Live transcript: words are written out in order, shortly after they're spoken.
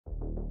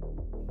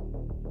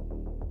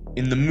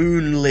In the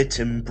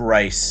moonlit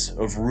embrace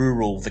of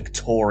rural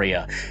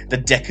Victoria, the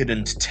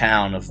decadent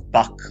town of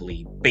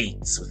Buckley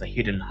beats with a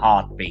hidden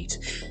heartbeat,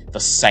 the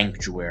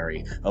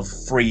sanctuary of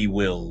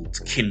free-willed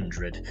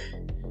kindred.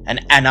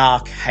 An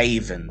anarch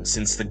haven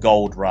since the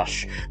gold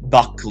rush,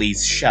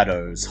 Buckley's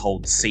shadows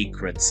hold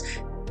secrets,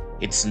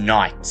 its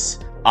nights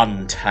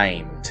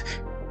untamed.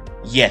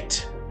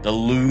 Yet the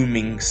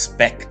looming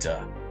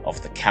spectre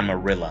of the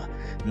Camarilla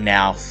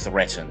now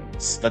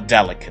threatens the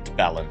delicate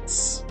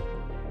balance.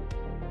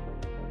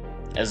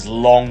 As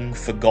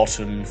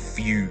long-forgotten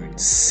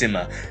feuds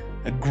simmer,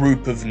 a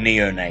group of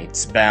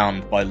neonates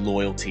bound by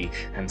loyalty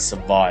and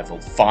survival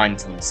find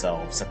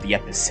themselves at the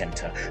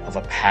epicenter of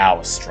a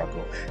power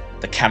struggle.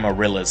 The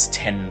Camarilla's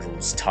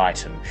tendrils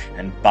tighten,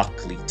 and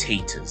Buckley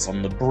teeters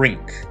on the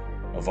brink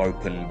of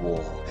open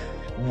war.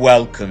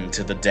 Welcome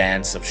to the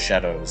dance of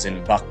shadows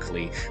in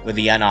Buckley, where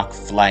the Anarch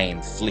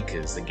flame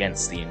flickers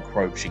against the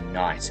encroaching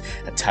night,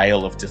 a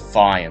tale of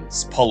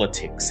defiance,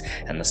 politics,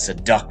 and the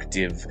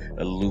seductive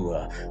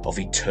allure of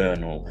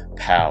eternal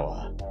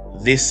power.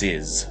 This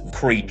is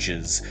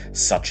Creatures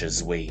Such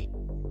As We,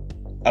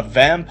 a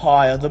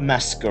Vampire the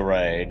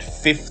Masquerade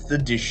 5th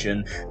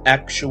edition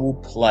actual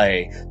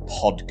play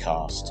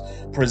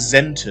podcast,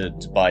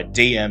 presented by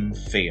DM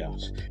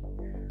Fiat.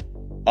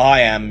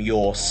 I am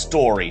your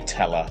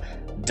storyteller,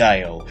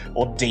 Dale,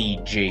 or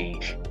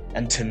DG,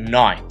 and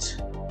tonight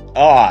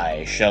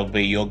I shall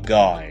be your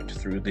guide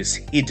through this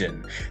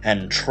hidden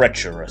and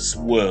treacherous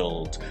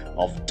world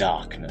of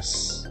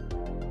darkness.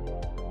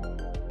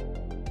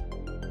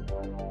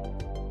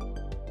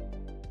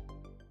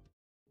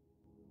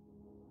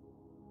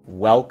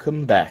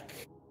 Welcome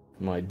back,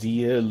 my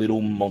dear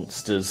little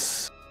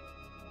monsters.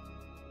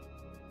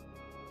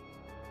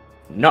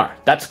 No,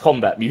 that's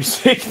combat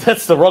music.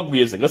 That's the wrong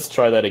music. Let's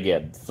try that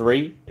again.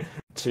 3,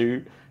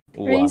 2,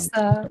 1.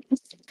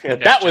 Yeah,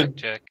 that was.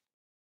 Check.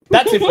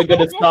 That's if we're going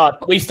to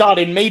start. We start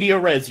in media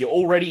res. You're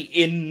already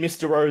in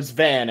Mr. O's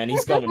van, and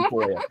he's coming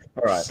for you.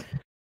 All right.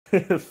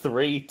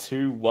 3,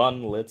 2,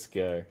 1. Let's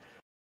go.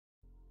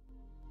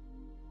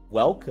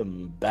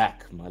 Welcome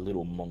back, my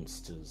little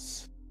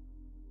monsters.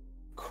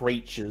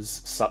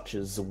 Creatures such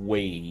as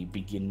we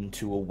begin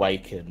to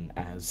awaken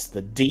as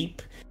the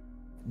deep,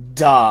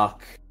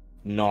 dark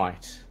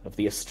night of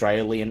the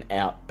Australian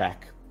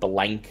outback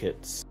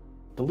blankets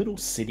the little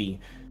city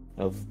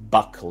of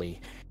Buckley,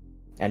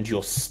 and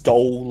your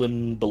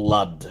stolen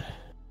blood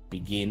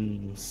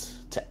begins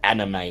to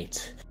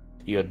animate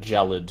your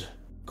gelid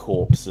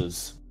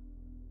corpses.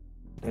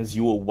 As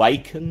you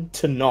awaken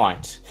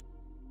tonight,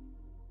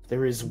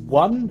 there is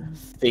one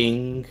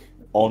thing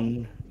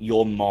on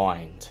your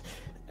mind,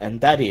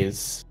 and that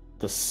is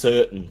the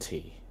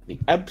certainty, the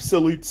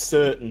absolute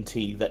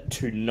certainty that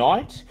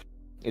tonight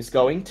is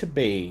going to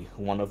be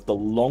one of the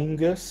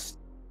longest,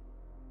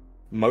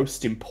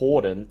 most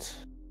important,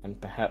 and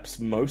perhaps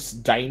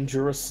most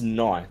dangerous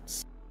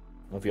nights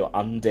of your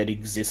undead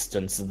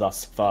existence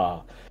thus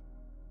far.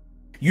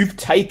 You've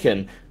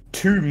taken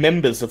 2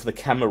 members of the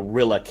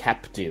Camarilla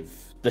captive,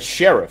 the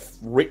Sheriff,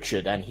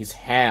 Richard, and his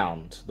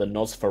hound, the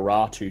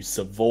Nosferatu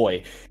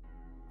Savoy.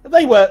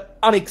 They were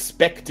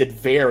unexpected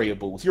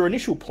variables. Your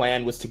initial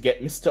plan was to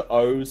get Mr.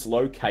 O's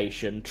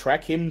location,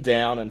 track him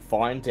down, and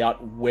find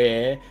out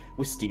where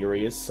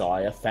Wisteria's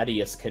sire,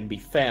 Thaddeus, can be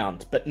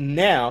found. But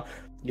now,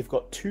 you've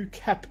got 2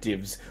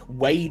 captives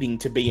waiting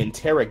to be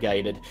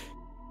interrogated,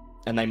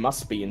 and they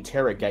must be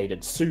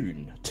interrogated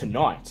soon,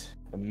 tonight,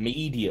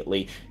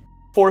 immediately.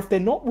 For if they're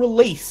not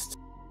released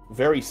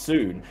very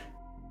soon,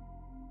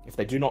 if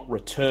they do not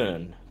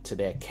return to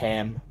their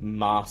cam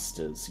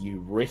masters,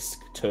 you risk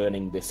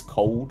turning this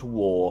Cold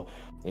War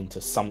into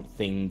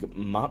something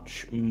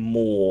much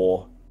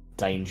more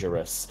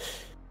dangerous.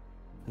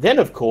 Then,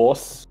 of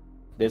course,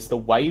 there's the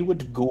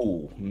wayward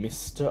ghoul,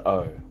 Mr.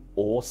 O,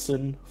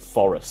 Orson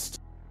Forrest.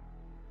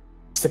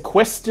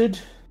 Sequestered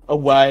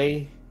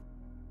away,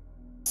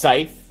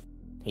 safe,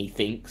 he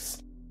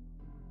thinks,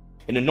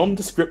 in a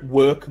nondescript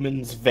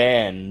workman's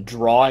van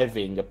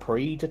driving a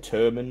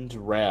predetermined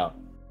route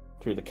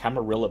through the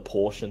Camarilla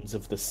portions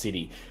of the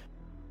city.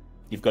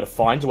 You've got to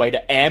find a way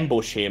to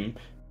ambush him,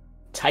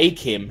 take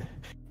him,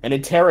 and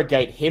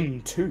interrogate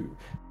him too.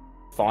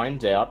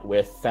 Find out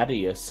where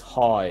Thaddeus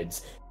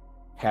hides,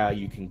 how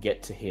you can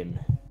get to him,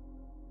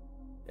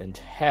 and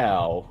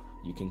how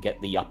you can get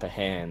the upper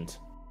hand.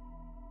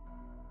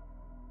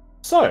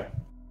 So,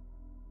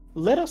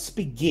 let us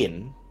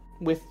begin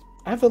with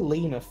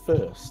Avelina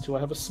first, who I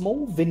have a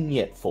small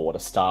vignette for to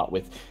start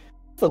with.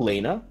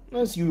 Avelina,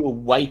 as you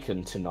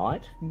awaken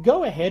tonight,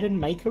 go ahead and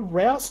make a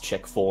rouse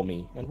check for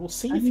me, and we'll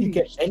see if you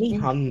get any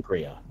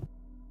hungrier.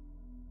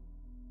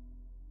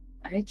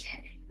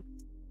 Okay.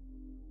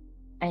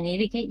 I need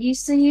to get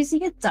used to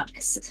using a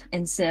dice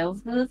instead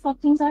of the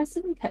fucking dice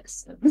in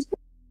person.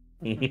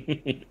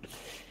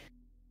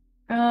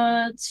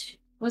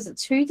 Was it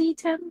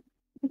 2d10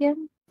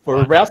 again? For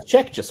a rouse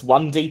check, just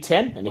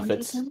 1d10, and if 1d10?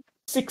 it's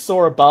 6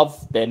 or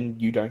above, then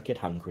you don't get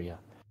hungrier.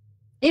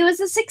 It was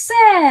a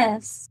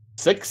success!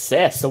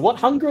 Success! So what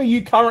hunger are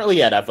you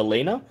currently at,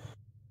 Avelina?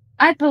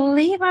 I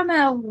believe I'm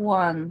at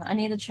 1. I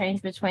need to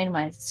change between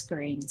my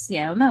screens.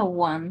 Yeah, I'm at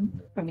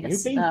 1 from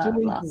You've been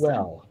doing last time.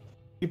 well.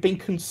 You've been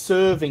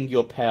conserving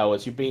your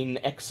powers. You've been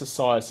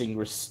exercising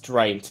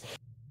restraint.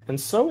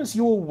 And so as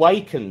you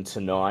awaken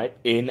tonight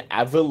in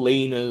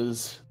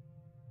Avelina's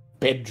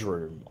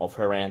bedroom of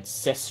her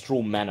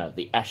ancestral manor,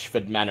 the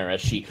Ashford Manor,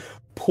 as she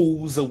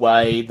pulls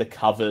away the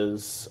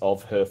covers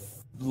of her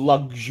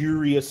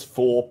luxurious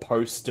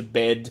four-poster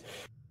bed,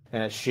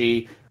 as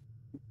she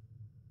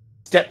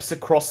steps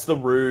across the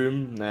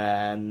room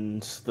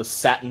and the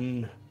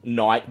satin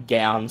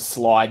nightgown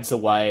slides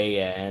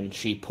away and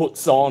she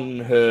puts on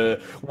her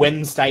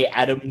Wednesday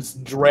Addams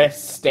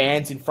dress,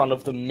 stands in front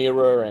of the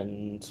mirror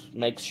and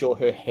makes sure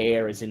her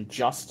hair is in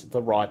just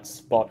the right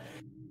spot.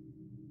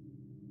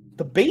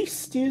 The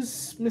beast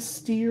is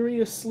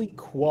mysteriously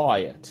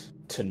quiet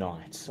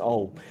tonight.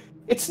 Oh,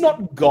 it's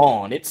not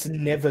gone. It's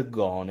never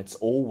gone. It's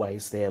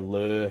always there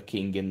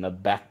lurking in the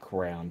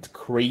background,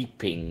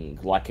 creeping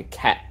like a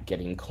cat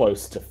getting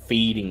close to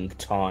feeding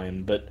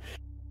time. But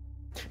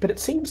it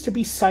seems to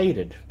be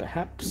sated.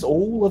 Perhaps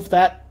all of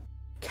that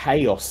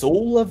chaos,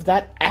 all of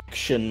that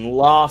action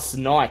last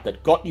night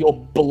that got your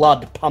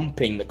blood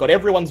pumping, that got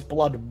everyone's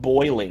blood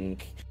boiling,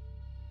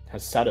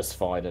 has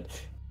satisfied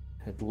it.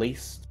 At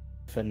least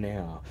for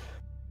now.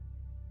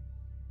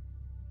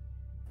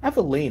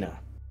 Avelina,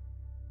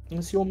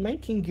 as you're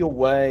making your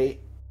way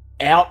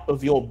out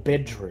of your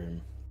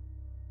bedroom,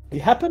 you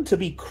happen to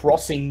be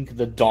crossing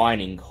the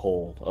dining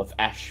hall of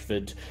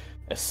Ashford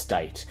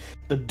Estate.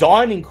 The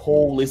dining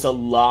hall is a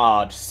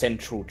large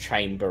central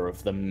chamber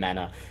of the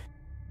manor.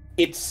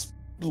 It's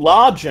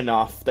large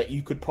enough that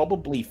you could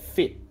probably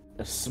fit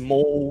a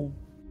small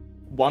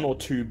 1 or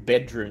 2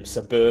 bedroom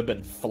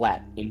suburban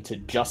flat into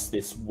just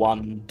this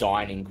one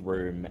dining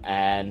room,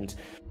 and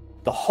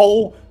the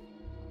whole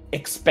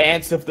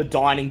expanse of the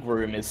dining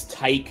room is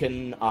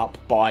taken up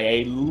by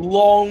a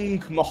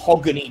long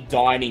mahogany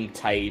dining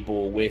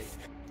table with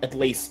at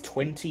least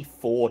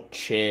 24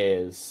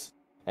 chairs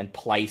and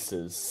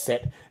places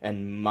set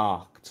and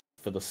marked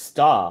for the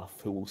staff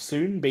who will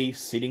soon be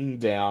sitting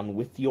down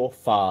with your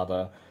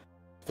father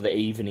for the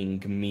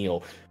evening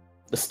meal.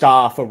 The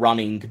staff are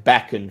running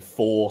back and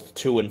forth,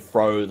 to and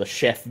fro, the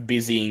chef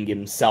busying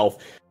himself,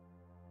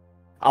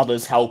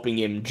 others helping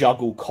him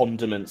juggle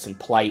condiments and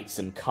plates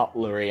and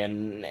cutlery,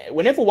 and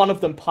whenever one of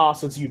them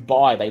passes you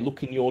by, they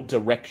look in your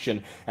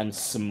direction and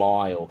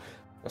smile.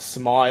 A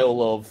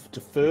smile of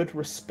deferred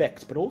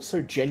respect, but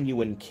also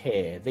genuine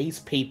care.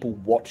 These people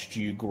watched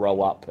you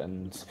grow up,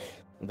 and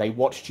they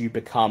watched you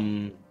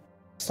become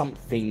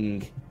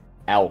something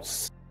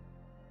else.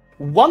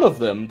 One of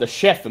them, the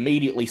chef,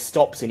 immediately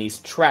stops in his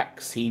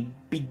tracks. He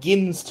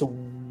begins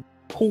to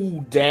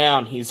pull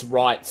down his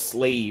right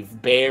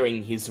sleeve,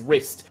 baring his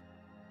wrist.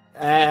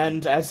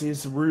 And as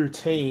is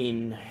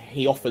routine,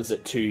 he offers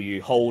it to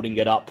you, holding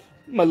it up.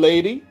 My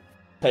lady,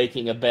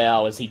 taking a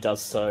bow as he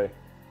does so.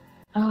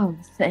 Oh,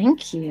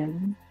 thank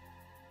you.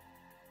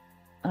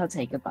 I'll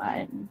take a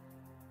bite.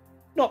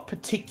 Not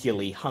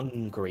particularly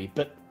hungry,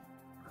 but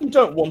you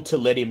don't want to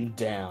let him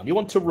down. You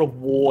want to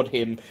reward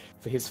him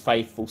for his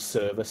faithful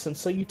service, and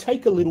so you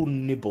take a little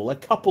nibble, a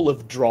couple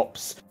of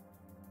drops.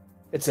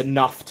 It's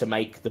enough to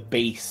make the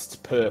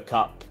beast perk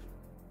up,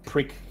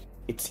 prick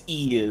its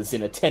ears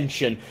in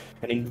attention,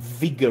 and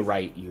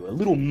invigorate you. A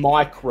little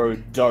micro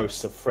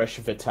dose of fresh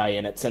vitae,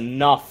 and it's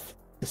enough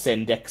to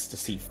send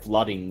ecstasy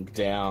flooding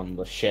down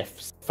the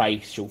chef's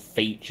facial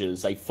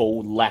features. They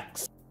fall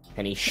lax,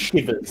 and he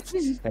shivers,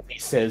 and he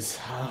says,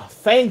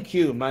 "Thank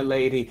you, my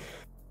lady.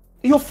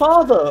 Your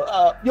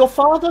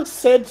father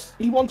said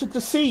he wanted to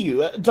see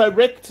you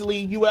directly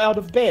you were out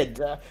of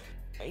bed.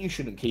 You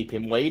shouldn't keep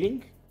him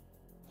waiting."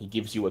 He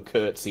gives you a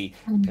curtsy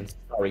and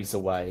scurries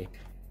away.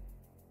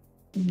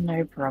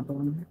 No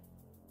problem.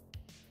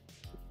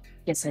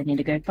 Guess I need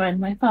to go find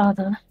my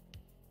father.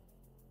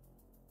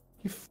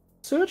 You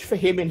search for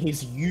him in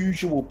his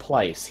usual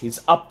place,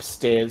 his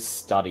upstairs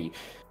study.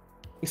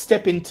 You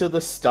step into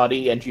the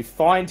study and you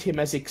find him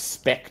as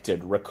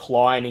expected,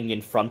 reclining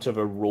in front of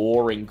a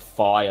roaring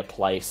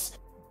fireplace.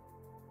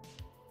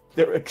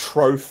 There are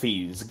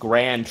trophies,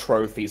 grand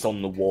trophies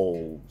on the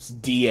walls,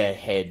 deer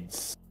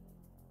heads.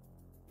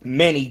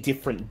 Many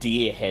different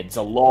deer heads,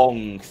 a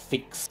long,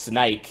 thick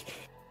snake,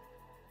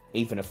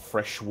 even a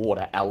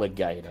freshwater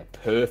alligator,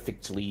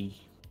 perfectly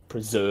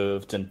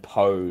preserved and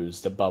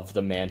posed above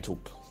the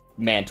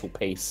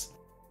mantelpiece.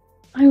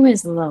 I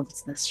always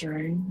loved this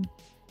room.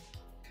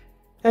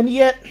 And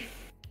yet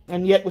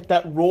with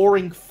that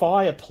roaring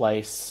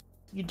fireplace,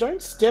 you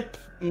don't step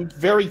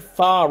very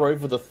far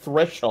over the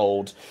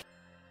threshold.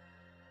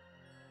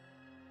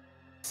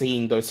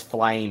 Seeing those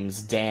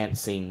flames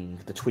dancing,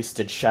 the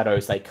twisted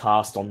shadows they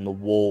cast on the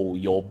wall,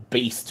 your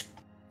beast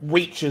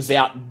reaches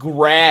out,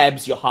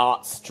 grabs your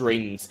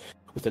heartstrings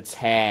with its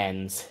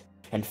hands,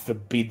 and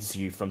forbids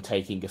you from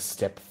taking a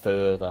step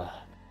further.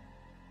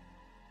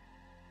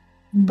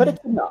 But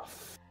it's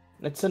enough.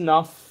 It's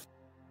enough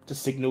to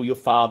signal your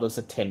father's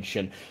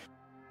attention.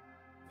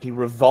 He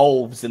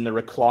revolves in the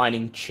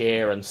reclining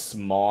chair and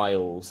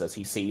smiles as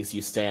he sees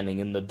you standing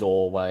in the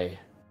doorway.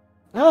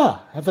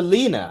 "Ah,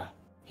 Evelina,"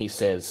 he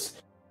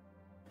says.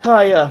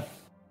 I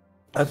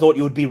thought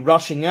you would be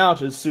rushing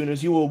out as soon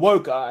as you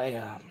awoke.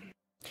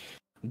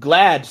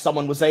 Glad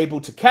someone was able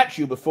to catch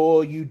you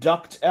before you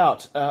ducked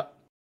out.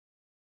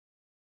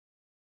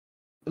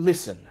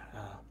 Listen,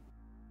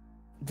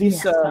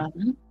 this, Yes,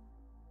 Father.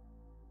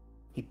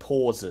 He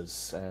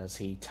pauses as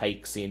he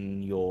takes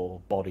in your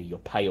body, your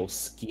pale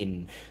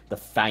skin, the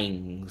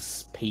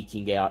fangs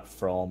peeking out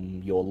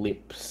from your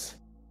lips.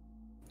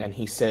 And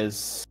he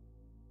says,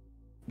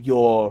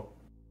 "Your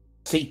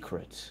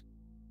secret.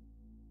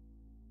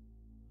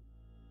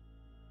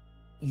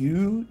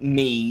 You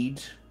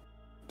need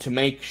to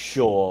make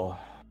sure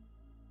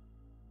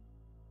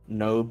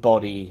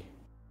nobody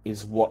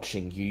is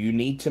watching you. You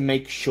need to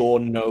make sure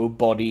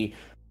nobody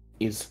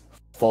is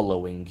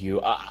following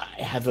you. I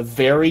have a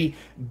very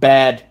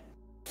bad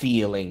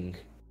feeling,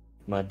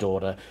 my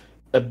daughter.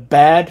 A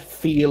bad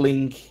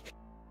feeling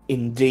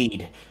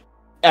indeed.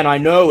 And I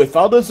know if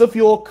others of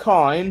your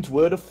kind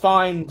were to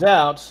find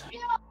out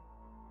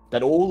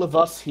that all of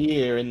us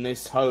here in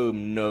this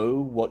home know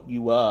what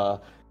you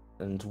are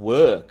and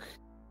work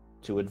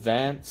to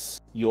advance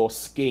your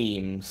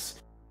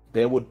schemes,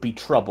 there would be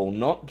trouble,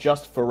 not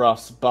just for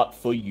us, but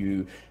for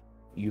you.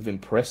 You've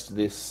impressed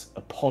this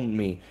upon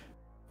me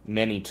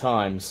many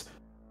times.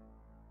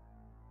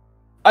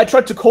 I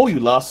tried to call you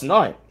last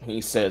night,"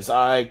 he says.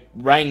 "I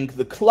rang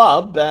the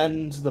club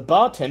and the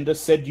bartender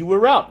said you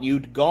were out.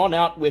 You'd gone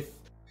out with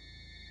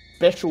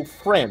special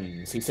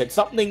friends. He said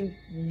something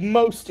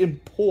most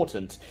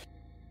important.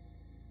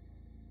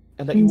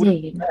 And that you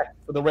wouldn't be Indeed. back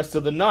for the rest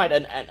of the night.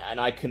 And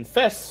I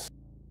confess,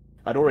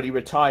 I'd already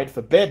retired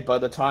for bed by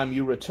the time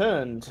you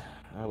returned.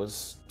 I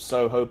was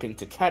so hoping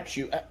to catch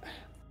you.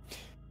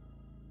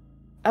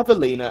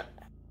 Evelina,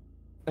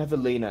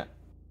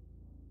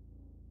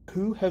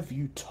 who have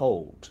you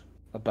told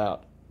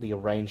about the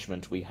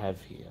arrangement we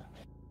have here?"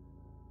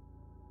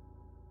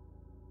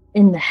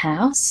 In the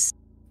house?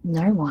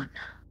 No one.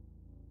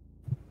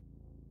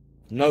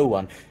 No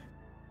one.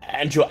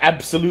 And you're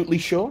absolutely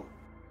sure?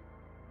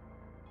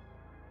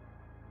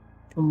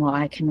 From what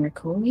I can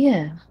recall,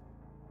 yeah.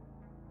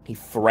 He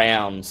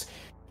frowns,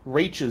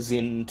 reaches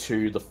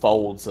into the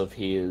folds of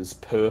his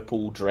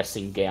purple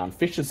dressing gown,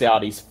 fishes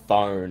out his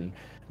phone,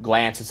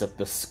 glances at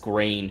the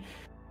screen.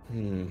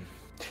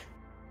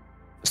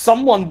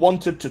 Someone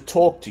wanted to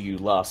talk to you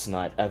last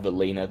night,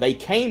 Evelina. They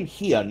came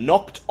here,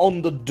 knocked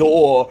on the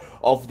door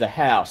of the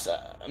house.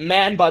 A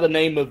man by the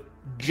name of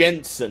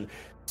Jensen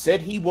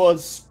said he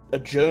was a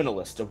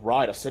journalist, a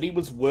writer, said he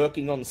was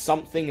working on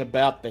something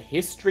about the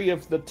history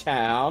of the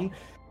town,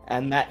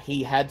 and that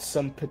he had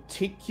some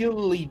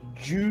particularly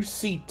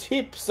juicy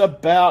tips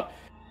about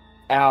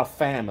our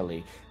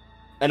family.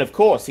 And of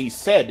course, he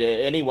said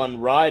anyone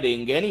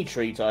writing any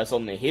treatise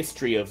on the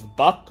history of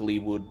Buckley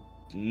would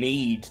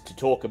need to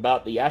talk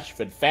about the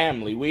Ashford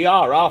family. We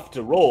are,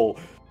 after all,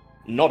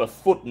 not a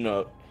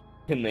footnote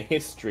in the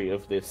history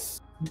of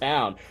this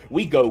town.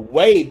 We go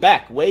way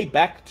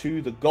back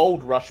to the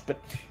gold rush. But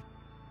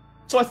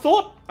so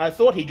I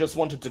thought he just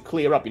wanted to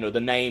clear up, the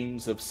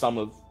names of some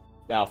of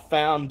our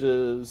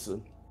founders,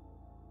 and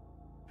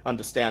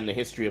understand the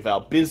history of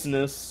our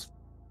business,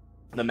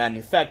 the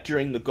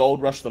manufacturing, the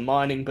gold rush, the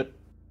mining. But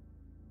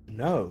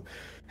no,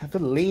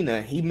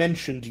 Evelina, he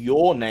mentioned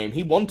your name.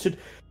 He wanted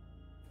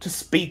to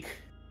speak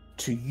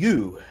to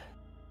you.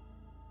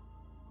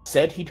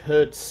 Said he'd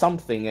heard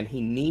something and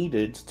he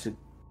needed to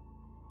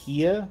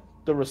hear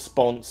the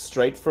response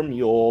straight from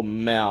your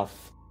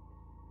mouth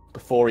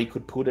before he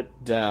could put it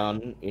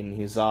down in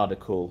his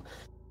article.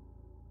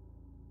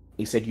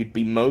 He said you'd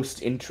be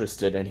most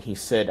interested, and he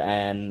said,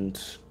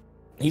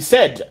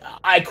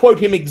 I quote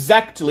him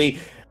exactly,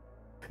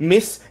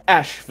 "Miss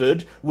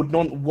Ashford would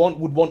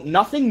want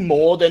nothing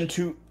more than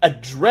to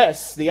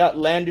address the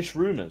outlandish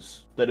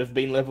rumors that have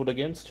been leveled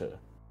against her."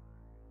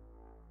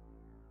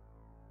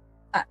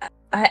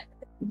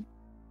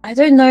 I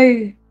don't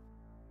know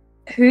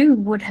who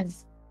would have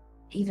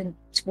even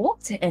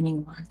talked to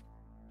anyone.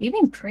 You've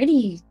been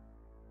pretty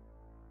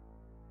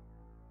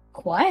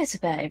quiet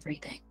about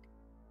everything.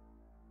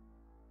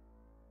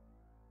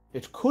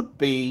 It could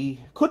be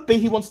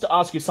he wants to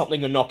ask you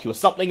something innocuous,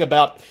 something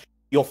about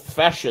your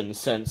fashion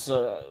sense.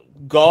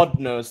 God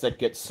knows that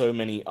gets so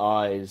many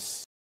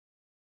eyes.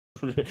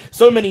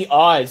 So many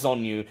eyes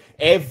on you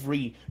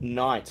every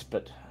night,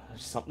 but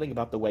something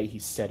about the way he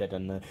said it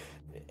and the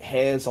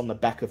hairs on the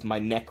back of my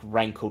neck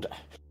rankled.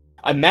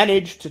 I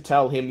managed to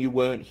tell him you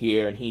weren't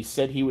here, and he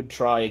said he would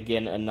try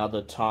again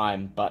another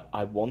time, but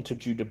I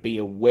wanted you to be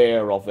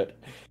aware of it.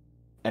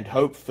 And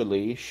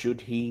hopefully, should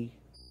he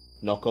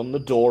knock on the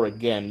door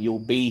again,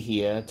 you'll be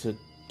here to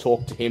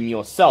talk to him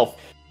yourself.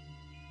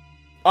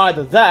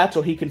 Either that,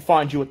 or he can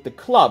find you at the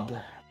club.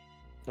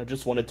 I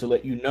just wanted to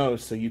let you know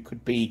so you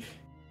could be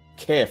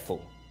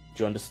careful.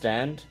 Do you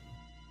understand?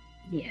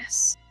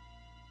 Yes.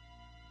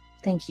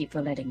 Thank you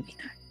for letting me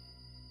know.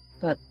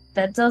 But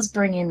that does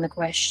bring in the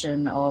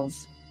question of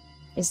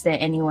Is there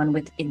anyone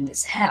within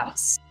this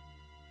house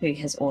who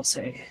has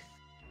also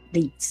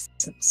leaked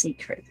some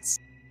secrets?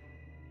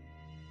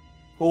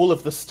 All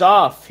of the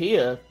staff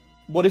here.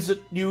 What is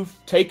it you've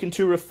taken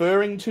to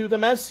referring to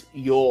them as?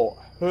 Your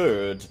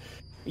herd.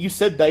 You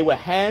said they were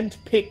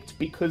hand-picked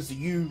because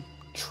you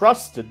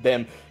trusted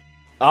them.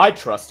 I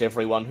trust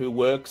everyone who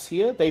works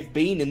here. They've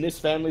been in this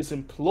family's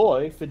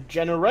employ for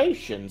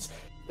generations.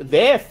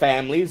 Their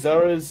families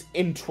are as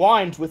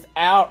entwined with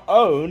our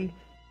own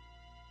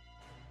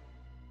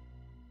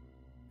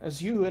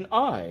as you and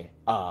I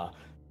are.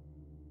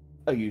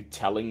 Are you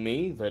telling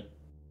me that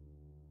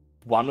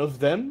one of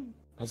them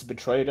has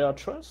betrayed our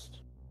trust?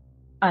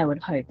 I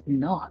would hope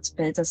not,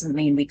 but it doesn't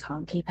mean we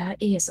can't keep our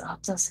ears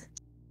up, does it?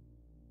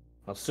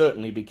 I'll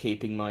certainly be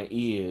keeping my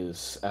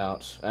ears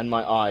out, and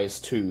my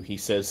eyes too, he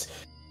says.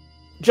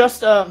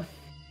 Just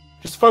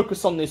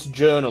focus on this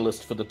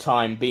journalist for the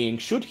time being.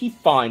 Should he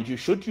find you,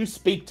 should you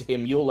speak to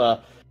him,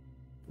 you'll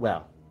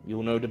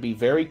know to be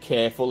very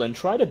careful and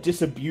try to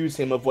disabuse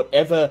him of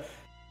whatever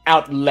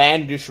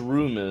outlandish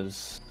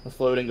rumors are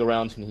floating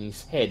around in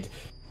his head.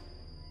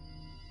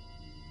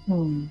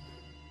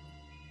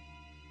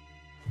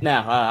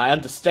 Now, I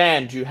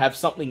understand you have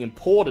something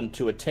important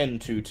to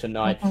attend to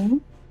tonight,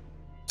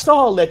 so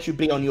I'll let you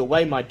be on your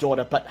way, my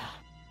daughter, but...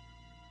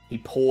 He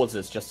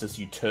pauses just as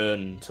you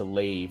turn to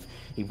leave.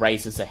 He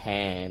raises a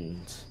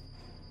hand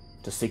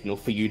to signal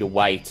for you to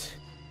wait,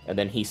 and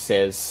then he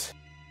says,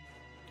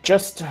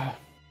 just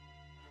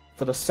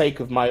for the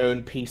sake of my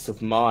own peace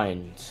of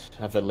mind,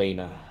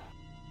 Evelina.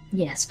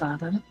 Yes,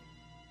 Father.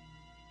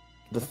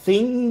 The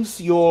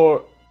things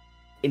you're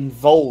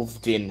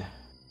involved in...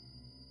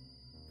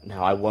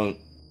 Now, I won't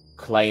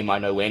claim I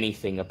know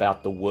anything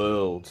about the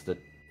world that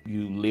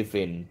you live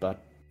in,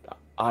 but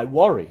I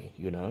worry,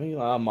 you know. You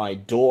are my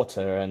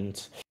daughter,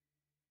 and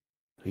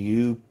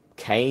you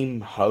came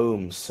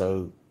home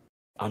so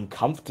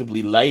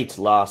uncomfortably late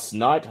last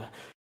night.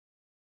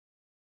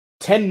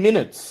 10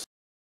 minutes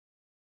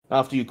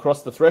after you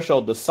crossed the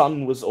threshold, the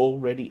sun was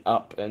already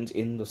up and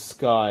in the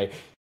sky.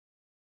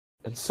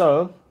 And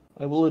so,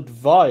 I will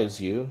advise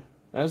you,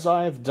 as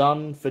I have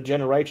done for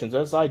generations,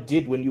 as I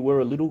did when you were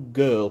a little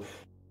girl,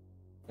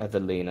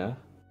 Evelina,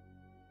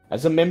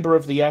 as a member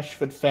of the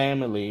Ashford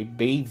family,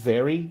 be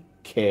very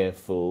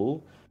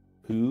careful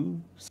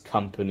whose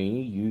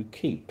company you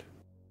keep.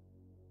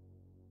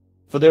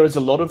 For there is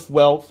a lot of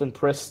wealth and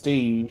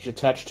prestige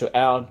attached to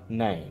our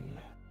name.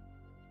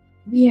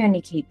 We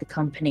only keep the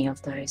company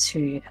of those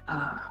who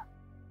are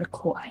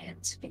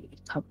required to be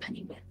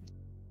company with.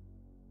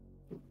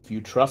 If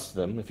you trust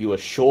them, if you are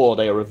sure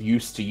they are of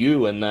use to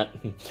you and that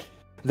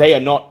they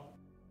are not,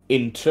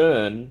 in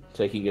turn,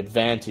 taking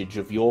advantage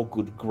of your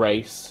good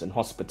grace and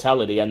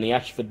hospitality and the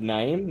Ashford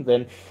name,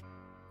 then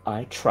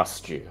I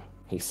trust you,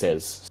 he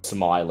says,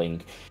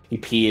 smiling. He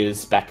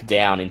peers back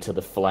down into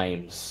the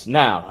flames.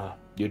 Now,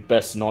 you'd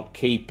best not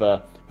keep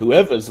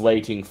whoever's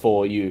waiting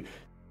for you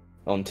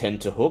on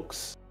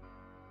tenterhooks.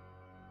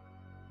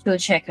 She'll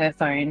check her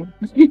phone.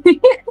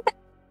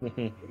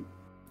 You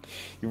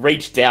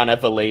reach down,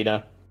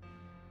 Evelina,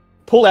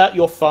 pull out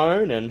your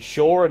phone, and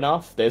sure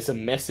enough, there's a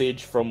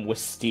message from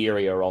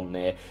Wisteria on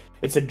there.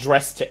 It's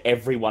addressed to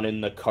everyone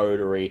in the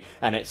coterie,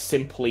 and it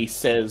simply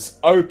says,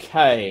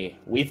 okay,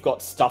 we've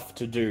got stuff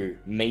to do.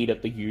 Meet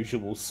at the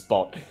usual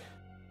spot.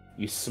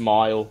 You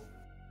smile,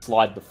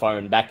 slide the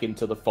phone back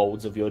into the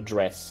folds of your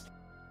dress,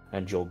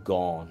 and you're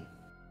gone.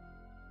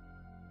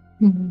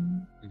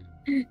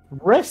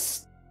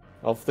 Rest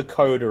of the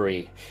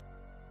coterie.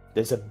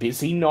 There's a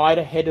busy night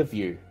ahead of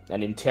you.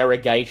 An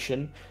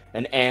interrogation,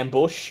 an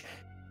ambush,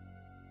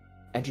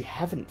 and you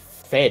haven't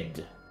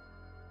fed.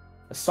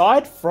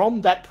 Aside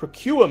from that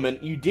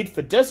procurement you did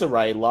for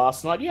Desiree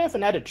last night, you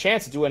haven't had a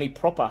chance to do any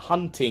proper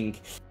hunting.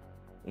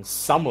 And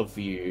some of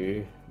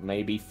you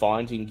may be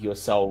finding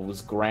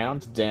yourselves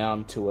ground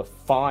down to a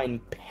fine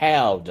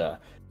powder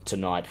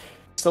tonight.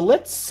 So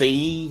let's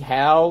see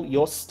how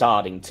you're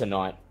starting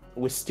tonight.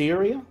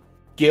 Wisteria,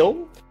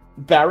 Gil,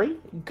 Barry,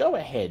 go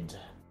ahead.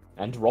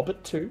 And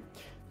Robert too.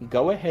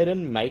 Go ahead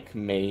and make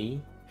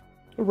me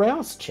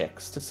rouse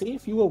checks to see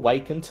if you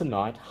awaken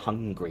tonight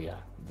hungrier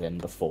than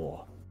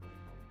before.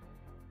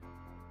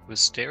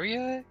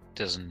 Wisteria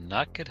does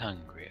not get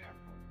hungrier.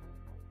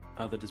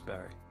 That does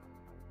Barry.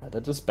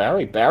 That does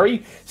Barry.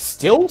 Barry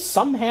still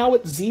somehow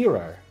at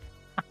 0.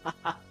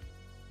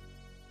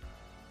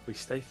 We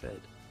stay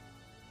fed.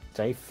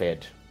 Stay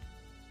fed.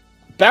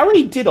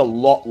 Barry did a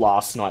lot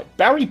last night.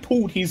 Barry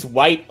pulled his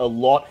weight a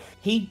lot.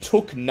 He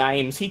took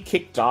names, he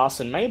kicked ass,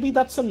 and maybe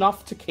that's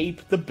enough to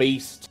keep the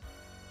beast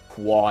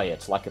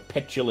quiet, like a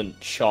petulant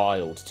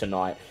child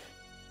tonight.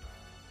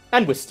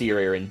 And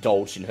Wisteria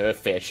indulged in her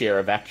fair share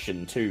of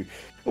action too.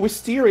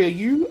 Wisteria,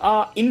 you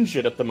are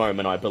injured at the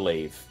moment, I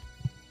believe.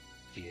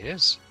 She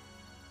is.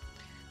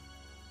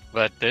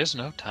 But there's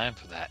no time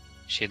for that.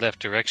 She left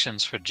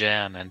directions for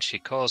Jan, and she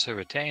calls her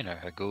retainer,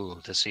 her ghoul,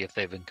 to see if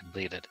they've been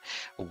completed.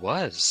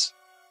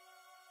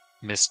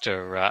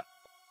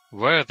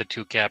 Were the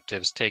two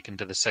captives taken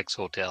to the sex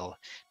hotel,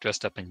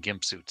 dressed up in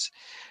gimp suits?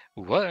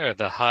 Were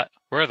the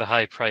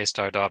high-priced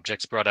art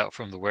objects brought out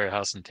from the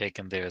warehouse and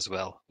taken there as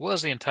well?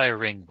 Was the entire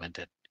ring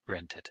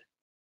rented?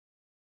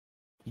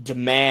 You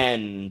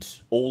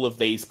demand all of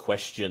these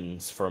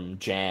questions from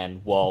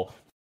Jan while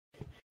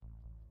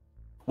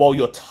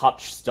your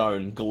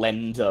touchstone,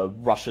 Glenda,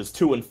 rushes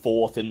to and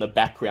forth in the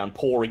background,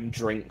 pouring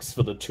drinks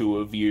for the two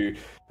of you,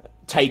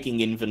 taking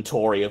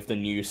inventory of the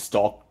new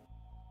stock,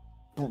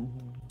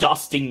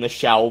 dusting the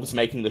shelves,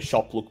 making the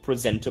shop look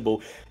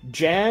presentable.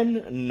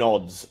 Jan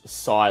nods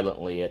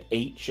silently at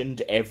each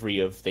and every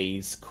of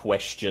these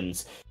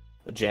questions.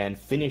 Jan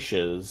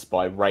finishes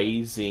by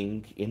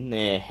raising in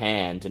their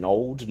hand an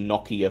old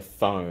Nokia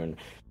phone,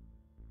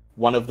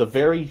 one of the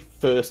very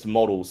first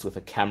models with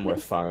a camera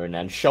phone,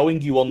 and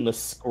showing you on the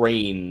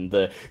screen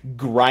the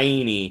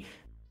grainy,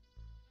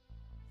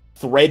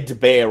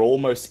 threadbare,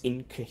 almost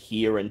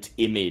incoherent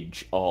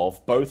image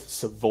of both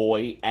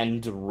Savoy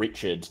and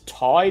Richard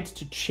tied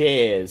to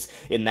chairs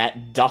in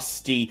that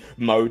dusty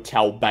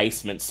motel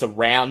basement,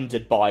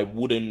 surrounded by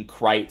wooden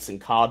crates and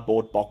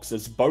cardboard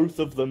boxes, both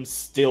of them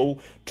still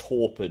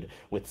torpid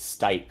with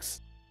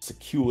stakes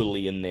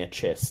securely in their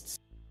chests.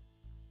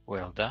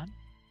 Well done.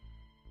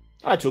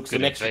 I took some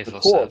Good and extra faithful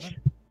precautions.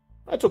 servant.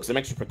 I took some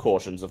extra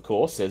precautions, of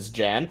course, says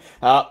Jan.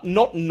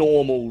 Not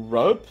normal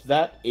rope.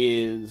 That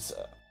is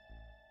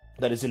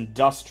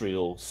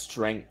industrial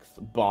strength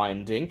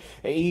binding.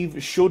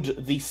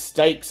 Should the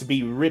stakes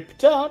be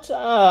ripped out,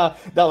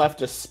 they'll have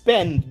to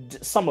spend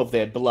some of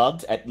their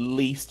blood at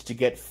least to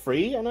get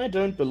free, and I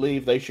don't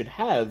believe they should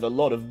have a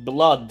lot of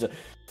blood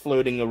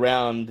floating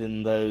around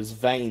in those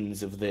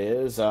veins of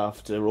theirs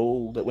after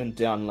all that went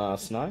down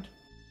last night.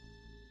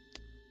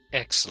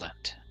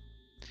 Excellent,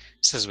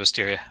 says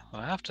Wisteria.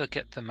 We'll have to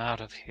get them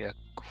out of here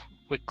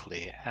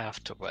quickly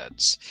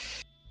afterwards.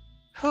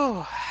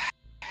 Whew.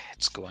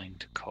 It's going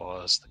to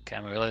cause the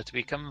Camarilla to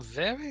become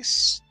very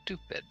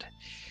stupid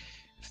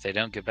if they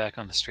don't get back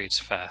on the streets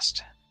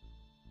fast.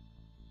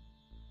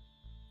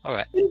 All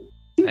right.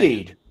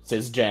 Indeed,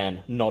 says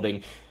Jan,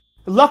 nodding.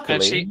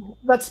 Luckily,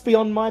 that's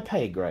beyond my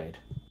pay grade.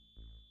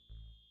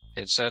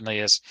 It certainly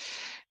is.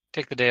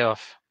 Take the day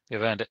off.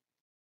 You've earned it.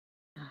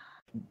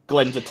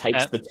 Glenda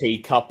takes the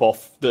teacup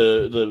off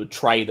the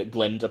tray that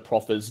Glenda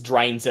proffers,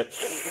 drains it,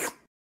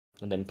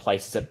 and then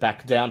places it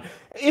back down.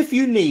 If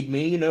you need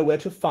me, you know where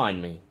to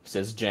find me,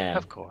 says Jan.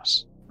 Of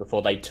course.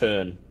 Before they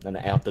turn and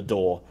out the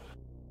door.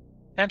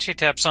 And she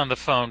taps on the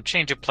phone.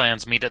 Change your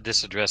plans. Meet at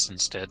this address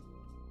instead.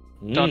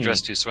 Don't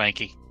dress too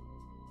swanky.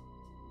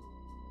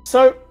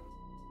 So,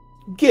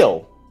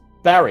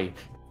 Barry,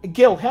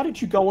 how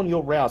did you go on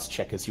your rouse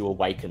check as you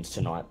awakened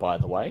tonight, by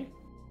the way?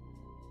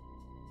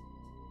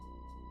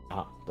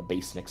 The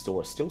beast next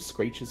door still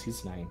screeches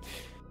his name.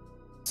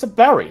 So,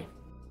 Barry,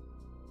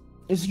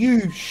 as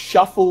you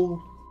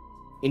shuffle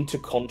into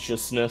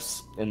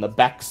consciousness in the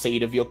back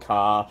seat of your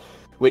car,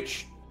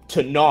 which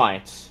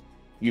tonight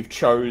you've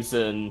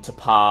chosen to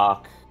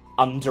park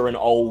under an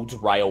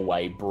old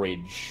railway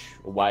bridge,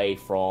 away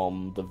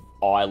from the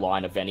eye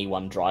line of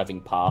anyone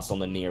driving past on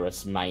the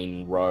nearest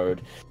main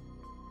road.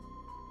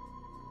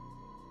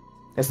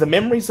 As the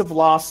memories of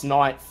last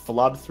night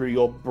flood through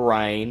your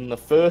brain, the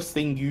first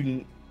thing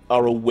you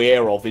are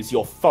aware of is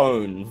your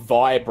phone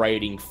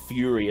vibrating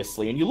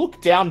furiously, and you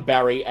look down,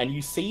 Barry, and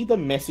you see the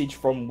message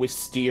from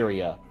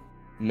Wisteria.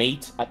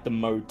 Meet at the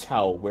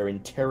motel. We're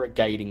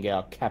interrogating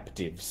our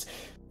captives.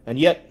 And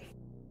yet,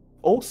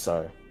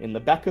 also, in the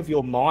back of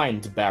your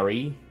mind,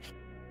 Barry,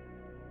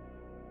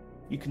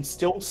 you can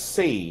still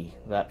see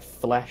that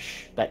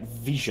flash, that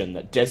vision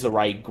that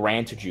Desiree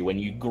granted you when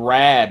you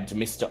grabbed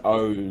Mr.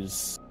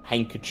 O's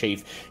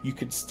handkerchief. You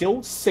could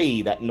still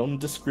see that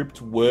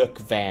nondescript work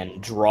van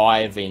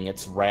driving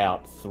its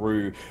route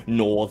through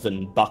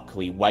northern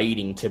Buckley,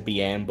 waiting to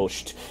be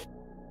ambushed.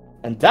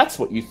 And that's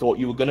what you thought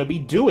you were going to be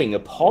doing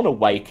upon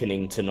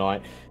awakening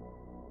tonight.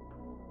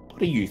 What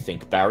do you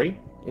think, Barry?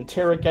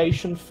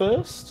 Interrogation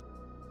first?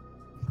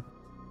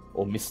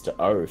 Or Mr.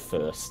 O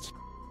first?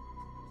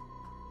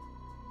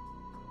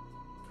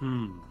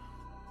 I'm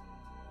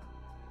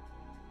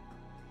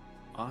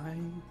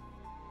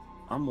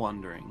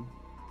wondering.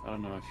 I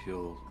don't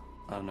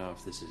know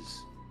if this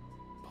is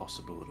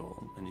possible at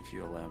all, and if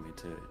you allow me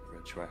to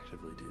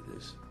retroactively do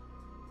this.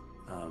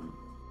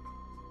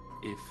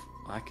 If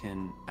I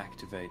can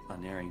activate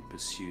unerring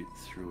pursuit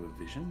through a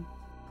vision?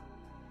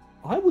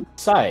 I would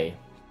say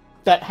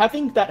that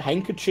having that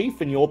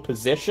handkerchief in your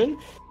possession,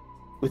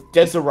 with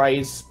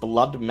Desiree's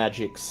blood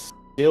magic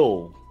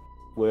still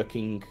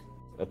working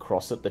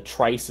across it, the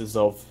traces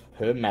of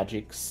her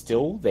magic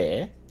still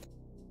there,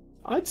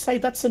 I'd say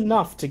that's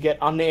enough to get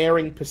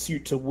unerring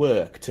pursuit to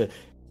work, to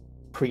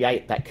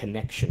create that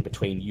connection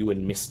between you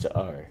and Mr.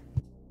 O.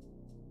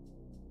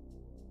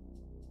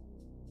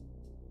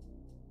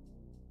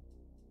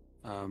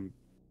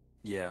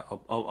 Yeah,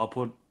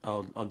 I'll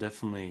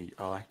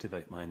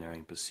activate my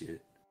unerring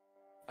pursuit.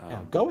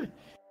 Now, go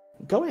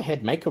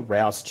ahead, make a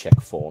rouse check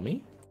for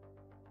me.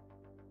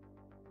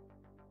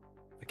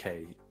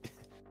 Okay,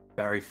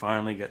 Barry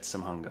finally gets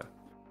some hunger.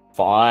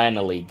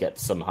 Finally get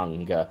some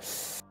hunger.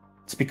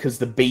 It's because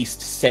the beast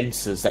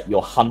senses that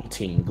you're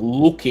hunting,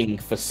 looking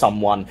for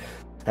someone,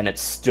 and it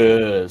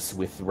stirs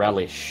with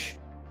relish,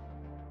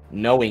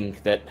 knowing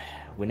that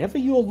whenever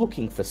you're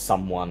looking for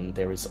someone,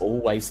 there is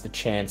always the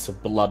chance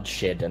of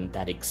bloodshed, and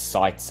that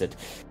excites it.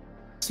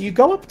 So you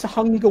go up to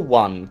Hunger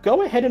 1.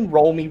 Go ahead and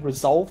roll me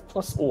Resolve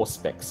plus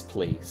Auspex,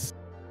 please.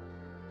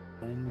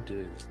 And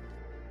do.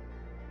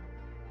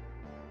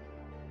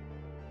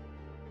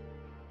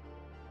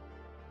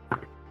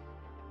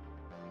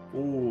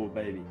 Oh,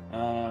 baby.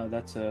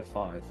 That's a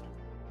 5.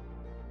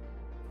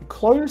 You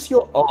close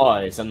your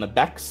eyes and the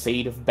back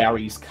seat of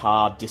Barry's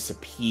car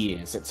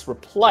disappears. It's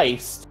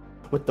replaced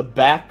with the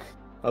back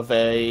of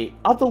a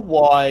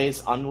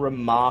otherwise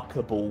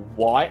unremarkable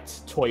white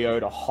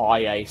Toyota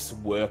Hi-Ace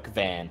work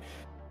van.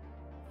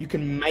 You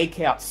can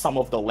make out some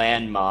of the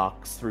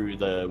landmarks through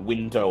the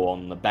window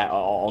on the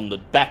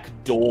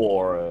back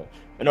door.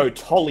 An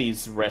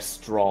O'Tolly's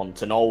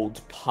restaurant, an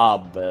old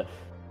pub, a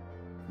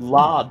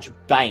large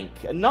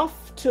bank, enough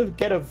to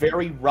get a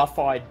very rough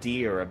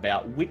idea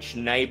about which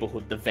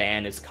neighborhood the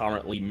van is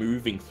currently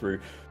moving through.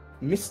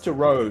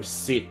 Mr. O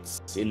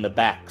sits in the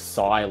back,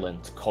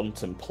 silent,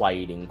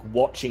 contemplating,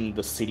 watching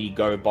the city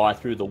go by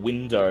through the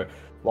window,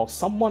 while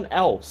someone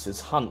else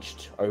is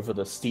hunched over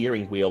the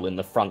steering wheel in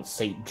the front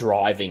seat,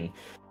 driving,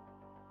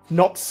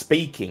 not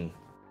speaking,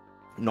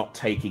 not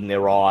taking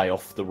their eye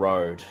off the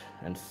road.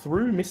 And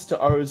through Mr.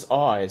 O's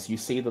eyes, you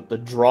see that the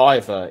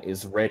driver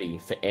is ready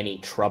for any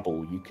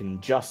trouble. You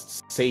can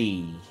just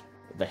see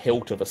the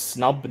hilt of a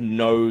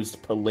snub-nosed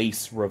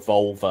police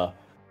revolver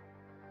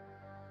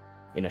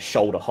in a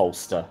shoulder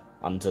holster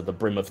under the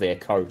brim of their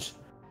coat.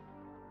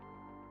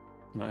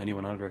 Not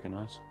anyone I'd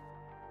recognize.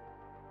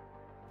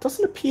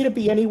 Doesn't appear to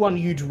be anyone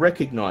you'd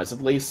recognize,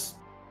 at least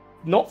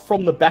not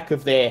from the back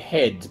of their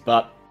head,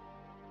 but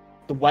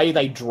the way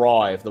they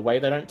drive, the way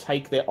they don't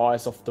take their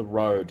eyes off the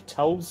road,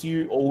 tells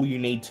you all you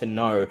need to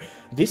know.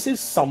 This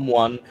is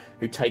someone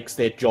who takes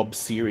their job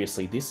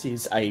seriously. This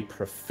is a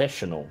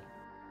professional.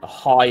 A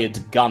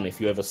hired gun,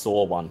 if you ever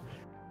saw one.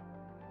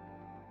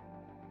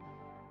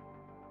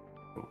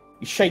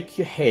 You shake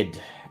your head,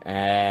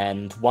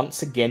 and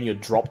once again you're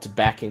dropped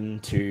back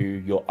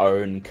into your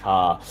own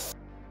car.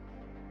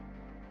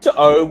 Mr.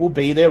 O will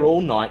be there all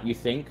night, you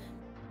think.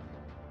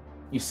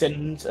 You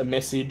send a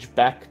message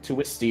back to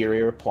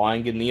Wisteria,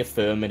 replying in the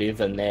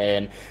affirmative, and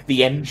then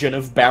the engine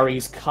of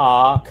Barry's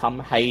car, come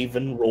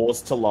Haven,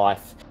 roars to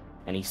life,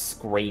 and he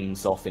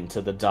screams off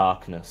into the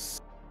darkness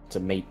to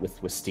meet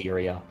with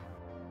Wisteria.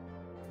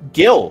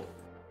 Gil!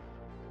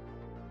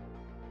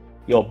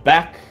 You're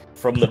back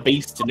from the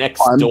beast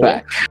next door.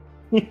 Back.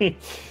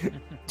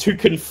 To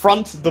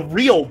confront the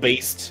real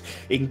beast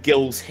in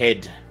Gil's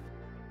head.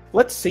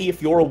 Let's see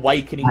if your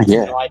awakening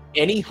tonight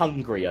any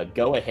hungrier.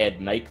 Go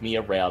ahead, make me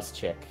a rouse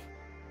check.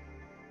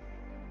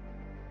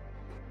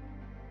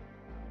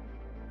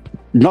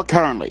 Not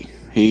currently.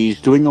 He's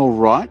doing all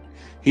right.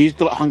 He's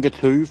still at hunger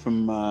 2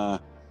 from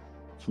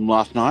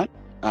last night.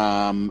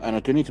 And I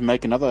do need to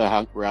make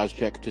another rouse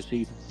check to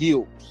see if he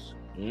heals.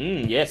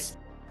 Yes.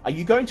 Are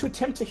you going to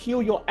attempt to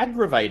heal your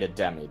aggravated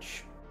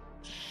damage?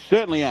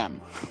 Certainly am.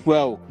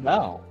 Well,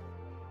 No.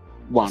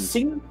 1.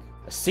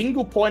 A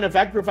single point of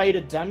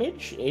aggravated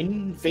damage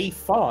in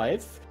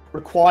V5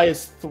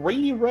 requires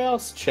 3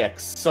 rouse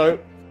checks, so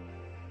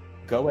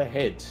go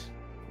ahead.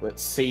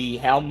 Let's see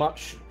how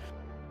much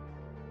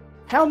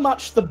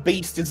the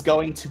beast is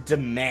going to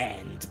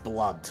demand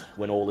blood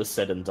when all is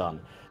said and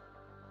done.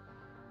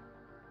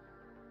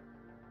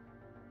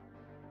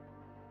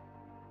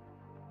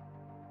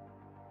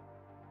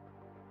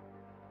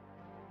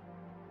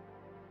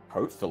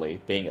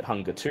 Hopefully, being at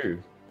hunger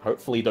 2,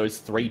 hopefully those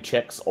 3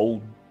 checks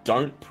all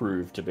don't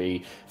prove to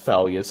be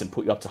failures and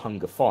put you up to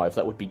hunger 5.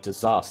 That would be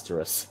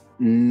disastrous.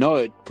 No,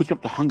 it puts you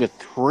up to hunger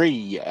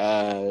 3.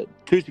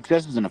 2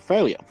 successes and a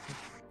failure.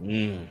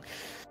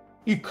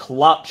 You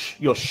clutch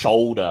your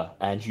shoulder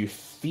and you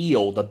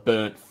feel the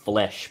burnt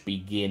flesh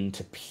begin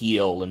to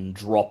peel and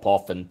drop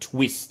off and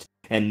twist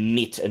and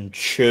knit and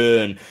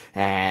churn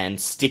and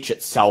stitch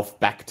itself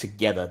back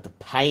together. The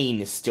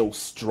pain is still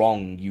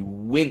strong. You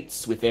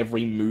wince with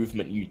every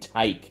movement you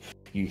take.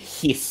 You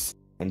hiss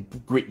and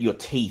grit your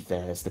teeth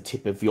as the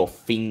tip of your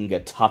finger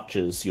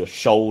touches your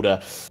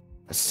shoulder.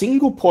 A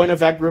single point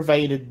of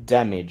aggravated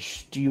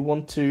damage. Do you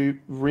want to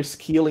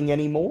risk healing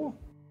any more?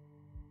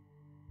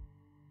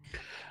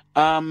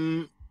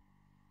 I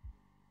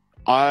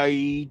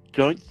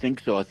don't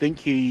think so. I think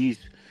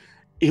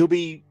he'll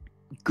be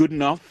good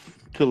enough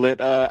to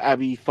let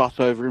Abby fuss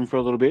over him for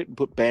a little bit and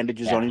put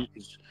bandages on him,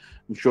 because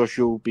I'm sure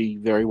she'll be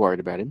very worried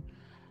about him.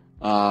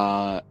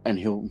 And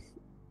he'll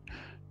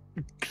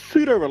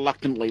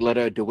pseudo-reluctantly let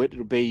her do it.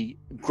 It'll be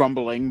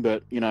grumbling,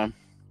 but,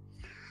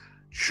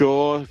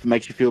 sure, if it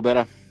makes you feel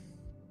better.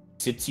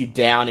 Sits you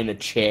down in a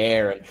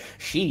chair and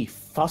she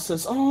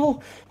fusses.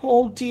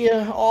 Oh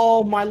dear.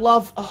 Oh, my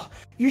love. Oh,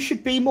 you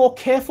should be more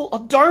careful.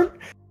 Oh,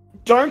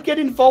 don't get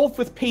involved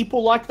with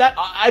people like that.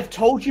 I've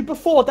told you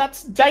before,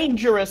 that's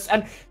dangerous.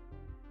 And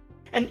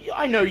And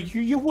I know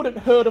you wouldn't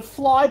hurt a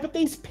fly, but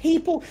these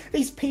people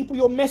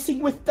you're messing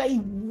with, they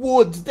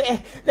would.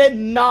 They're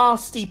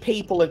nasty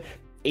people, and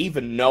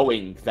even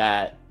knowing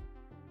that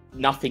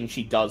nothing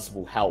she does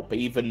will help,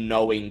 even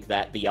knowing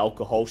that the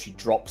alcohol she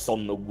drops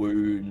on the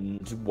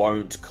wound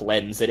won't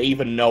cleanse it,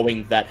 even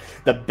knowing that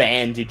the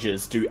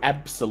bandages do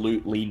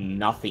absolutely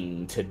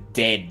nothing to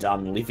dead,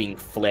 unliving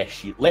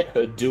flesh, you let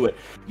her do it.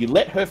 You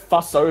let her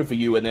fuss over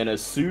you, and then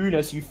as soon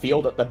as you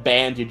feel that the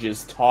bandage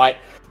is tight,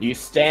 you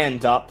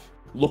stand up,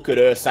 look at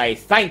her, say,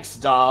 "Thanks,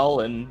 doll,"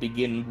 and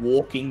begin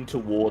walking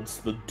towards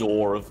the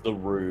door of the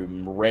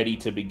room, ready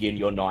to begin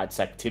your night's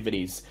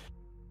activities.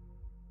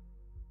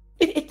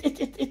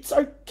 It's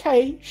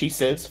okay, she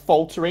says,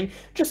 faltering.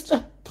 Just,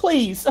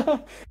 please,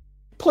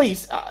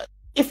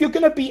 if you're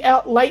gonna be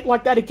out late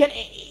like that again,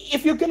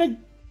 if you're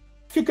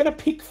gonna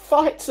pick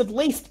fights, at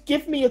least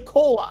give me a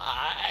call.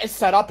 I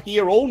sat up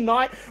here all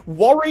night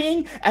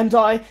worrying, and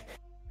I...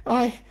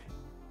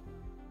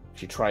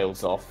 She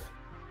trails off.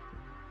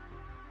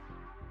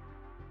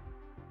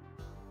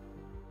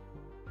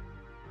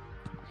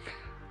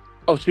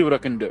 I'll see what I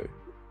can do.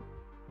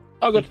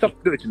 I've got stuff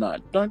to do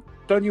tonight.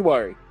 Don't you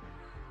worry.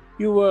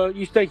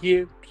 You stay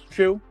here,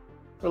 chill,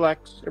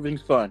 relax,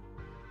 everything's fine.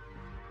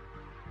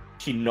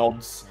 She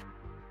nods,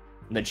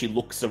 and then she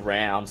looks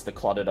around the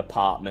cluttered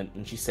apartment,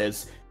 and she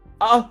says,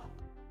 I'll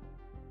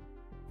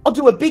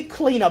do a big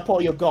cleanup while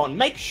you're gone.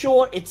 Make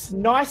sure it's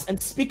nice and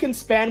spick and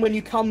span when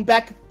you come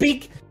back.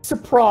 Big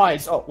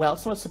surprise. Oh, well,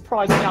 it's not a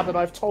surprise now that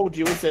I've told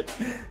you, is it?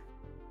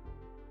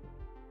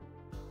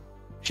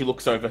 She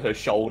looks over her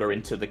shoulder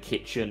into the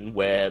kitchen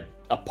where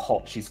a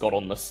pot she's got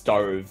on the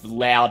stove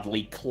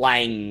loudly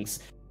clangs.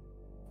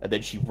 And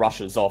then she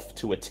rushes off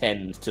to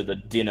attend to the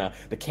dinner,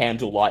 the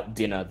candlelight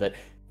dinner that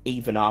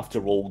even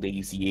after all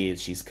these years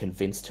she's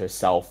convinced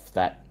herself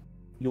that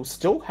you'll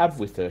still have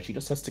with her. She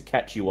just has to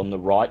catch you on the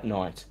right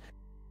night.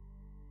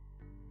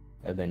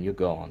 And then you're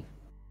gone.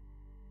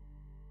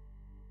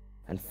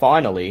 And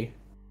finally,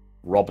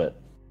 Robert.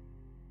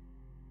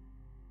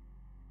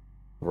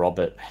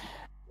 Robert.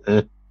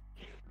 The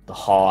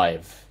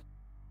Hive.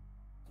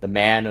 The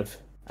man of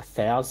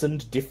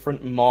 1,000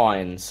 different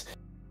minds.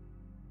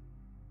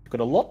 Got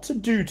a lot to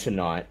do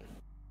tonight.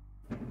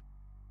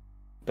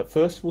 But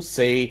first we'll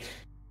see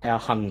how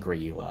hungry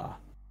you are.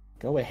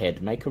 Go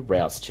ahead, make a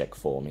rouse check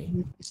for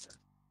me.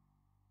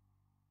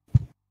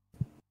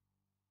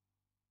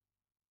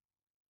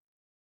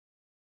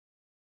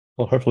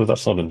 Well, hopefully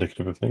that's not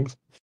indicative of things.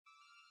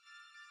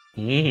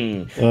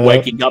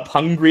 Waking up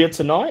hungrier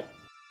tonight?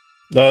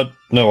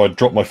 No, I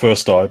dropped my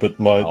first die, but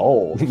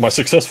my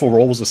successful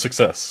roll was a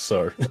success,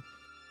 so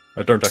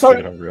I don't actually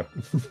get hungrier.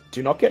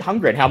 Do not get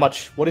hungry. And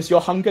what is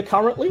your hunger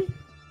currently?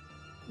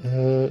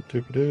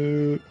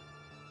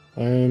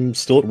 I'm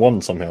still at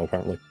 1 somehow,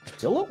 apparently.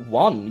 Still at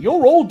 1?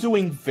 You're all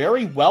doing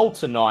very well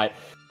tonight.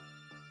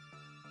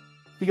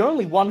 The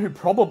only one who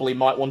probably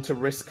might want to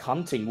risk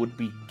hunting would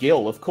be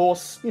Gil. Of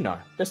course,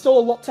 there's still a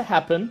lot to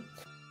happen.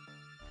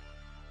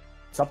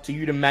 It's up to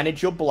you to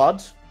manage your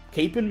blood.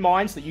 Keep in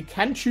mind that you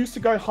can choose to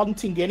go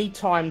hunting any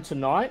time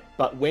tonight,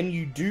 but when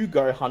you do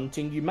go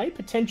hunting, you may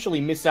potentially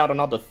miss out on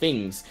other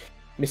things.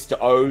 Mr.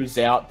 O's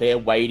out there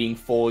waiting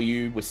for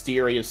you.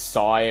 Wisteria's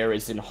sire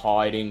is in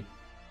hiding.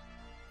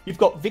 You've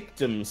got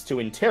victims to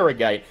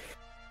interrogate.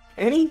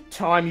 Any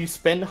time you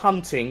spend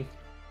hunting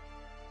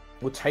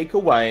will take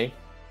away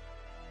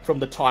from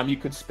the time you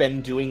could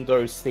spend doing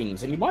those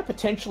things, and you might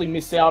potentially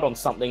miss out on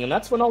something, and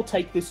that's when I'll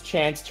take this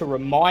chance to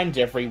remind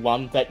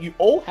everyone that you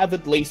all have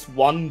at least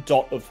 1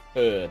 dot of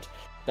herd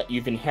that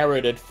you've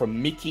inherited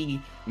from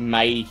Mickey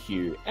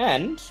Mayhew,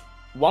 and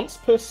once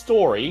per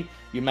story,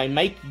 you may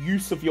make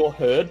use of your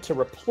herd to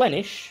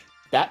replenish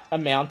that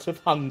amount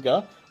of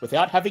hunger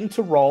without having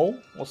to roll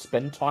or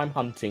spend time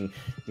hunting.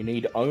 You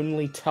need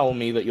only tell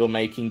me that you're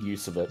making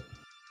use of it.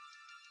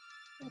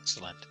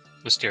 Excellent.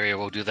 Wisteria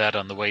will do that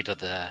on the way to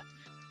the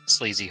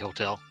Sleazy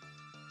Hotel.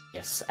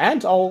 Yes,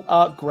 and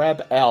I'll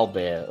grab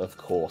Owlbear, of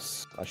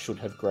course. I should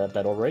have grabbed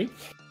that already.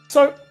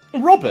 So,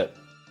 Robert,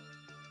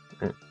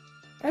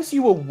 as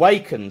you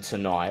awaken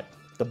tonight,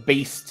 the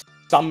beast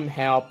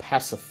somehow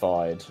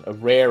pacified, a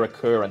rare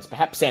occurrence,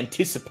 perhaps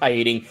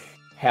anticipating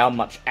how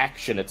much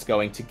action it's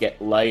going to get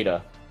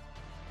later.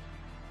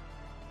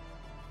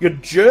 You're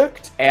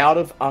jerked out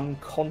of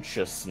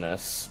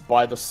unconsciousness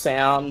by the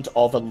sound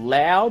of a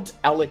loud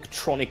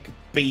electronic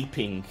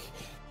beeping.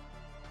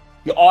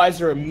 Your eyes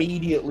are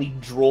immediately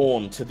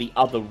drawn to the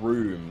other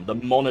room, the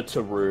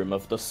monitor room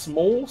of the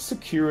small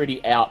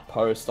security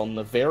outpost on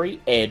the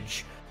very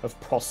edge of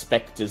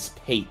Prospector's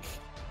Peak.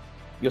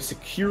 Your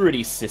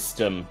security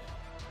system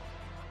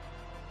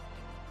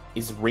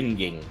is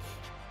ringing.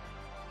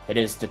 It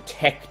has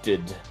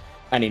detected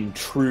an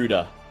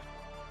intruder.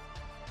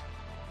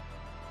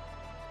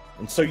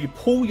 And so you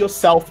pull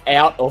yourself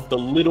out of the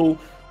little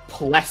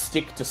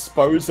plastic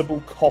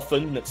disposable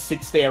coffin that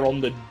sits there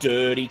on the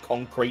dirty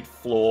concrete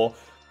floor.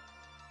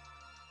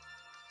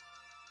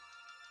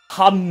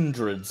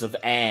 Hundreds of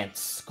ants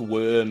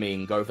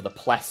squirming over the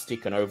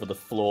plastic and over the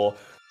floor.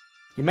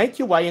 You make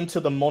your way into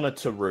the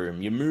monitor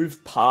room. You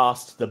move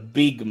past the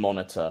big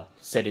monitor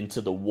set into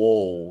the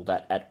wall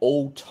that at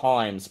all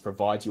times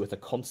provides you with a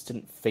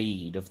constant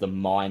feed of the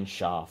mine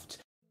shaft.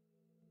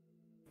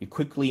 You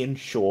quickly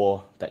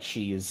ensure that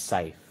she is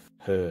safe,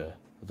 her,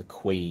 the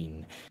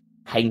queen,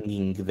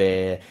 hanging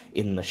there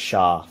in the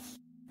shaft,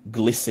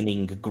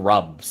 glistening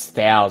grubs,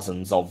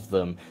 thousands of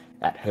them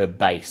at her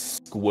base,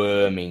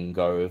 squirming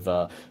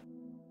over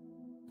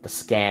the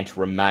scant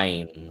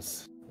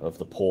remains of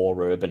the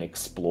poor urban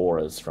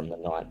explorers from the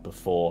night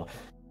before.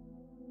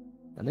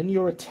 And then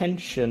your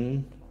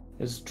attention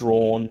is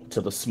drawn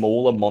to the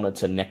smaller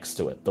monitor next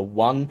to it, the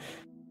one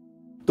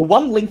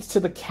linked to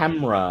the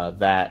camera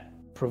that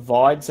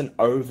provides an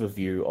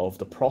overview of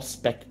the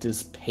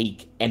Prospector's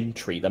Peak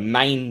entry, the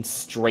main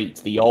street,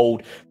 the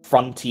old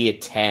frontier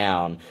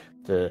town,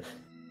 the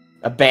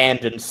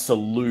abandoned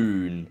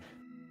saloon,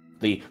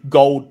 the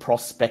gold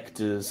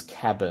prospector's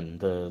cabin,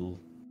 the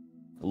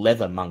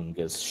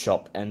leathermonger's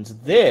shop, and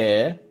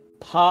there,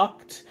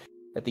 parked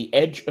at the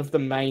edge of the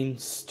main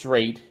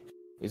street,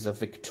 is a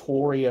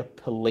Victoria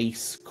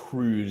police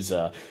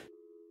cruiser.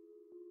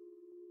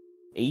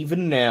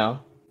 Even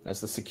now,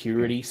 as the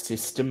security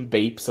system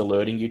beeps,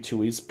 alerting you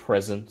to his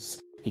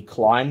presence, he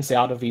climbs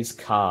out of his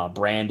car,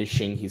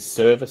 brandishing his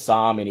service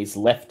arm in his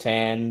left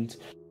hand,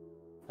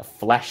 a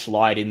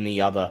flashlight in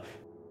the other.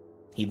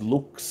 He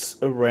looks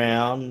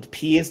around,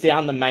 peers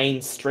down the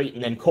main street,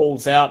 and then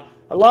calls out,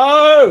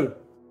 "Hello?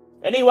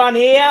 Anyone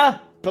here?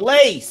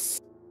 Police!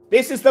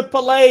 This is the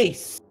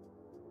police!"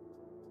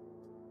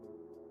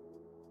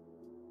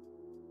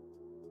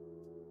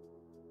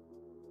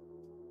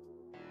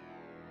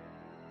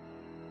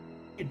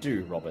 You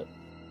do, Robert.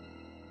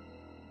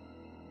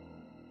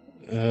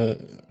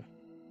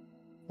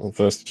 Well,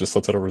 first, just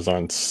lets out a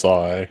resigned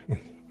sigh,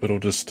 but I'll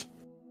just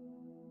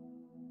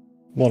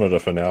monitor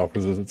for now,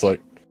 because it's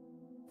like,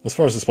 as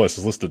far as this place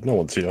is listed, no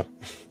one's here.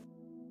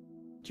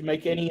 Do you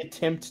make any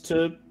attempt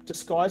to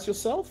disguise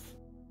yourself?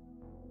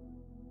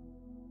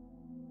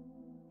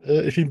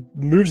 If he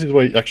moves his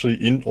way actually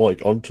in,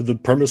 like, onto the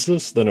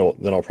premises, then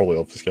I'll probably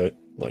obfuscate.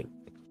 Like,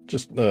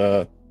 just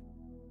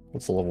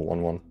what's the level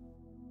 1 one?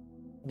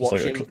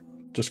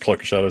 Just cloak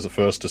of shadows at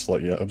first, just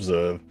like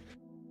observe.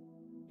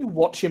 You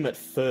watch him at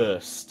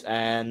first,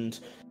 and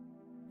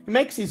he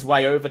makes his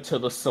way over to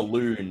the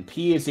saloon,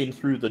 peers in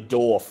through the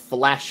door,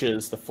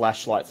 flashes the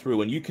flashlight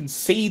through, and you can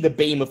see the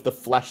beam of the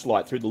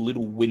flashlight through the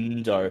little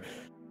window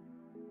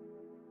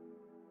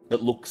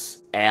that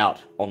looks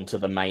out onto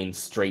the main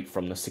street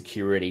from the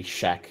security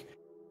shack.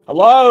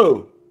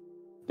 "Hello?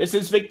 This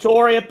is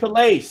Victoria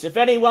Police. If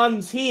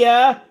anyone's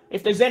here,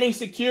 if there's any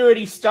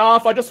security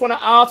staff, I just want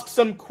to ask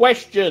some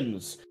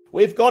questions.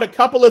 We've got a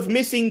couple of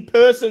missing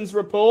persons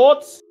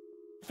reports.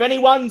 If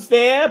anyone's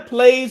there,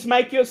 please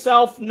make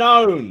yourself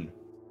known."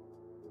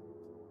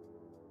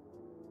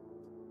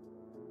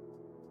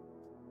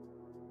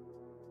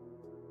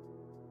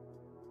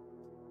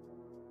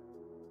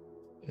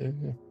 Yeah.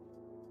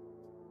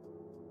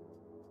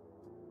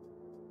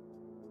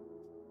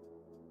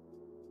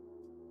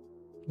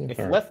 If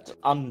left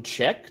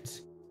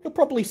unchecked, he'll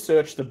probably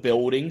search the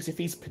buildings. If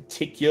he's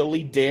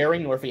particularly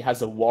daring, or if he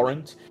has a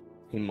warrant,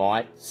 he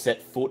might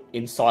set foot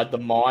inside the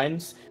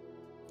mines.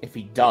 If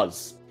he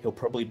does, he'll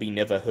probably be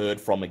never heard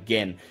from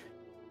again.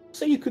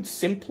 So you could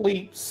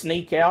simply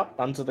sneak out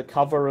under the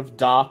cover of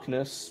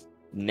darkness,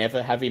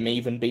 never have him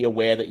even be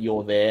aware that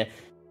you're there,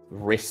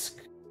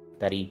 risk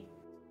that he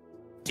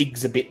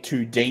digs a bit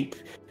too deep,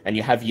 and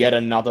you have yet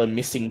another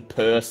missing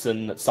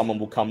person that someone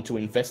will come to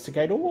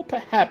investigate, or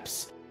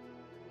perhaps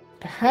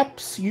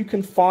you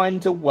can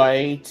find a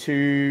way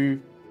to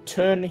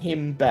turn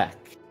him back.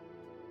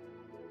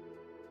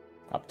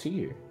 Up to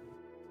you.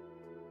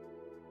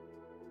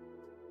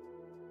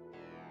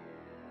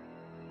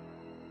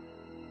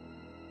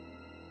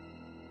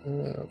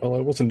 Well,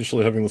 I was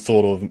initially having the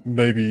thought of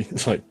maybe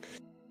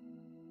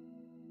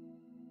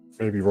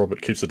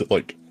Robert keeps it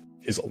like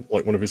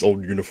one of his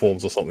old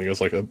uniforms or something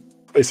as like a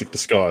basic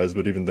disguise,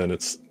 but even then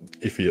it's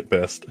iffy at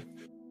best.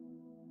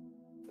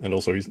 And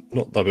also he's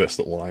not the best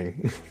at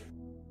lying.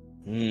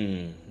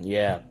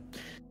 Yeah.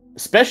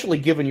 Especially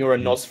given you're a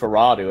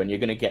Nosferatu and you're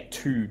going to get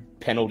 2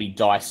 penalty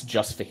dice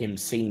just for him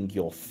seeing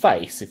your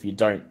face if you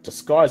don't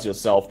disguise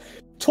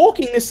yourself.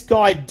 Talking this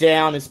guy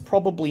down is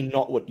probably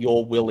not what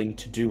you're willing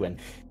to do, and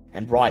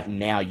right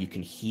now you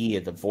can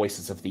hear the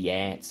voices of the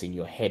ants in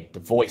your head, the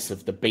voice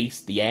of the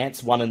beast, the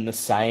ants, one and the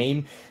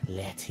same.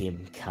 "Let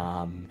him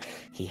come.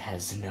 He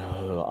has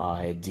no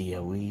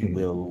idea. We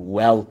will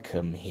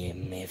welcome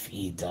him if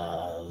he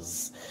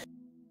does."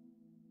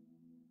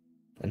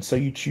 And so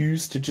you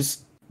choose to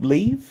just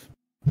leave?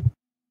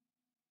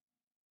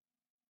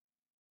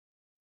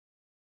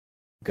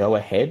 Go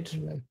ahead.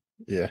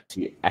 Yeah.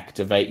 To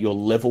activate your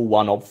level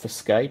 1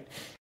 obfuscate.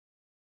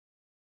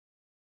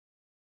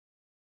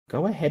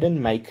 Go ahead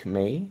and make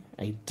me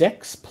a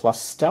Dex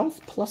plus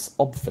Stealth plus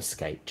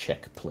Obfuscate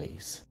check,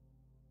 please.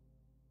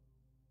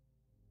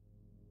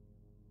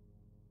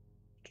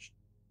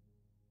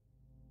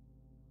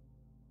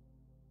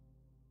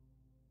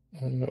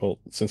 Well,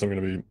 since I'm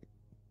going to be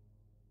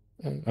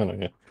Oh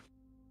no,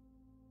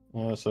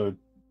 yeah. So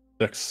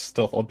Dex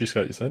stealth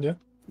obfuscate, you said, yeah?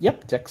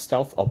 Yep, Dex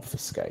Stealth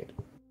Obfuscate.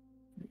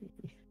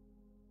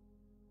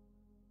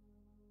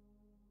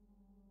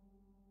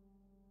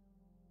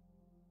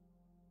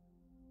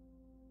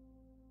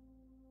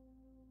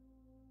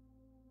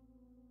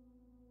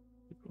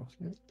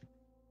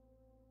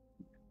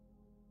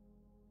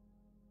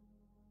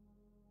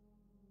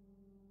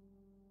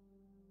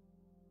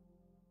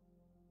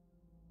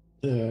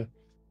 Yeah.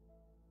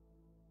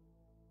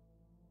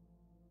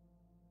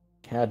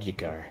 How'd you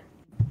go?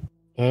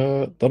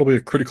 That'll be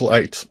a critical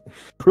 8.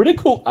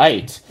 Critical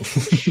 8.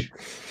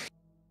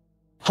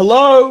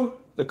 Hello?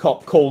 The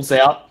cop calls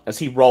out as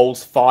he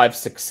rolls 5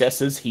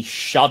 successes. He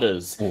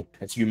shudders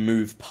as you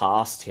move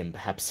past him,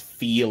 perhaps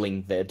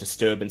feeling the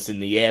disturbance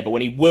in the air. But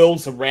when he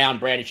whirls around,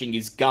 brandishing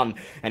his gun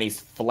and his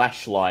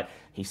flashlight,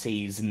 he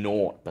sees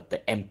naught but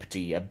the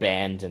empty,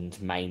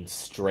 abandoned main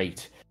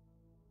street.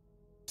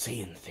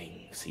 Seeing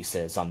things, he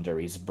says under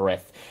his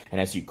breath. And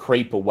as you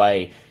creep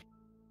away,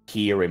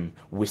 hear him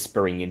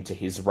whispering into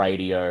his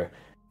radio.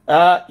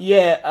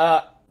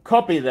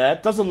 Copy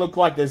that. Doesn't look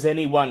like there's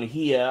anyone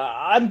here.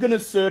 I'm gonna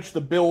search the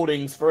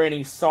buildings for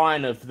any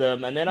sign of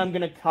them, and then I'm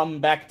gonna come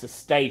back to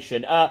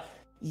station.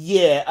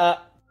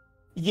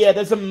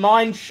 There's a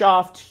mine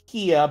shaft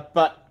here,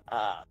 but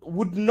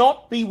would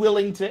not be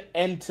willing to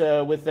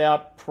enter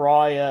without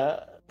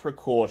prior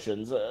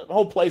precautions. The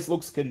whole place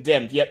looks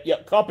condemned.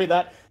 Yep, copy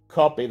that.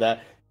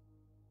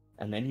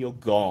 And then you're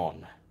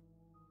gone.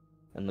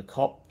 And the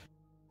cop,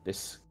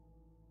 this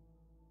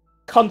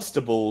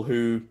constable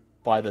who,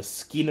 by the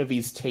skin of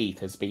his teeth,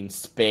 has been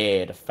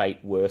spared a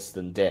fate worse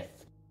than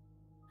death,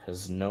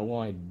 has no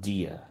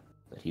idea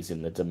that he's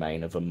in the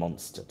domain of a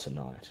monster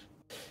tonight.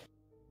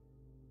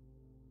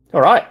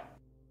 Alright.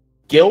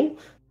 Gil,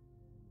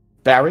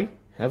 Barry,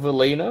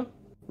 Evelina,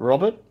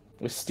 Robert,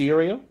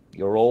 Wisteria,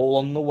 you're all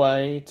on the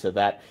way to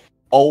that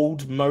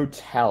old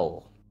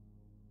motel.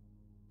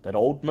 That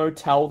old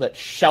motel that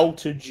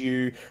sheltered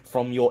you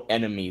from your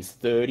enemies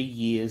 30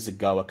 years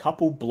ago, a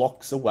couple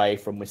blocks away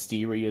from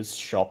Wisteria's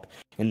shop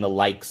in the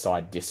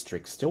Lakeside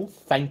District, still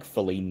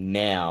thankfully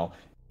now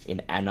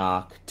in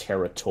Anarch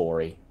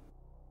territory.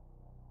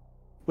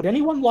 Would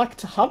anyone like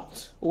to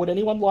hunt? Or would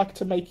anyone like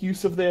to make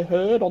use of their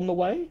herd on the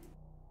way?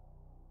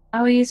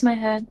 I will use my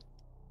herd.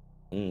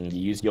 You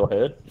use your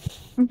herd?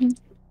 Mm-hmm.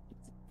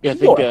 Yeah, I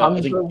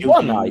think Gil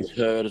can use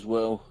herd as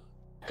well.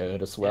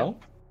 Herd as well?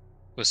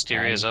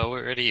 Wisteria's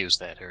already used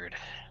that herd.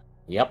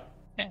 Yep.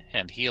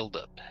 And healed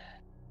up.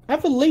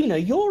 Evelina,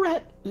 you're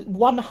at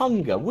 1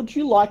 hunger. Would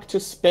you like to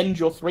spend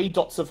your 3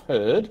 dots of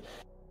herd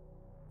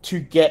to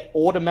get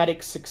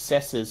automatic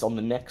successes on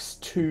the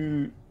next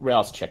 2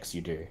 rouse checks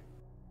you do?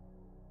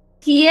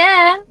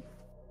 Yeah.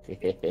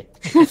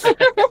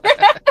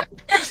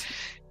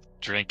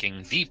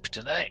 Drinking deep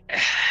tonight.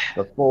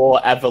 Before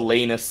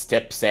Evelina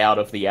steps out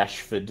of the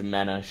Ashford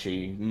Manor,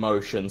 she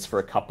motions for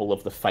a couple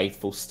of the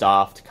faithful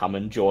staff to come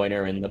and join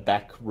her in the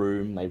back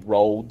room. They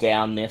roll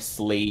down their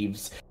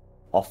sleeves,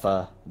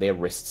 offer their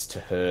wrists to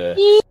her,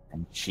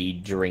 and she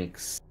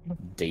drinks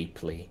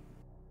deeply.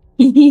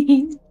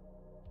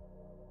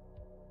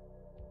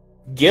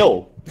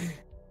 Gil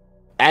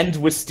and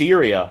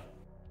Wisteria,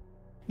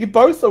 you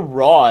both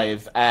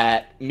arrive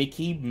at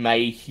Mickey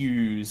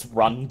Mayhew's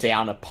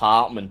rundown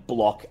apartment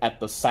block at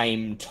the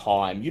same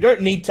time. You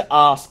don't need to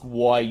ask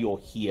why you're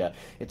here.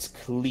 It's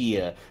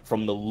clear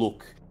from the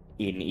look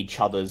in each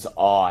other's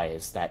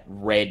eyes, that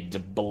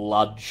red,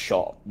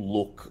 bloodshot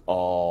look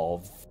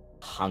of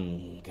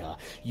hunger.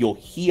 You're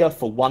here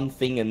for one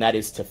thing, and that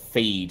is to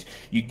feed.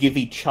 You give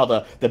each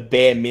other the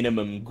bare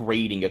minimum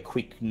greeting, a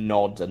quick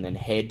nod, and then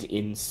head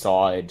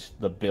inside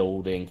the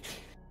building.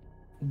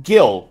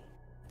 Gil,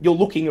 you're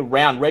looking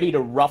around, ready to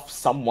rough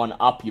someone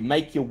up. You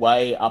make your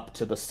way up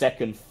to the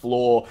 2nd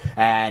floor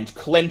and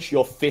clench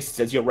your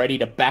fists as you're ready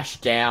to bash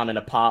down an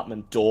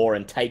apartment door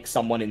and take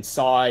someone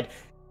inside.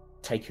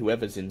 Take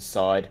whoever's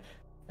inside.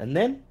 And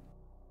then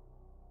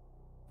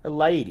a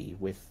lady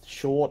with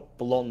short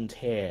blonde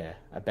hair,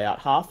 about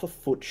half a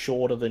foot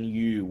shorter than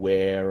you,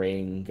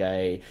 wearing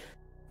a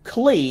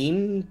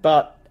clean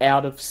but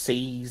out of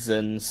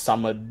season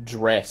summer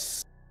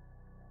dress,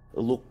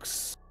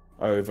 looks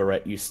over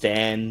at you,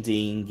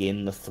 standing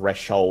in the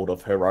threshold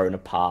of her own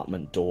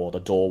apartment door, the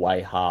doorway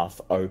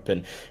half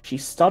open. She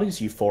studies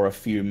you for a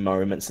few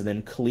moments and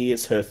then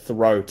clears her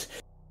throat.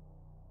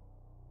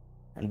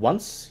 And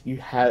once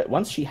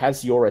she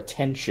has your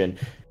attention,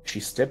 she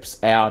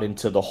steps out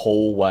into the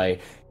hallway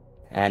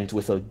and,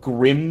 with a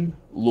grim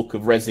look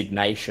of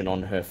resignation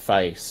on her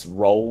face,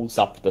 rolls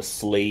up the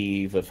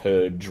sleeve of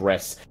her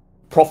dress,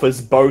 proffers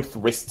both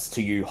wrists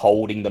to you,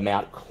 holding them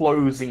out,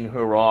 closing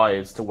her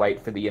eyes to wait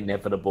for the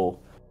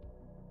inevitable.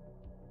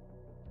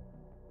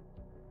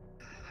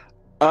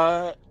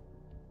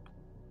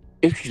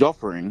 If she's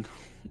offering,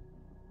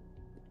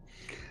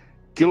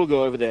 Gil will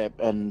go over there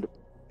and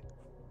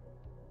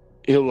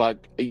he'll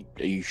like,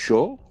 are you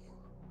sure?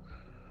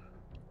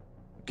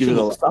 Give it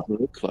a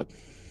look like.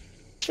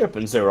 She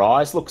opens her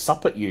eyes, looks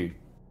up at you,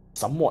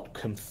 somewhat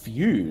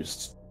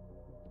confused.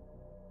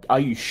 Are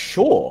you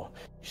sure?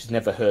 She's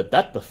never heard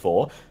that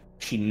before.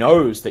 She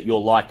knows that you're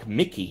like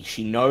Mickey.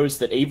 She knows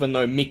that even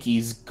though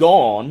Mickey's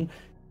gone,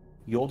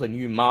 you're the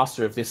new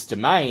master of this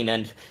domain,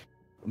 and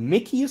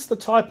Mickey is the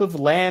type of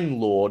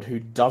landlord who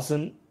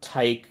doesn't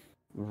take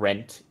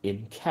rent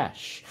in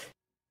cash.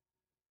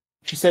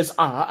 She says,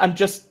 I'm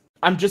just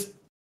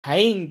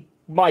paying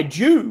my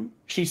due,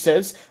 she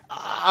says,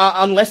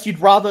 unless you'd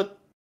rather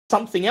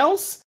something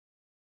else?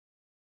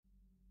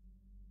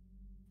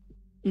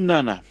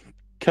 No.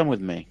 Come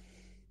with me.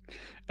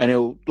 And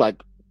he'll,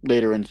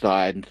 lead her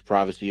inside into the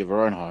privacy of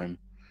her own home.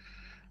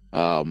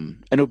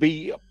 And it'll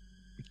be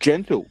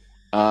gentle.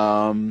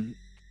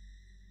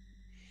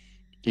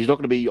 He's not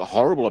going to be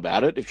horrible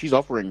about it. If she's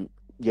offering,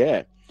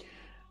 yeah.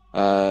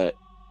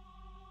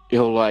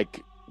 He'll,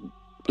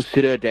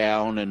 sit her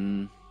down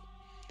and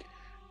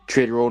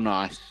treat her all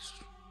nice.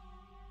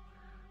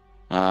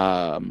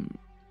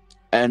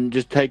 And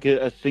just take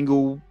a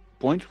single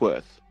point's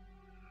worth.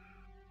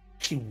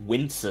 She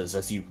winces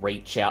as you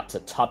reach out to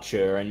touch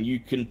her, and you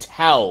can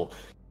tell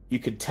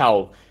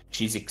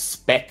she's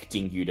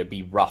expecting you to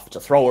be rough, to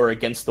throw her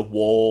against the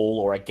wall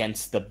or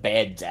against the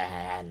bed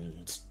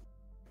and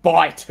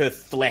bite her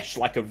flesh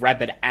like a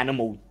rabid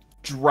animal,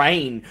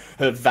 drain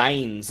her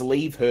veins,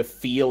 leave her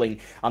feeling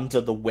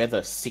under the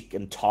weather sick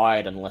and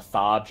tired and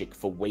lethargic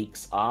for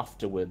weeks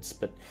afterwards.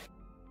 But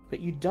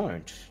you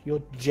don't.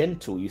 You're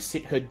gentle. You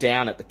sit her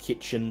down at the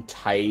kitchen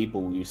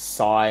table. You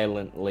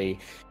silently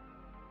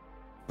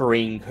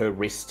bring her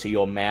wrist to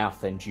your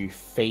mouth and you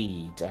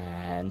feed.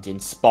 And in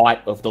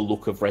spite of the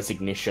look of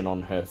resignation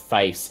on her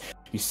face,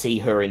 you see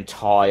her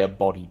entire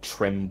body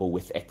tremble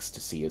with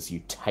ecstasy as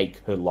you take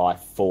her life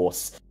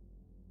force.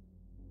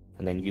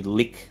 And then you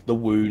lick the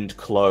wound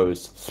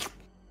closed.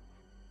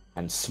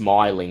 And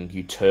smiling,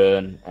 you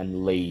turn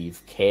and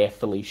leave,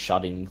 carefully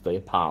shutting the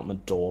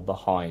apartment door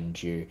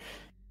behind you.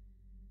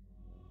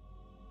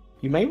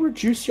 You may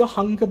reduce your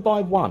hunger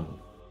by 1.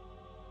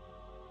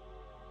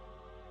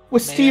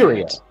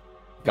 Wisteria.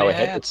 Go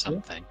ahead. Add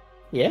something.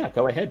 Yeah,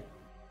 go ahead.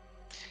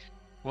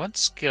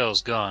 Once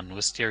Gil's gone,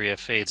 Wisteria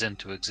fades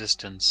into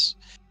existence,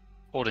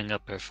 holding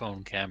up her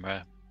phone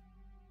camera.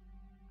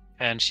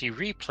 And she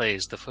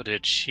replays the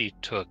footage she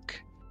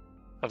took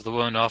of the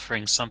woman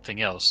offering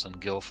something else and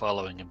Gil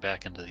following him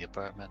back into the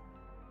apartment.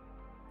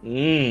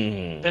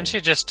 Then she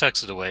just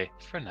tucks it away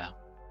for now.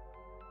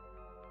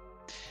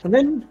 And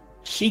then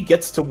she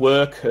gets to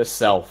work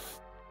herself.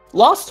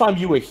 Last time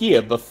you were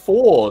here,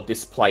 before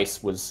this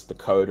place was the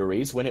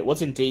coteries, when it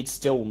was indeed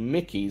still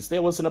Mickey's,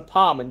 there was an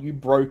apartment you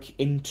broke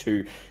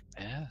into.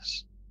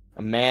 Yes.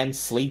 A man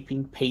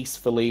sleeping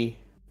peacefully,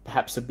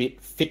 perhaps a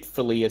bit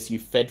fitfully as you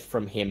fed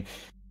from him.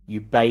 You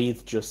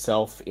bathed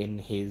yourself in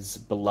his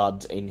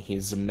blood, in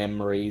his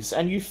memories,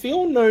 and you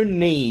feel no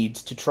need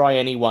to try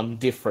anyone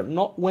different.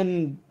 Not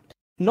when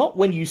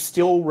you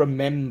still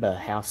remember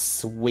how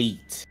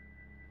sweet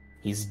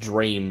his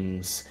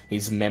dreams,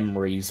 his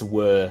memories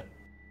were.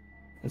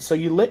 And so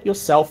you let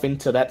yourself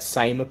into that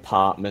same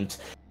apartment.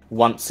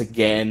 Once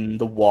again,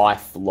 the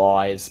wife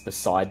lies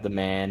beside the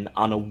man,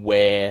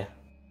 unaware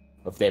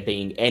of there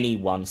being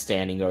anyone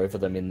standing over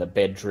them in the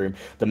bedroom.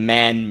 The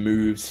man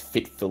moves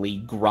fitfully,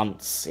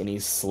 grunts in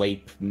his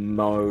sleep,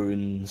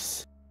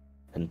 moans,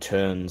 and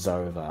turns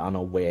over,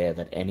 unaware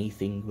that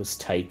anything was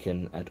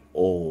taken at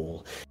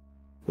all.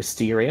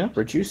 Wisteria,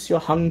 reduce your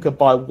hunger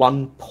by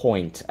 1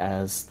 point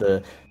as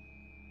the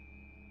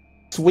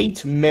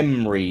sweet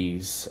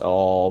memories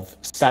of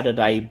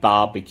Saturday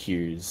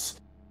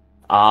barbecues,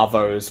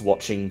 Arvos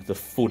watching the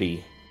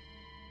footy.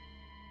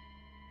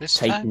 This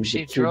time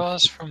she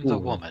draws from the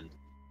woman.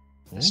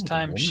 This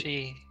time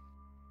she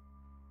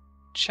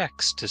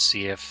checks to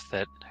see if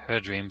that her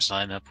dreams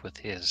line up with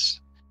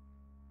his.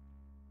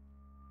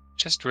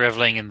 Just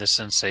reveling in the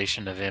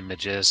sensation of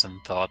images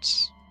and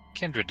thoughts.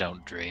 Kindred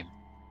don't dream.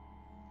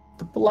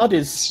 The blood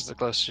This is the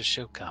closest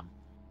she'll come.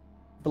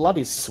 Blood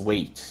is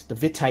sweet. The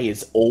vitae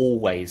is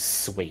always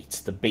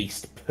sweet. The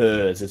beast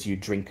purrs as you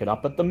drink it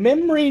up, but the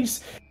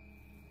memories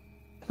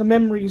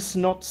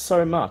not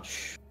so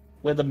much.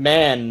 Where the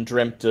man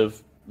dreamt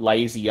of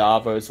lazy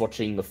arvos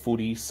watching the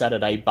footy,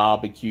 Saturday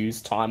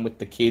barbecues, time with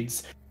the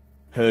kids,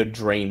 her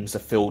dreams are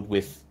filled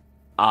with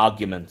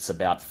arguments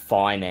about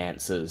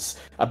finances,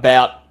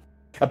 about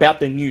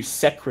the new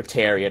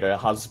secretary at her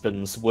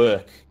husband's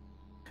work,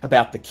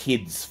 about the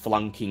kids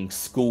flunking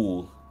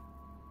school,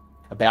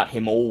 about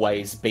him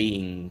always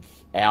being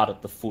out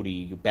at the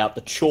footy, about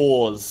the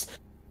chores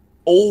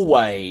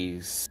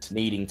always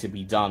needing to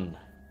be done.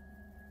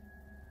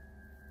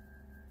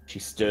 She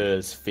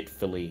stirs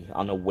fitfully,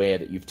 unaware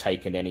that you've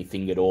taken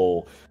anything at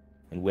all,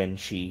 and when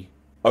she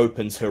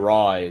opens her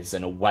eyes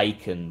and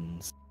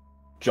awakens,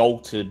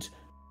 jolted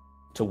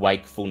to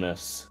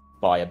wakefulness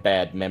by a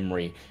bad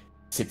memory,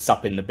 sits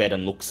up in the bed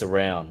and looks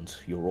around,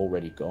 you're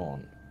already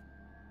gone.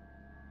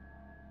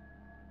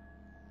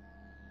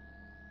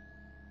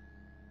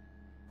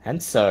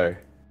 And so,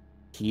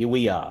 here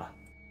we are.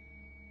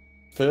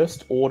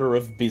 First order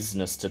of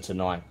business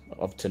tonight.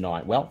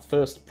 Well,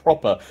 first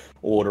proper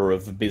order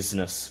of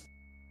business.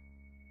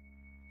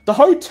 The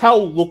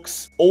hotel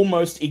looks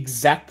almost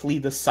exactly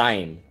the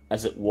same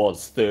as it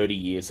was 30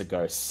 years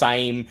ago.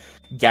 Same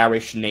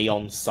garish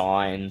neon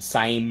sign,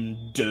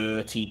 same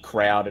dirty,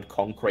 crowded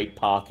concrete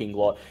parking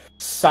lot,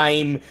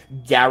 same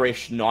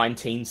garish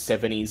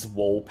 1970s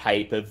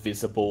wallpaper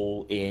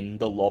visible in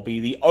the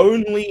lobby. The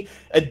only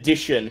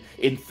addition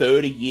in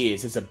 30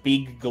 years is a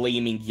big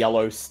gleaming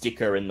yellow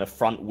sticker in the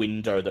front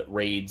window that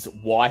reads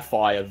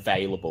Wi-Fi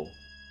available.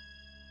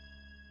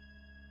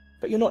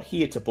 But you're not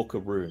here to book a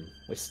room.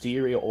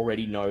 Wisteria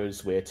already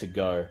knows where to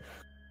go.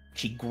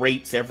 She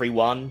greets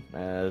everyone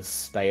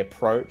as they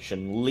approach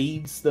and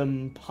leads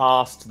them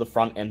past the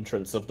front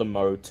entrance of the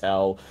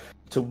motel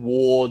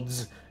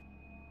towards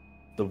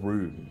the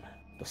room.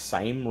 The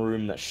same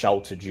room that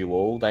sheltered you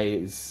all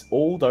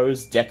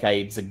those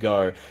decades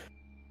ago.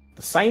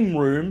 The same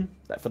room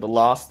that for the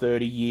last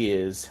 30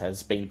 years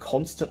has been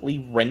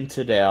constantly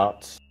rented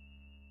out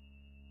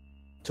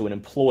to an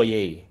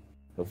employee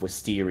of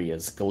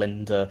Wisteria's,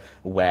 Glenda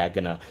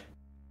Wagner,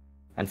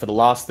 and for the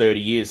last 30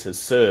 years has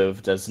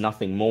served as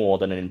nothing more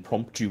than an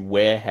impromptu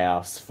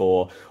warehouse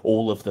for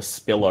all of the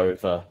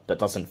spillover that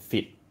doesn't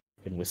fit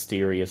in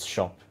Wisteria's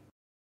shop.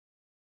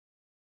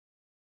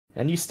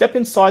 And you step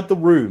inside the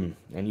room,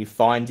 and you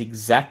find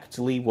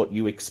exactly what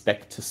you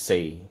expect to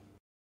see.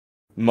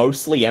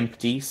 Mostly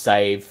empty,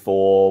 save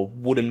for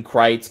wooden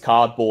crates,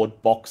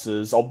 cardboard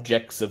boxes,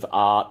 objects of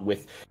art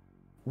with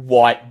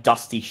white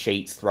dusty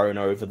sheets thrown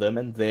over them,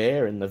 and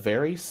there in the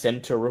very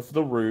center of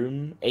the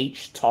room,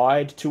 each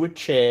tied to a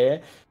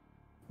chair,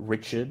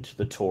 Richard,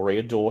 the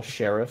Toreador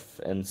sheriff,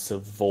 and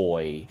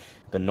Savoy,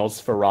 the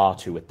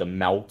Nosferatu with the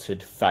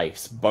melted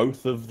face,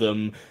 both of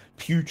them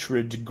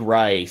putrid,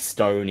 grey,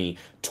 stony,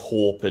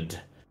 torpid,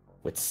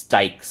 with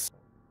stakes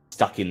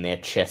stuck in their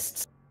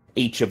chests,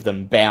 each of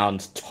them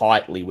bound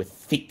tightly with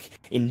thick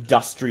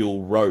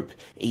industrial rope,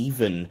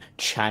 even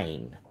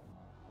chain.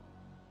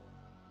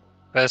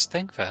 First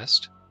thing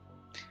first,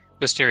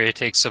 Wisteria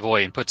takes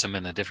Savoy and puts him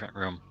in a different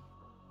room.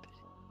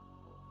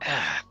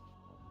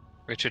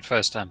 Richard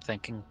first, I'm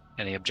thinking.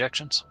 Any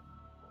objections?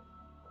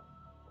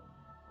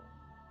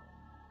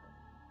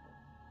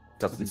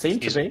 Doesn't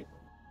seem to be.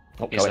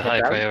 Oh, He's a high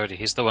Barry. priority.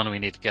 He's the one we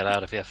need to get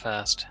out of here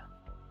fast.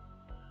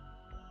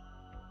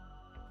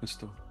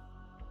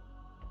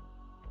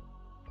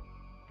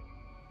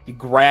 You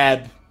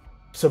grab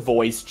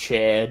Savoy's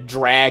chair,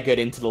 drag it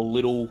into the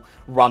little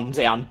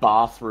rundown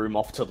bathroom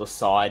off to the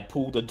side,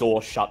 pull the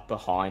door shut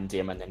behind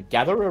him, and then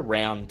gather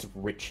around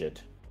Richard.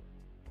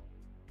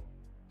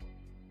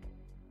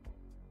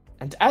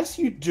 And as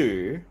you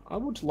do, I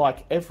would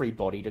like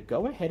everybody to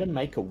go ahead and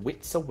make a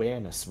wits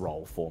awareness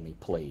roll for me,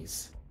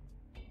 please.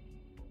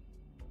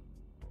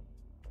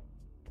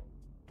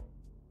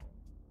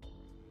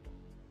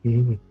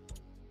 Mm.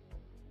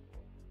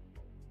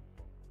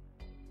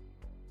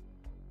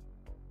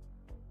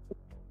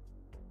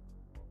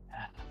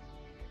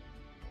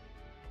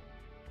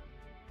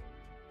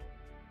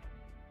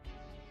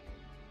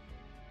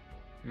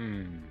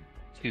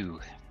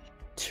 Two.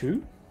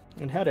 2?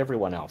 And how'd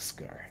everyone else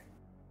go?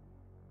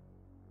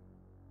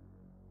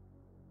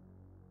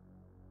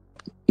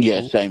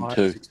 Yeah, same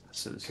too.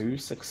 2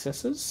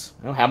 successes.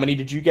 Oh, how many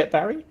did you get,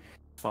 Barry?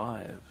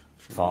 5.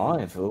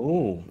 5.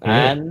 Ooh.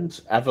 Yeah. And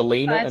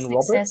Avelina 5 and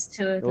Robert? success,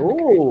 2 of them are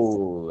crits.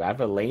 Ooh,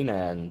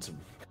 Avelina and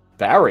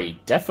Barry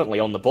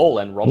definitely on the ball,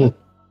 and Robert?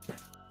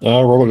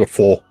 Robert got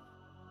 4.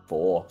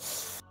 4.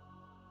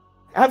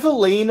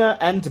 Avelina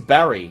and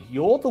Barry,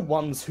 you're the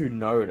ones who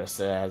notice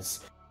as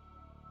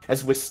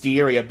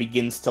Wisteria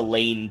begins to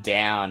lean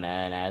down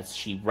and as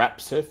she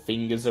wraps her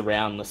fingers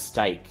around the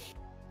stake,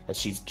 as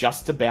she's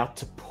just about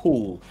to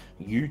pull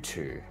you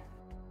two.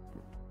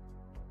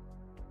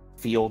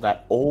 Feel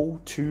that all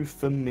too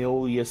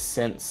familiar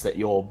sense that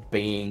you're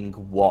being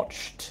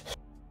watched.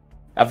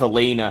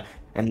 Avelina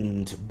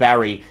and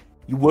Barry,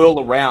 you whirl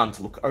around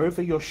to look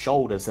over your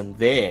shoulders, and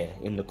there,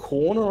 in the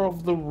corner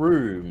of the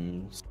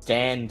room,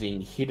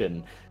 standing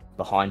hidden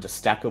behind a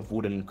stack of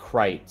wooden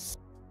crates,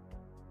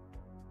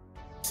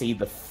 see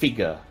the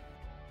figure.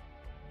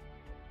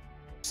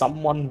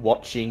 Someone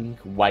watching,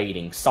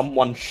 waiting.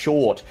 Someone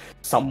short.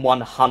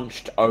 Someone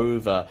hunched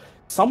over.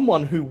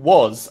 Someone who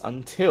was,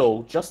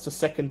 until just a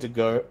second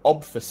ago,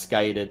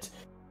 obfuscated.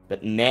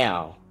 But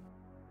now,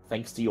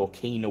 thanks to your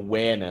keen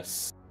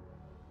awareness,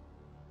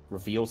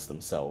 reveals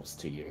themselves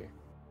to you.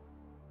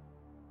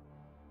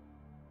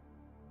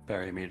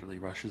 Barry immediately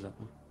rushes at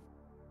them.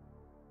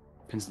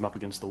 Pins them up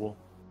against the wall.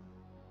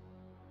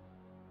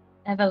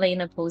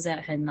 Evelina pulls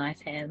out her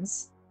knife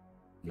hands.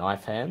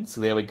 Knife hands,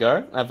 there we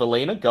go.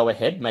 Avelina, go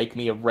ahead, make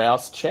me a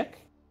rouse check.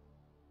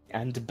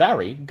 And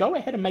Barry, go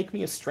ahead and make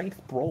me a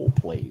strength brawl,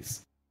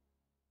 please.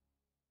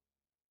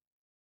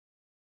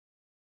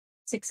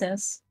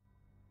 Success.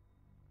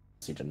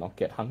 So you do not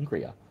get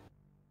hungrier.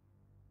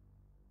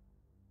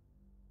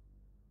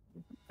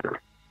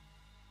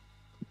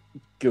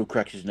 Gil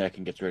cracks his neck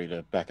and gets ready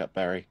to back up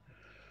Barry.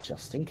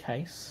 Just in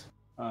case.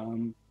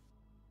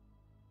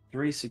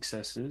 3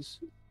 successes.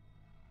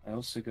 I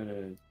also got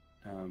a...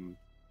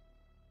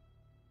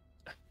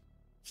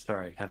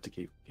 Sorry, have to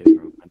keep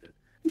reminded.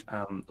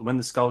 When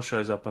the skull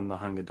shows up on the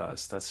hunger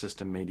dice, that's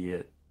just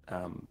immediate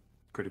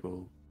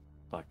critical,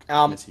 like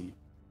messy.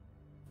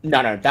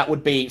 No, that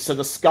would be... So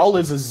the skull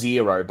is a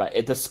 0,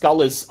 but the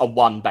skull is a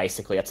 1,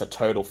 basically. It's a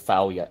total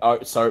failure.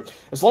 Oh, so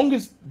as long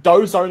as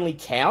those only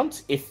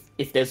count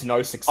if there's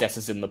no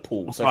successes in the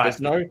pool. So if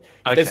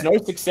there's no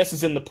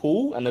successes in the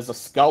pool and there's a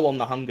skull on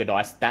the hunger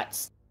dice,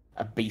 that's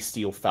a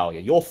bestial failure.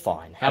 You're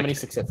fine. How many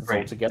successes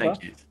altogether?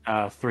 Thank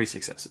you. 3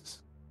 successes.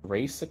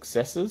 3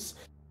 successes?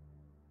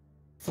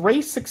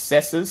 3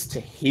 successes to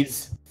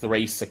his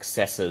 3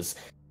 successes.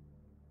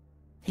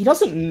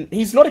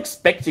 He's not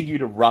expecting you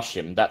to rush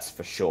him, that's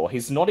for sure.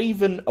 He's not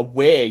even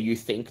aware, you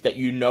think, that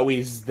you know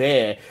he's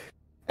there.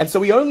 And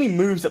so he only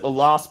moves at the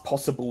last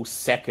possible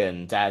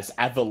second as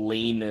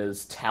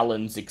Avelina's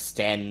talons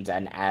extend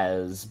and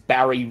as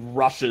Barry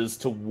rushes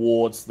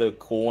towards the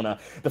corner.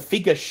 The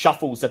figure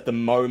shuffles at the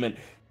moment.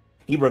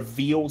 He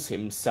reveals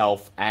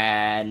himself,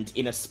 and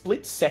in a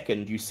split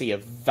second, you see a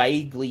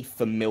vaguely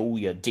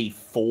familiar,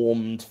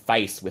 deformed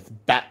face with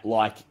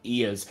bat-like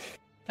ears.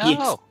 He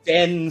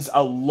extends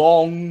a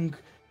long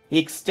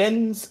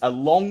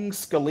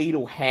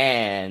skeletal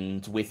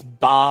hand with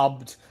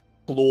barbed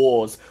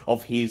claws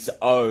of his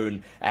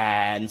own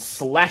and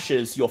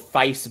slashes your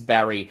face,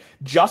 Barry,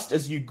 just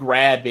as you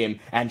grab him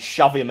and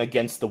shove him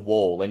against the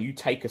wall, and you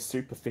take a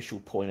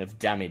superficial point of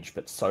damage,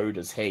 but so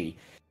does he.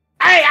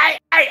 Hey!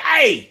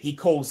 He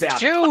calls out.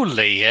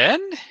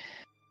 Julian?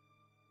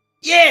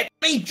 Yeah,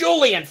 me,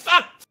 Julian!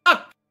 Fuck!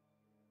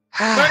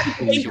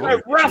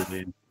 Rough!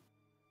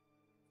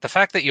 The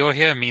fact that you're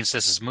here means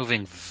this is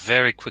moving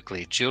very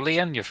quickly.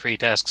 Julian, you're free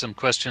to ask some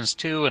questions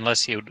too,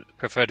 unless you'd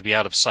prefer to be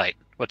out of sight.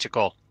 What's your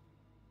call?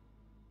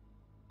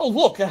 Oh,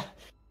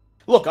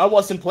 look, I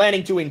wasn't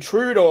planning to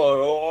intrude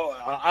or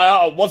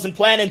I wasn't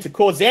planning to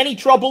cause any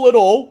trouble at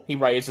all. He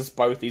raises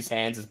both his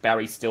hands as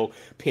Barry still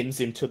pins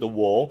him to the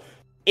wall.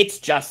 It's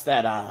just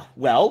that,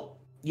 well,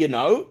 you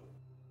know,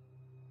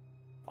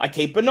 I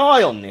keep an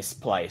eye on this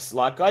place,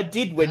 like I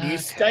did when you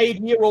stayed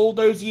here all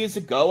those years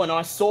ago, and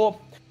I saw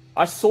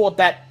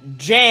that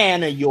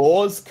Jan of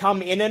yours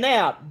come in and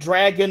out,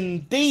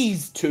 dragging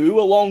these two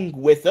along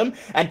with them,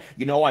 and,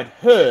 you know, I'd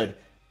heard,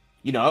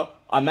 you know,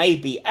 I may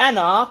be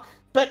Anarch,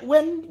 but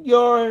when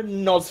you're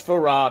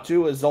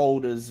Nosferatu as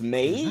old as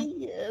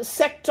me,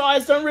 sect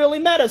ties don't really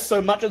matter so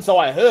much, and so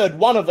I heard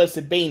one of us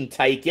had been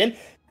taken,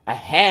 a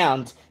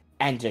hound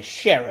and a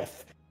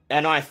sheriff,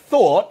 and I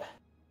thought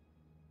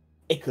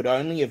it could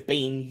only have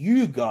been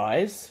you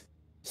guys.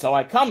 So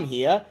I come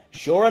here,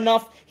 sure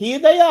enough, here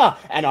they are,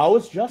 and I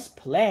was just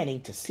planning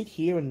to sit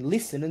here and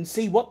listen and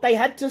see what they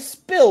had to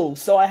spill,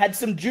 so I had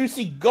some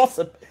juicy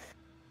gossip.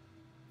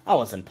 I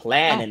wasn't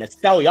planning to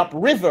sell you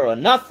upriver or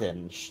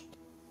nothing.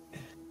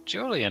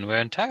 Julian, we're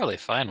entirely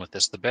fine with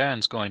this. The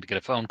Baron's going to get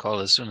a phone call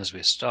as soon as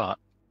we start,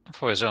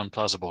 for his own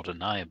plausible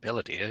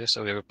deniability,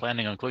 so we were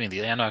planning on including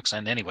the Anarchs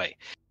in anyway.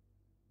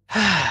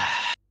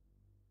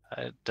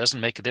 It doesn't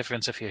make a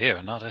difference if you're here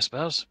or not, I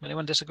suppose.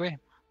 Anyone disagree?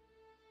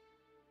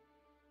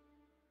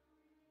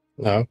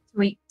 No.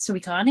 So we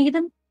can't eat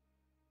them?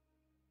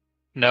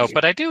 No,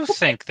 but I do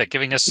think that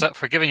giving us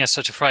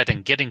such a fright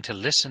and getting to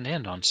listen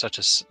in on such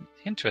a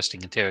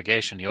interesting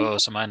interrogation, you owe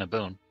us a minor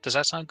boon. Does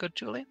that sound good,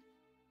 Julian?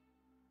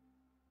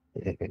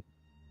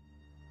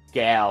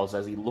 Scowls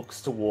as he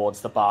looks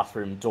towards the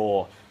bathroom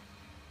door.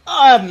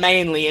 I'm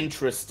mainly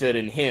interested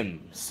in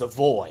him,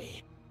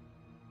 Savoy.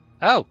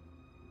 Oh,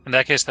 in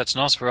that case, that's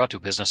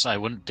Nosferatu business. I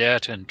wouldn't dare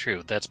to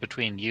intrude. That's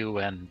between you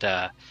and,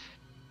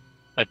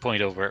 I'd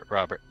point over at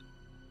Robert.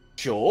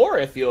 Sure,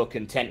 if you're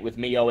content with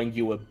me owing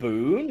you a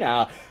boon,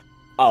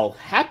 I'll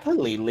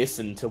happily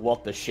listen to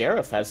what the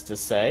sheriff has to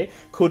say.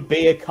 Could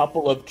be a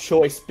couple of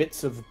choice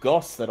bits of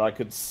goss that I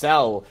could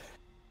sell,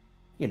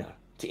 you know,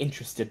 to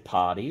interested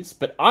parties.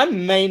 But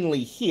I'm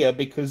mainly here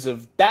because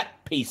of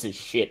that piece of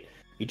shit.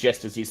 He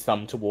gestures his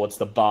thumb towards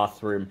the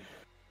bathroom.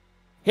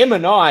 Him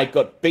and I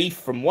got beef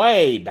from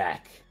way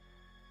back.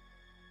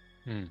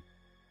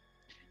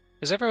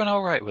 Is everyone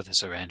all right with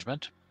this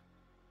arrangement?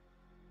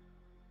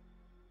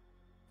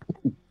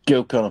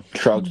 Gil kind of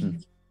shrugs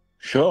and,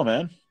 sure,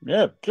 man.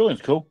 Yeah,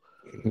 Julian's cool.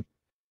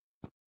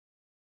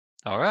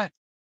 All right.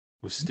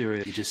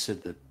 Wisteria, he just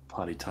said that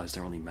party ties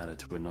don't really matter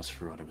to a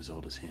Nosferatu as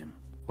old as him.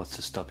 What's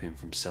to stop him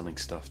from selling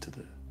stuff to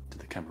the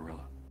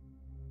Camarilla?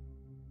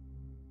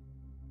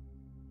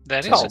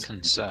 That is a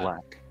concern.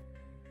 Black.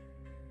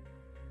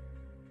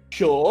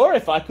 Sure,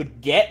 if I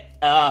could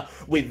get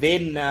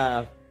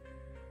within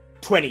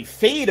 20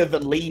 feet of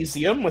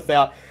Elysium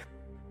without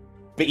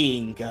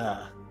being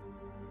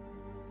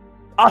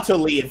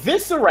utterly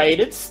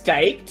eviscerated,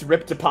 staked,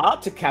 ripped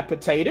apart,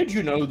 decapitated.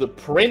 You know, the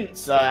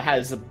prince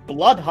has a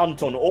blood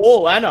hunt on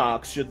all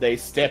Anarchs should they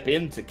step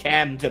into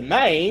Cam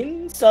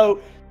Domain,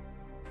 so...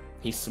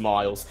 He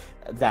smiles.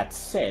 That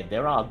said,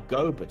 there are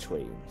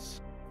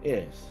go-betweens.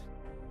 Yes.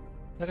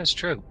 That is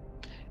true.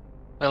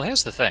 Well,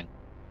 here's the thing.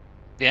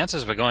 The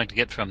answers we're going to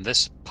get from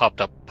this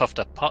puffed up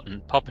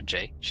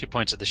popinjay, she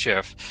points at the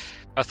sheriff,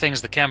 are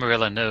things the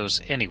Camarilla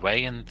knows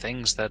anyway, and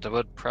things that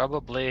would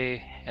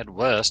probably, at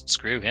worst,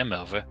 screw him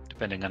over,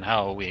 depending on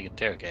how we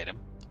interrogate him.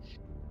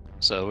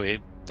 So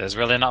there's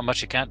really not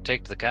much you can't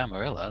take to the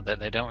Camarilla that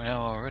they don't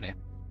know already.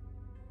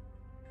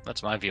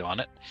 That's my view on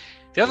it.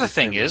 The other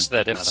thing is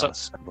that if so...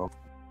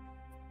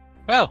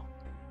 Well...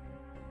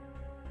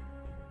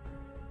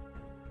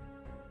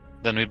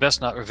 then we best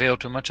not reveal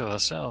too much of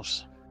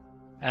ourselves.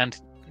 And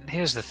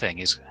here's the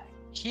thing,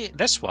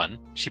 this one,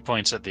 she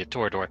points at the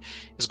Torador,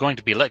 is going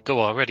to be let go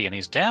already, and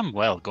he's damn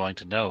well going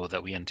to know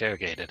that we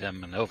interrogated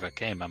him and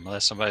overcame him,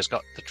 unless somebody's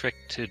got the trick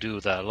to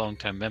do the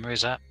long-term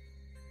memories app.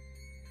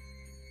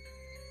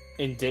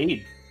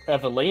 Indeed.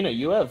 Evelina,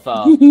 you have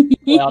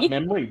cloud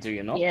memory, do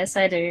you not? Yes,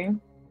 I do.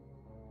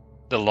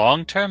 The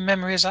long-term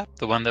memories app?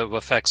 The one that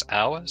affects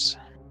ours?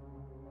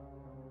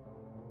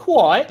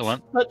 Quite. The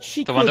one, but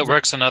she the one that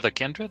works on other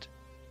kindred?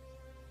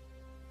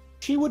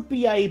 She would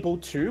be able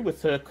to,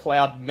 with her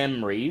cloud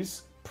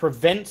memories,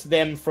 prevent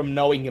them from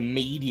knowing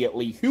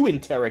immediately who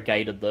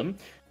interrogated them,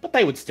 but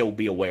they would still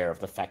be aware of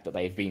the fact that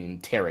they've been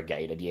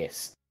interrogated,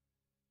 yes.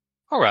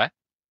 Alright.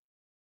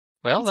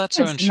 Well, that's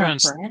our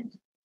insurance. Enough, right?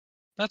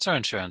 That's our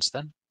insurance,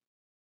 then.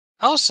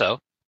 Also,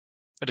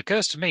 it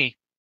occurs to me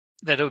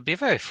that it would be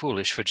very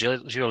foolish for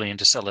Julian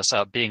to sell us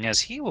out, being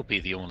as he will be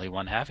the only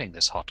one having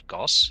this hot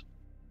goss,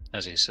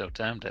 as he so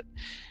termed it.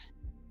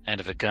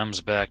 And if it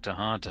comes back to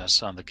haunt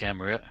us on the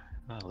Camarilla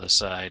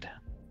side,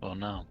 well,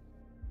 no.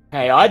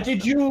 Hey, I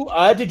did you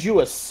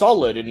a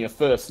solid in your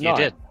first night,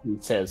 You did. he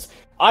says.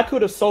 I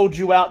could have sold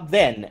you out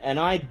then, and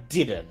I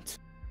didn't.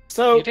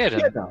 So, You did,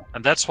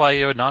 and that's why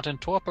you're not in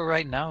torpor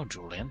right now,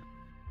 Julian.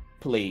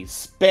 Please,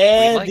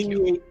 spare We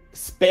like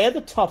spare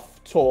the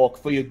tough talk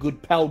for your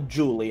good pal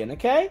Julian,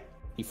 okay?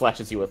 He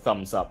flashes you a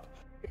thumbs up.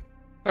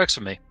 Works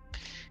for me.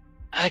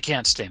 I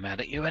can't stay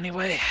mad at you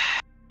anyway.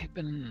 You've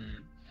been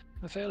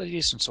a fairly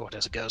decent sort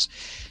as it goes.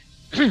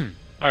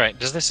 Alright,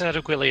 does this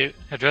adequately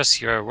address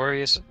your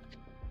worries,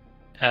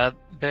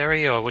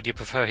 Barry, or would you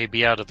prefer he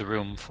be out of the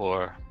room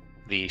for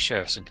the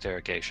sheriff's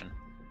interrogation?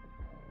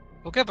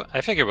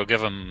 I figure we'll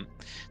give him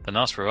the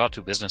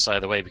Nosferatu business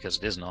either way, because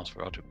it is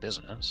Nosferatu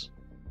business.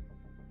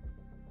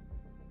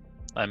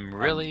 I'm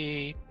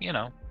really,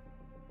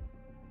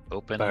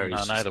 open Barry's on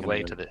just either way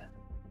gonna- to the...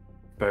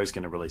 Barry's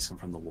going to release him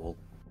from the wall.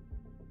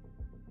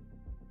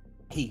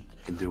 He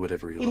Can do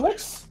whatever he He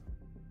likes.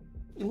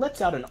 lets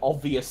out an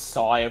obvious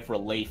sigh of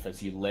relief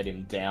as you let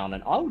him down,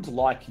 and I would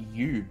like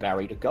you,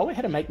 Barry, to go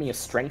ahead and make me a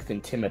strength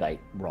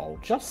intimidate roll,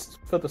 just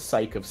for the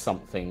sake of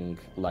something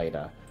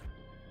later.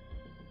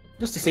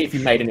 Just to see if you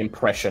made an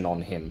impression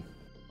on him.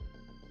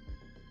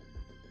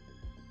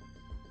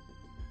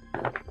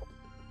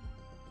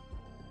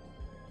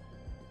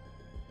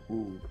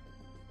 Ooh.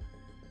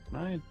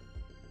 I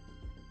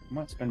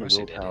might spend a Of course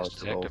he did, willpower he's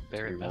to roll Detective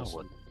Barry 3 rolls.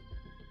 Melwood.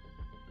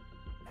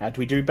 How'd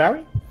we do,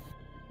 Barry?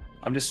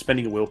 I'm just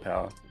spending a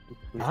willpower.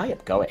 Ah,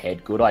 yep, go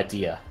ahead. Good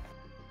idea.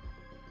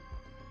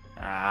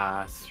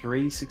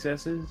 3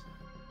 successes?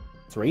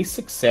 3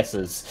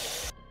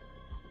 successes.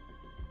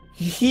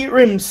 You hear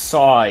him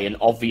sigh in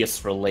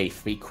obvious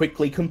relief. He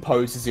quickly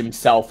composes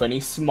himself and he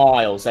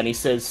smiles and he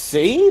says,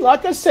 "See?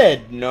 Like I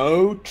said,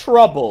 no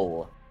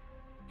trouble."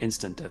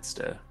 Instant death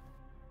stare.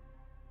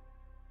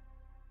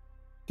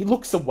 He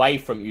looks away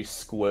from you,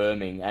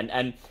 squirming,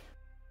 and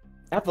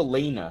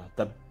Evelina,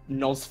 the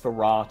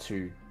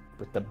Nosferatu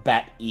with the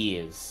bat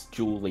ears,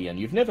 Julian,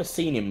 you've never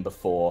seen him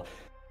before.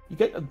 You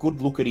get a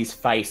good look at his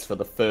face for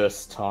the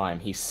first time.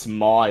 He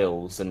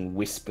smiles and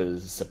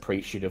whispers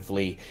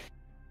appreciatively,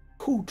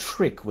 "Cool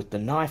trick with the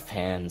knife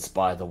hands,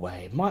 by the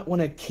way. Might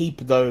want to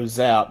keep those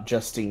out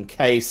just in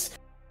case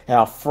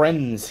our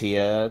friends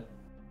here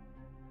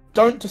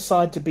don't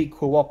decide to be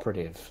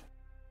cooperative."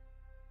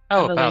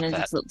 Oh, about Evelina that.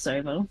 just looks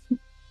over.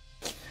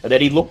 And then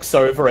he looks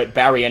over at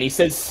Barry and he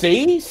says,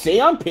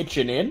 See, I'm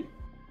pitching in."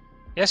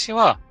 Yes, you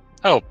are.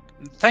 Oh,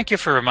 thank you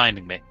for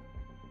reminding me.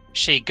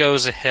 She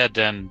goes ahead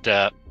and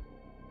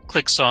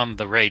clicks on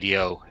the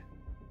radio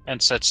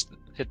and sets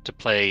it to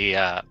play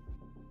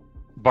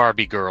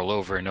Barbie Girl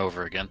over and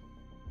over again.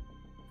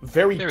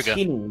 Very There we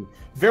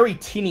go.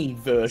 tinny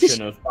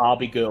version of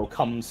Barbie Girl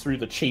comes through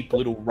the cheap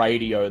little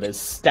radio. There's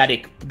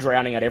static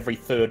drowning out every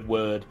third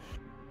word.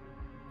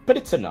 But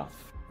it's enough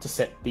to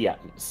set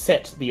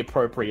the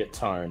appropriate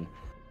tone.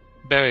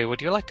 Barry,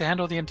 would you like to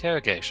handle the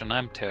interrogation?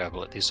 I'm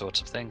terrible at these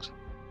sorts of things.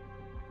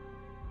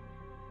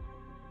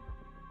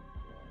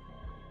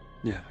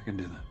 Yeah, I can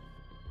do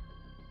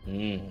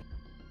that.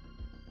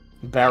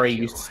 Barry,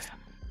 Thank you you.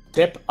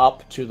 step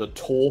up to the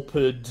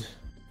torpid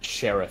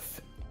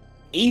sheriff.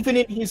 Even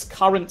in his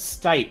current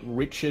state,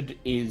 Richard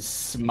is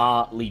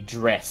smartly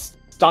dressed,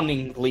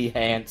 stunningly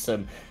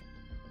handsome.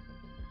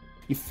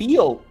 You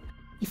feel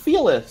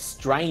a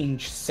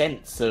strange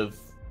sense of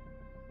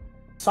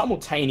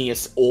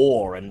simultaneous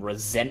awe and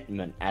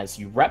resentment as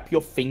you wrap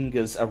your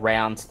fingers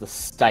around the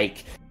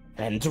stake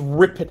and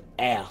rip it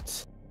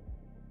out.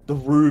 The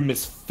room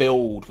is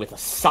filled with a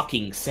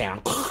sucking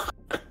sound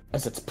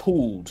as it's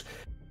pulled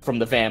from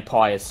the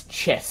vampire's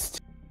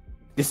chest.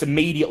 This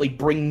immediately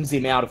brings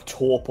him out of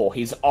torpor.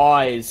 His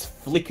eyes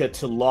flicker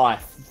to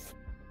life.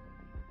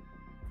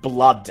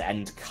 Blood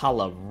and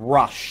colour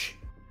rush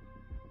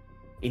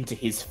into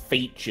his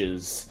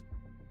features,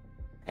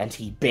 and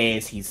he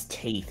bares his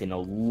teeth in a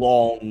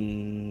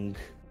long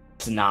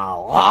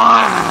snarl.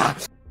 Ah!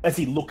 As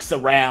he looks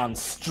around,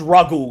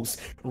 struggles,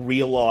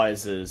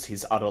 realizes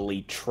he's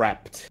utterly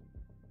trapped,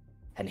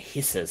 and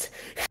hisses.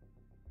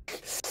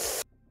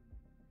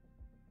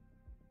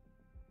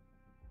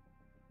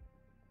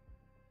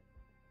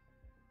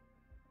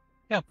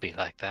 Don't be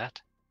like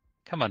that.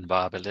 Come on,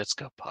 Bobby, let's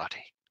go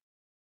party.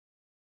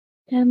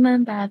 Come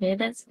on, Bobby,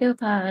 let's go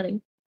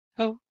party.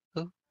 Oh,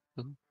 oh,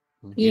 oh.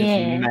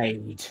 Yeah.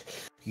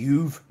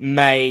 You've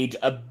made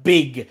a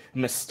big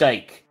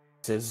mistake,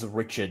 says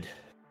Richard.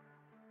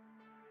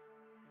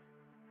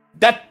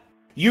 That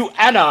you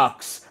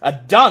anarchs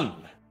are done.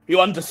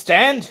 You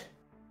understand?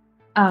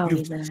 Oh,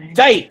 You've no.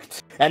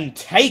 staked and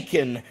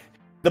taken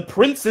the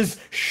prince's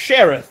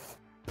sheriff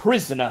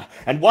prisoner.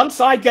 And once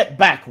I get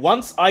back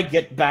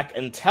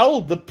and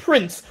tell the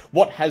prince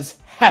what has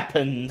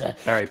happened.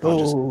 Barry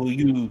punches. Oh,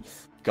 you...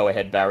 Go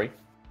ahead, Barry.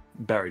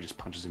 Barry just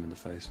punches him in the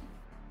face.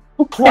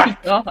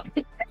 Crack! God.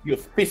 Your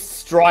fist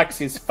strikes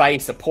his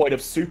face, a point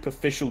of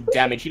superficial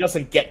damage. He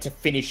doesn't get to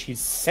finish his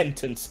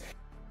sentence.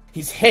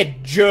 His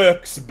head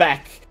jerks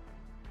back.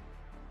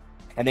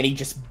 And then he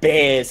just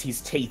bares his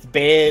teeth,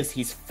 bares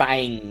his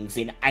fangs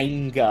in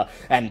anger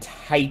and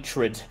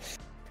hatred.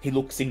 He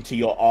looks into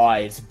your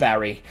eyes,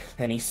 Barry,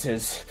 and he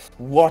says,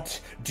 "What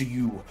do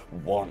you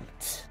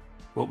want?"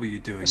 What were you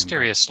doing?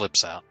 Wisteria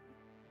slips out.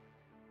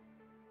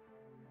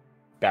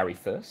 Barry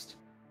first,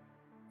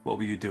 What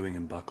were you doing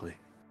in Buckley?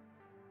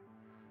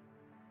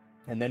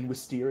 and then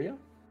Wisteria.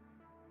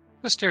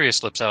 Wisteria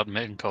slips out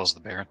and calls the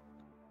Baron.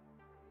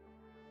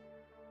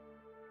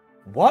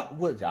 What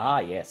was...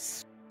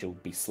 yes. She'll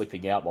be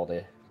slipping out while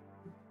they're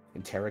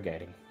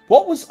interrogating.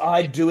 What was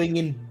I doing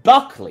in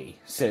Buckley,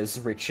 says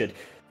Richard.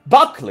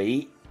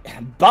 Buckley,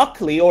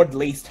 or at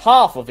least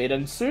half of it,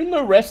 and soon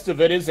the rest of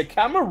it is a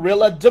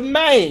Camarilla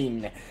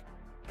domain.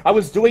 I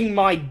was doing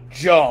my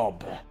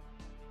job.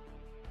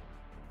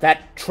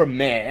 That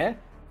Tremere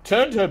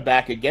turned her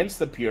back against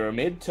the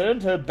pyramid,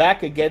 turned her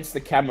back against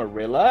the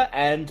Camarilla,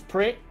 and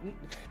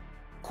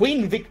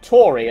Queen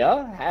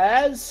Victoria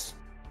has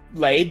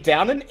laid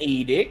down an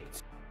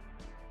edict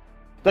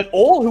that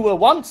all who were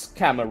once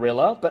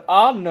Camarilla, but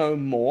are no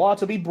more, are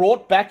to be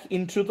brought back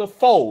into the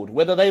fold,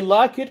 whether they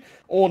like it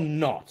or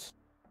not.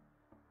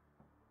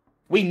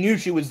 We knew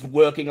she was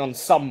working on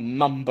some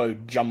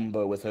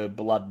mumbo-jumbo with her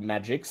blood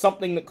magic,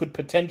 something that could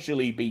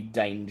potentially be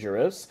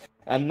dangerous,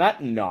 and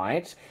that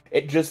night,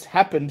 it just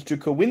happened to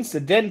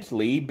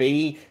coincidentally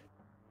be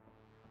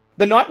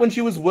the night when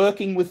she was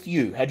working with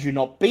you. Had you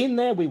not been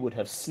there, we would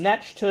have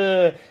snatched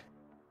her,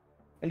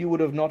 and you would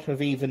have not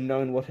have even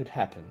known what had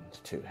happened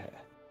to her.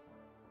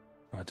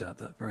 I doubt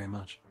that very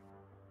much.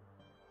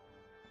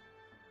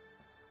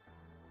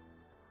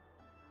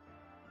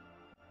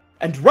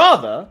 And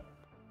rather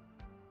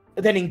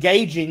than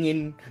engaging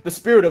in the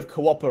spirit of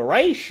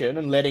cooperation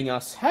and letting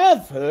us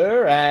have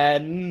her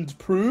and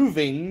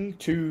proving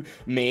to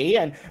me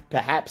and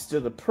perhaps to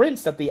the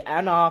prince that the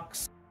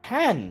Anarchs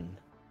can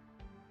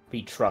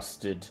be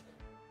trusted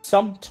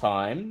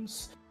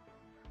sometimes,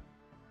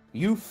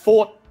 you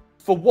fought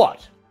for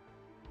what?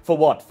 For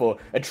what? For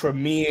a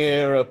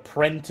Tremere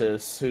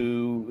apprentice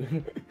who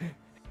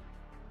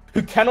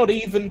cannot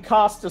even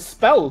cast a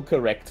spell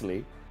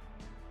correctly?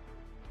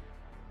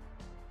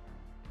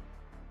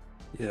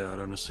 Yeah, I'd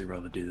honestly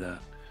rather do that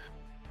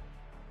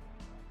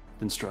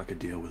than strike a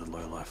deal with a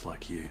lowlife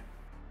like you.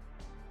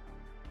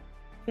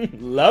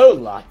 Low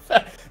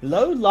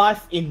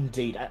life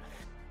indeed.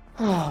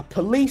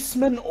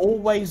 Policemen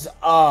always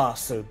are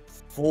so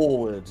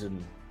forward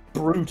and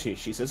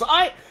brutish, he says.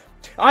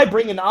 I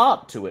bring an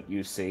art to it,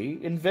 you see.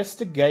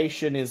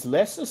 Investigation is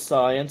less a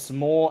science,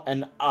 more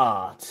an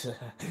art.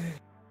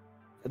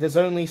 There's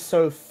only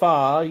so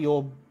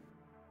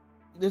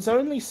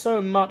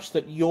much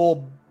that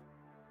your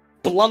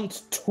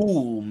blunt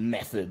tool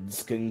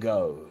methods can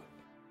go,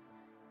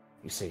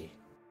 you see.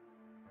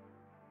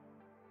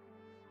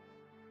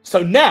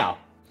 So now,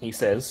 he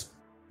says,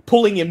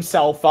 pulling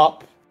himself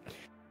up,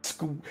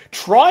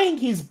 trying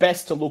his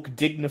best to look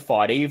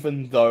dignified,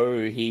 even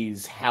though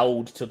he's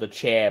held to the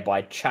chair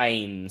by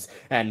chains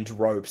and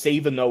ropes,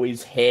 even though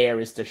his hair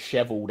is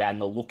disheveled and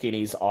the look in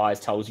his eyes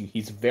tells you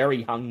he's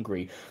very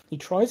hungry. He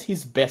tries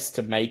his best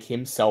to make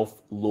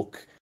himself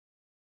look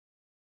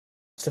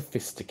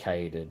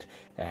sophisticated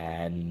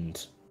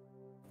and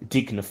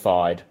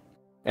dignified.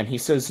 And he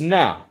says,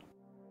 "Now,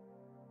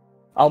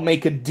 I'll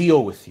make a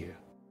deal with you.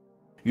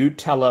 You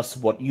tell us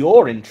what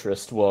your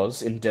interest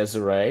was in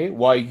Desiree,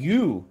 why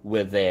you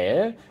were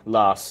there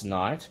last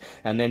night,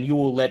 and then you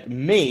will let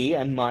me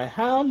and my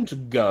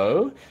hound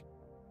go,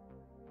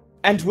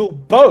 and we'll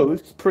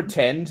both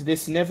pretend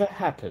this never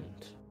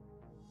happened.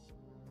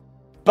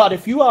 But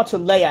if you are to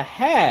lay a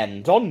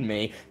hand on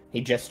me,"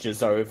 he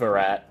gestures over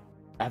at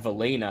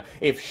Avelina.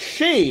 If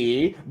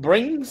she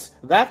brings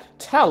that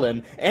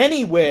talon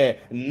anywhere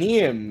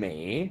near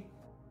me,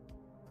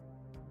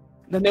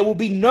 then there will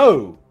be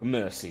no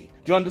mercy.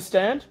 Do you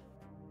understand?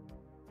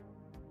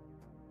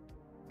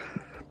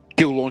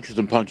 Gil launches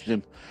and punches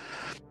him.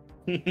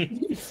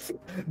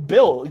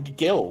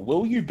 Gil,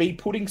 will you be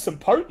putting some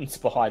potence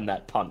behind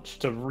that punch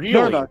to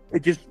really... No.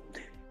 It just...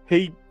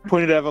 He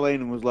pointed at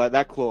Evelyn and was like,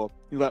 that claw.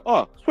 He's like,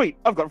 oh, sweet,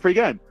 I've got a free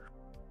game.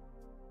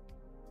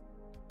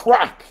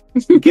 Crack!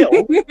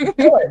 Gil,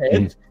 go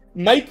ahead.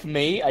 Make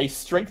me a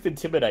strength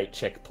intimidate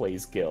check,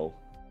 please, Gil.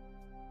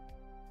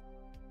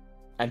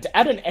 And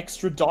add an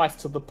extra dice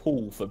to the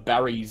pool for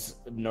Barry's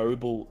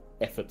noble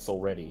efforts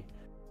already.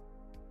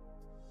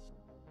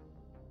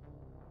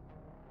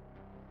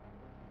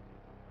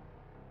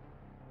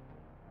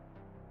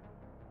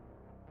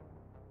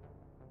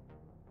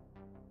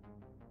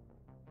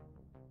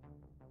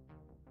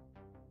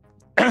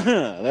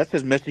 That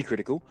says messy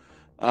critical.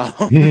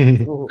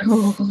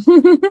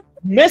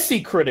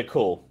 Messy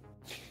critical.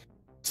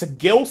 So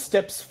Gil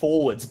steps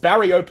forwards.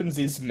 Barry opens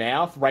his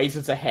mouth,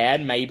 raises a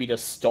hand maybe to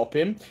stop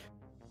him.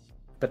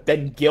 But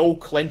then Gil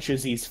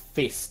clenches his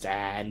fist,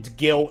 and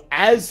Gil,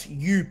 as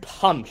you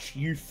punch,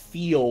 you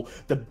feel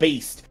the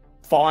beast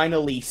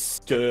finally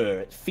stir.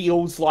 It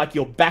feels like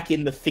you're back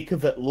in the thick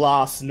of it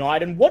last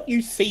night, and what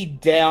you see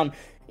down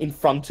in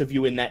front of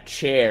you in that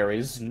chair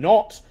is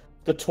not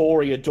the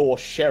Toreador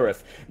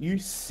sheriff. You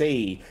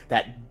see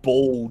that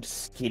bald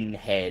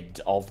skinhead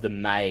of the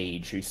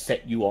mage who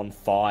set you on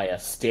fire,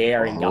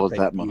 staring up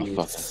at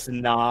you,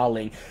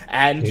 snarling,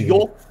 and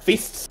your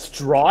fist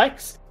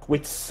strikes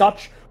with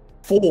such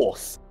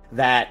force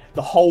that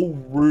the whole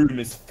room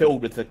is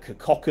filled with the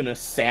cacophonous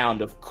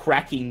sound of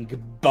cracking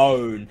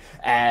bone,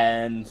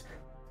 and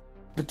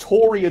the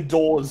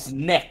Toreador's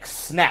neck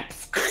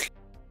snaps.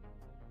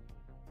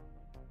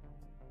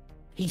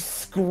 He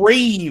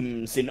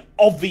screams in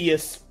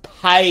obvious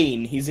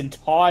pain. His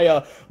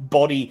entire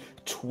body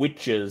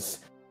twitches,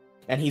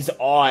 and his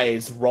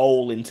eyes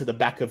roll into the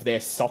back of their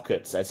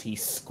sockets as he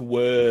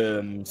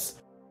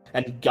squirms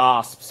and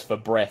gasps for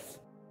breath.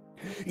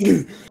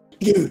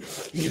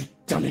 You've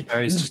done it.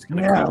 Barry's just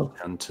going to crawl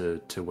down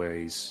to where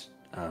he's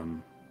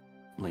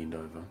leaned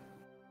over.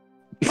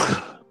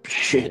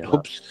 Shit,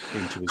 oops.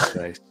 Into his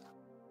face.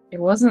 It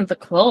wasn't the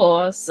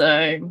claw,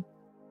 so...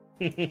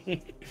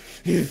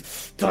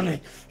 You've done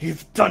it!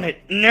 You've done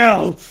it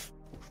now!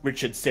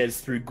 Richard says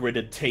through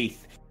gritted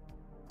teeth.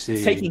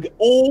 Taking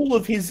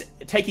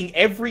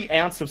every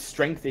ounce of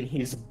strength in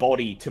his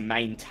body to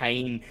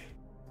maintain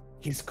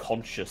his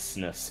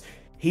consciousness.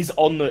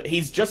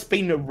 He's just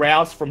been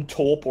aroused from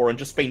torpor and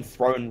just been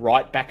thrown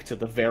right back to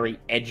the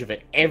very edge of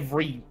it.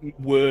 Every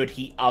word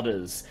he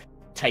utters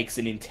takes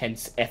an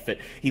intense effort.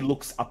 He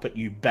looks up at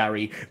you,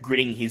 Barry,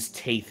 gritting his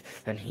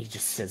teeth, and he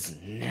just says,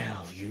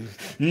 Now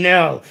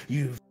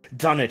you've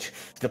done it.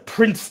 The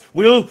prince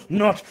will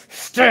not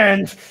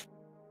stand.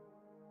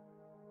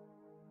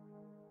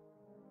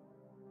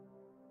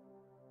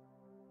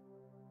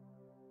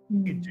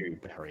 You do,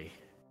 Barry.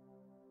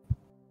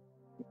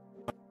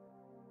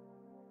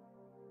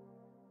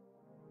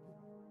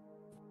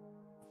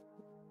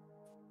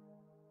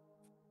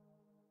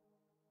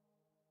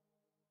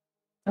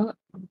 Oh.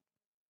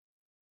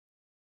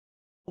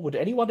 Would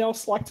anyone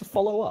else like to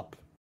follow up?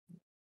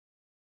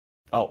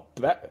 Oh,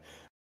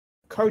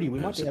 Cody, we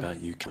might be about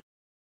you.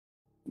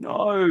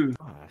 No.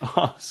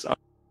 Oh, sorry.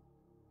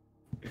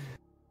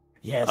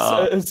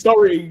 Yes,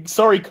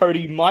 sorry,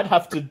 Cody. Might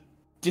have to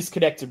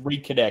disconnect and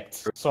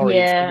reconnect. Sorry.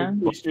 Yeah.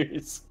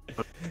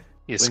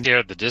 You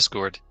scared the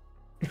Discord.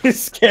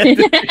 scared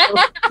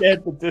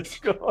the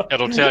Discord.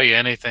 It'll tell you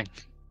anything.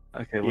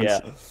 Okay.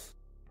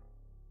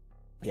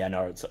 Yeah,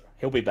 no,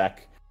 he'll be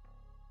back.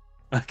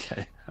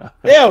 Okay.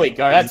 There we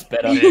go. That's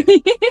better.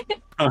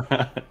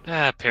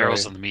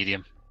 Perils in the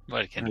medium.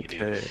 What can you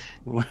do?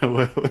 Where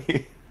were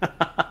we?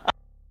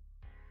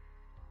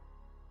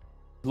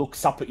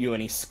 Looks up at you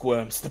and he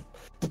squirms.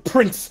 The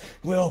prince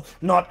will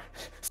not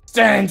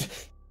stand.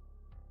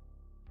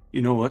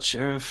 You know what,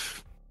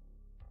 Sheriff?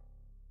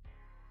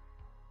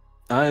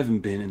 I haven't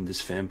been in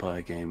this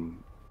vampire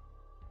game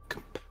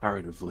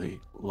comparatively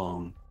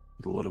long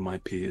with a lot of my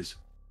peers.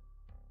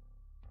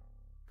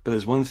 But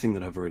there's one thing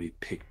that I've already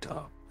picked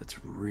up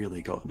that's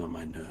really gotten on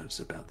my nerves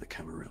about the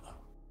Camarilla.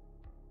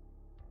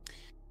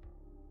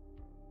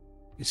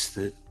 It's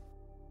that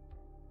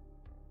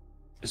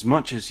as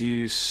much as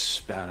you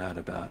spout out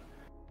about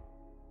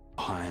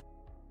behind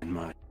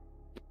my...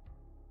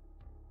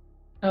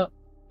 Oh.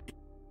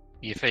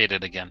 You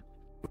faded again.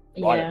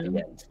 Right at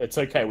the end. It's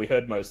okay, we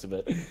heard most of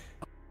it.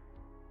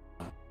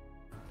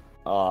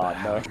 Oh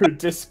no,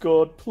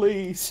 Discord,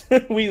 please.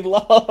 we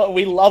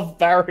love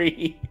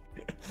Barry.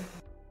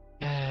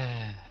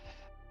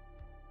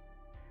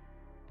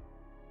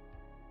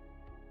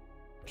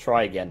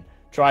 Try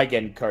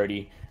again,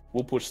 Cody.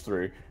 We'll push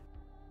through.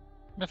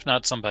 If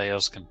not, somebody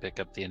else can pick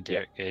up the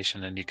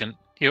interrogation, and you can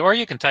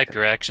type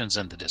your actions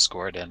in the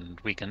Discord, and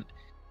the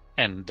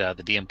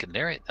DM can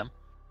narrate them.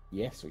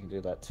 Yes, we can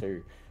do that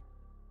too.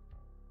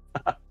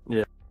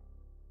 Yeah.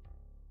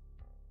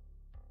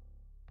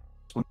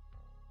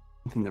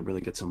 thing that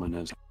really gets on my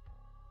nerves.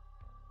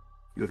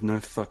 You have no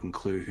fucking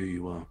clue who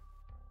you are.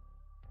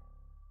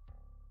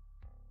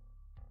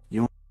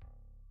 You're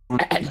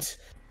And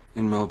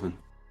in Melbourne.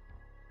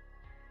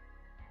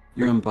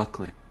 You're in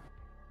Buckley.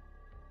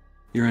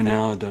 You're in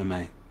our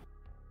domain.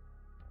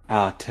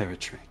 Our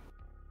territory.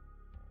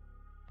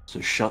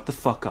 So shut the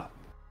fuck up.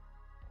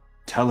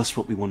 Tell us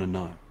what we want to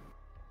know.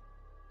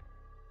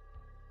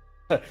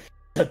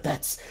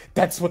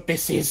 that's what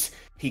this is,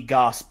 he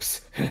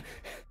gasps.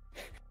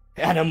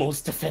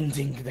 Animals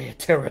defending their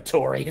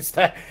territory. Is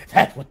that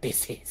what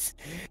this is?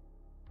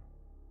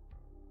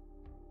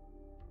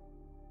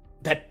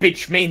 That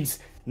bitch means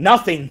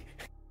nothing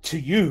to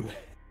you,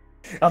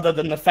 other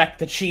than the fact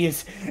that she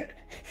is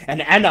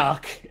an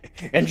anarch,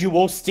 and you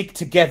all stick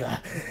together.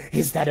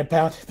 Is that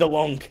about the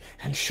long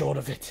and short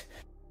of it?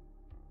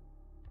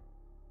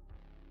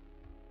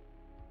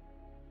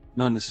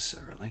 Not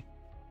necessarily.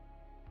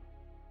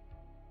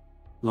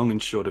 Long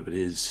and short of it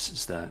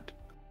is that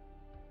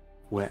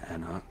we're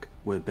Anarch.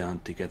 We're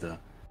bound together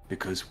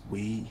because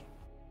we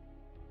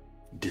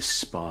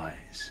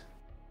despise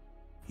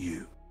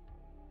you.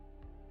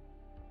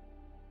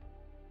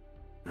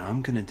 And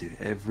I'm gonna do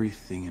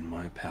everything in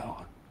my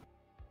power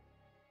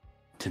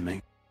to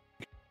make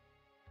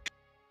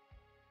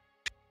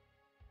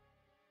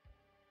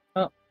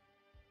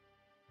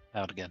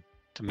Out again.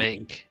 To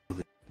make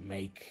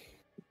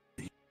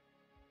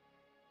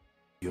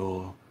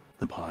you're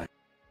the pie,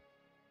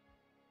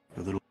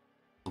 your little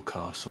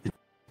castle.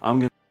 I'm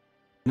gonna.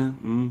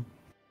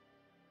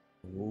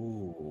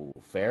 Ooh,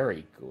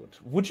 very good.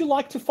 Would you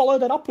like to follow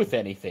that up with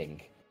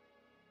anything?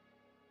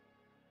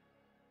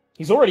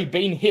 He's already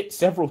been hit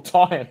several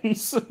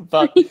times,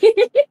 but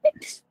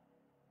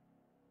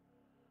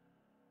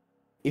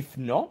if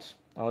not,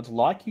 I would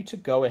like you to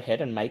go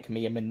ahead and make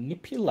me a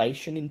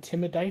manipulation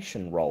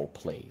intimidation roll,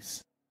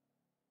 please.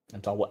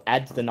 And I will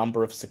add the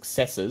number of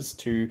successes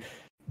to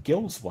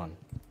Gil's one.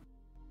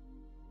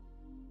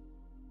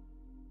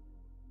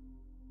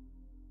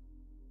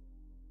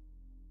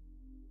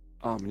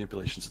 Oh,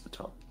 manipulation's at the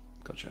top.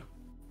 Gotcha.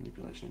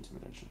 Manipulation,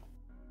 intimidation.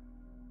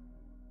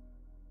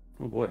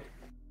 Oh boy.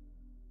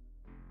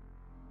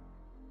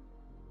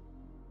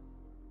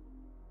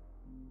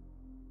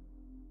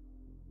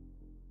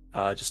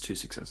 Just 2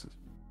 successes.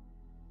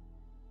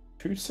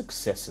 2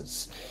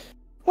 successes.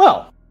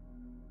 Well,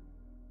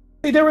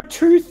 see, there are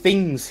 2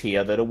 things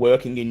here that are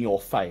working in your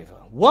favor.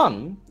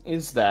 One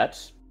is that,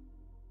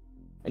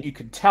 and you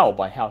can tell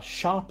by how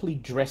sharply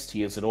dressed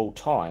he is at all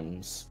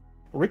times,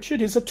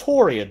 Richard is a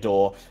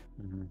toreador.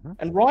 Mm-hmm.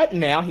 And right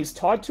now he's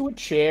tied to a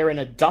chair in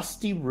a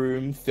dusty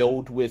room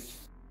filled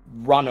with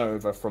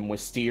runover from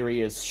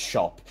Wisteria's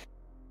shop.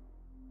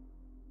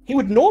 He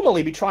would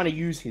normally be trying to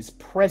use his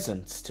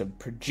presence to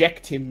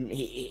project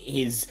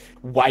his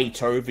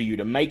weight over you,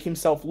 to make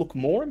himself look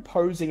more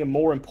imposing and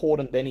more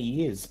important than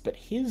he is, but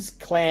his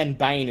clan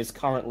bane is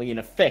currently in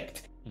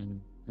effect.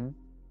 Mm-hmm.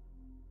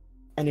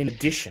 And in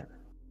addition,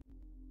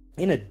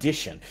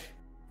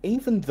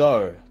 even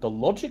though the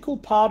logical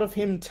part of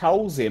him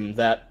tells him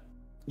that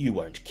you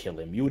won't kill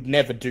him, you would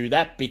never do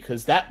that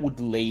because that would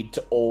lead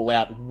to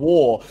all-out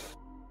war,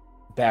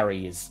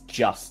 Barry is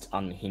just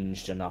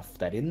unhinged enough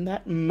that in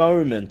that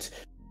moment,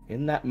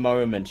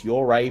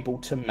 you're able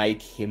to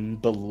make him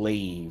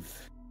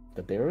believe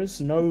that there is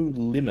no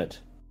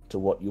limit to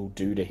what you'll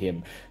do to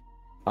him.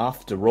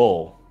 After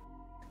all,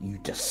 you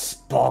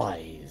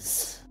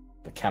despise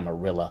the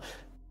Camarilla.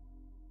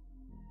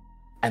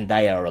 And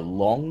they are a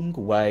long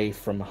way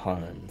from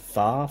home,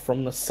 far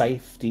from the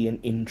safety and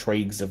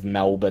intrigues of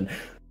Melbourne.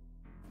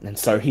 And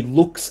so he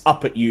looks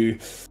up at you,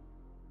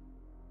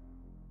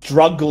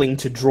 struggling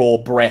to draw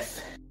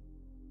breath,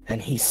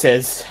 and he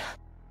says,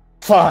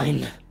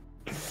 Fine.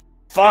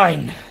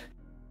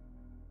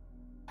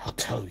 I'll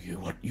tell you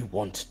what you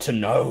want to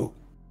know.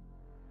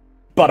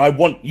 But I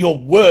want your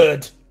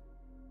word.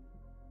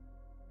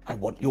 I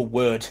want your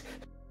word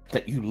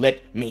that you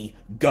let me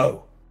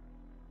go.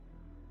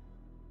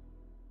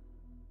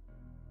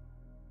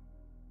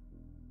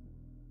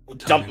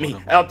 Dump me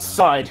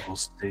outside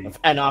of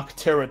Anarch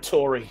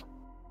territory.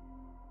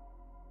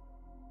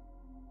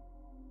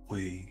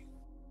 We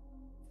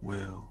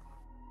will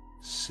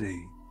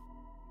see.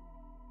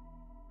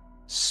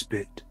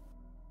 Spit.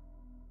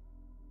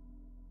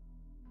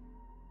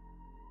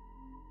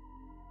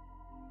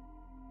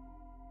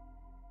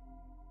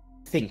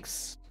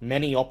 Thinks.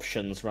 Many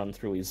options run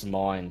through his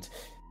mind.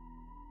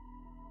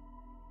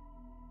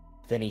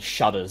 Then he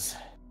shudders.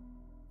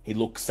 He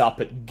looks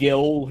up at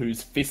Gil,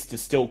 whose fist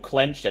is still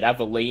clenched, at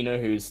Avelina,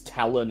 whose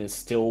talon is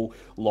still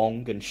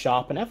long and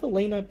sharp. And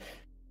Avelina,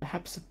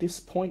 perhaps at this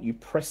point you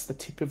press the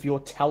tip of your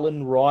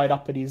talon right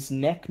up at his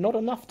neck. Not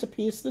enough to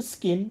pierce the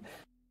skin.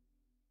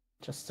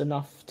 Just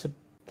enough so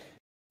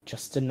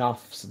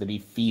that he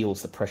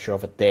feels the pressure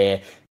of it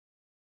there.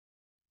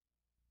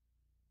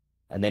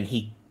 And then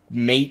he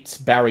meets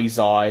Barry's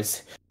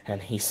eyes, and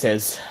he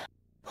says,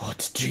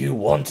 What do you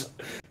want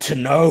to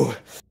know?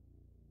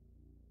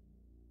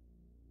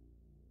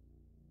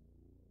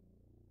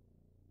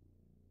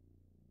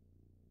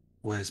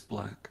 Where's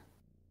Black?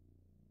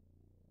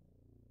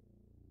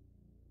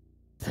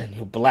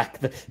 Seneschal Black,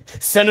 the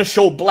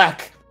Seneschal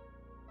Black.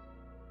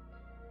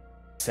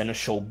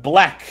 Seneschal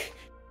Black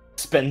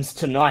spends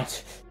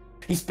tonight.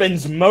 He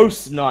spends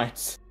most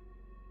nights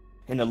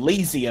in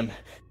Elysium.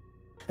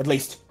 At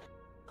least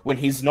when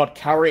he's not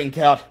carrying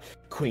out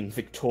Queen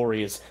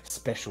Victoria's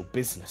special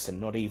business, and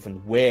not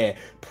even we're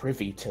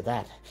privy to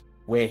that.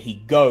 Where he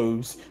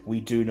goes, we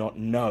do not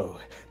know.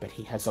 But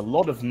he has a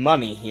lot of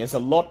money, he has a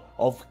lot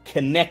of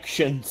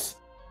connections.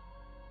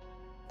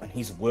 And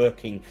he's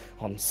working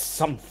on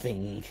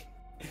something.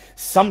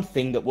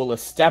 Something that will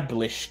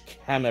establish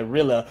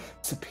Camarilla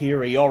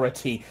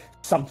superiority.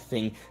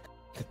 Something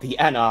that the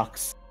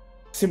Anarchs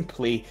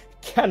simply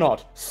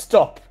cannot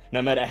stop,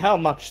 no matter how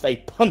much they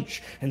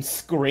punch and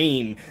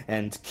scream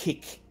and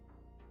kick.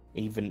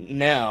 Even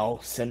now,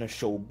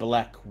 Seneschal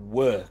Black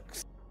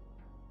works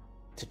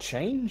to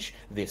change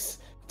this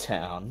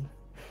town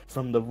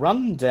from the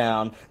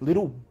rundown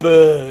little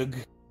burg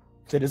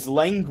that has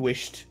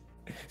languished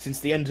since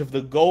the end of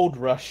the gold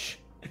rush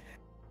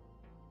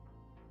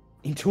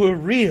into a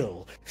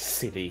real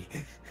city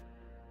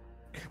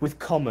with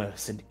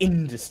commerce and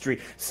industry,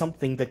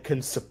 something that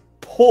can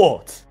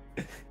support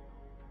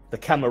the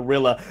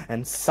Camarilla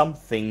and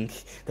something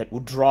that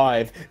will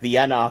drive the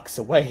Anarchs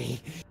away.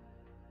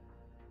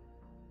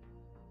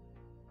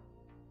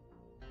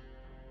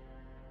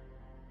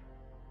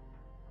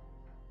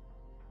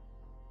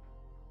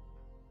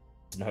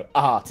 No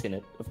art in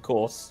it, of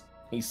course,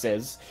 he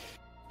says.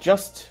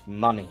 Just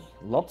money.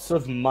 Lots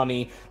of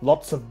money,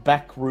 lots of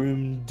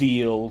backroom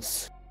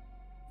deals,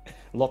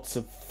 lots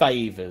of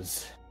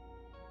favors.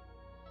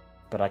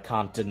 But I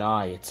can't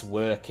deny it's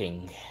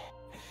working.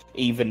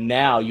 Even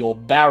now, your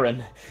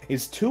Baron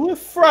is too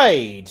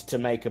afraid to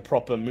make a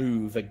proper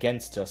move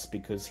against us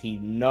because he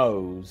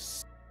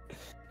knows.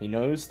 He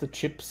knows the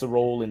chips are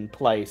all in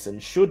place,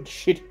 and should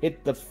shit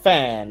hit the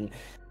fan,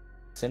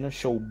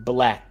 Seneschal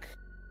Black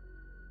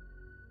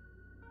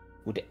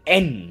would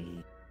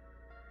end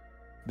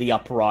the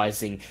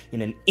uprising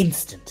in an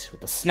instant with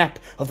the snap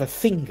of a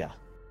finger.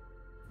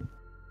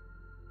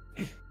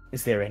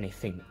 Is there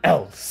anything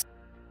else?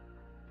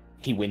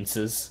 He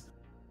winces.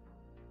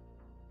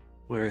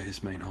 Where are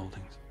his main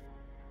holdings?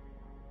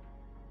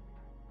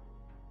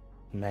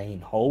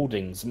 Main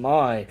holdings,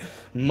 my.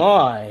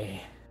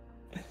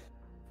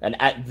 And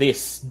at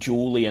this,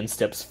 Julian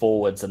steps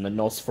forwards, and the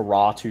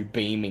Nosferatu,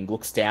 beaming,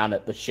 looks down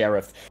at the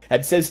sheriff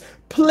and says,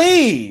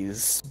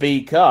 "Please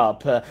speak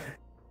up.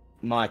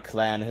 My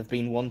clan have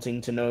been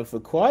wanting to know for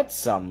quite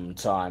some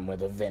time where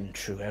the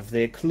Ventru have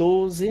their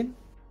claws in."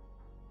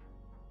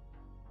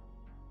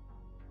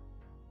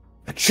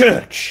 "A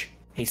church,"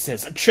 he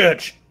says, "a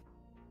church.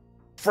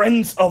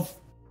 Friends of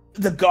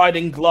the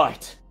Guiding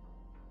Light.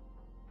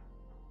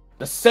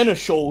 The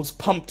Seneschals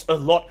pumped a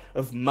lot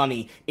of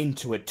money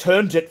into it,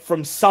 turned it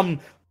from some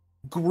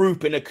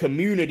group in a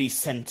community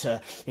centre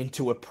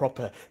into a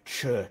proper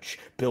church,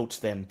 built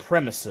them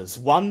premises,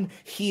 one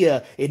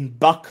here in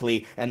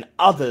Buckley and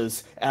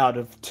others out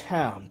of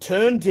town,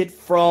 turned it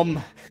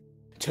from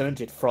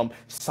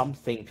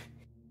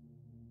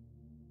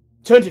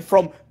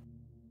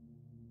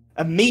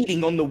a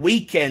meeting on the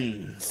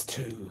weekends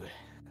to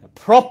a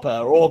proper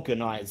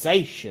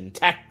organisation,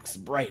 tax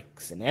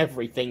breaks and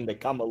everything that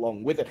come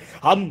along with it,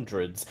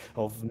 hundreds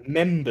of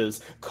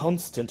members,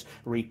 constant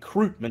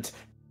recruitment.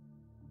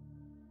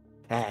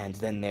 And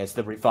then there's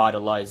the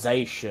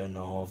revitalisation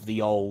of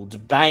the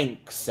old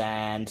banks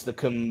and the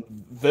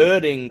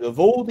converting of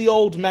all the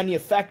old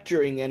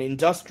manufacturing and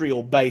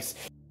industrial base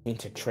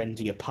into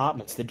trendy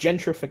apartments. The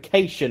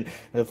gentrification,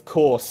 of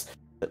course,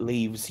 that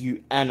leaves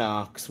you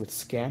Anarchs with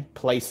scant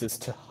places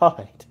to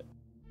hide.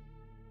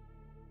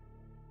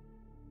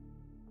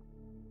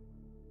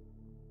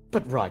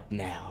 But right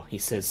now," he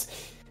says,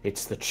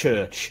 "it's the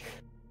church.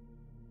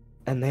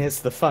 And there's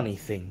the funny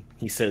thing,"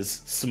 he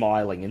says,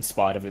 smiling in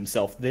spite of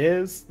himself.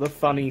 "There's the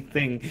funny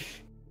thing.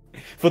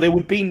 For there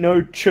would be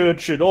no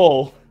church at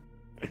all,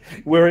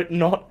 were it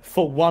not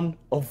for one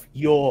of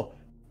your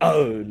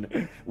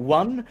own.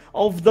 One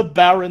of the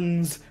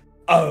Baron's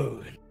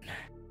own,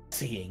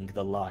 seeing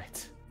the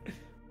light.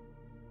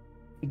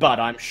 But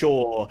I'm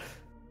sure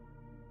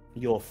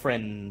your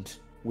friend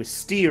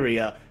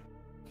Wisteria,"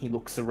 he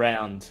looks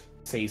around,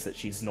 sees that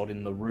she's not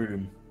in the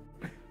room,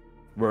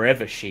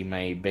 "wherever she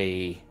may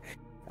be,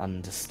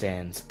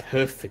 understands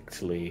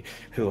perfectly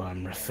who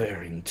I'm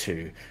referring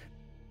to."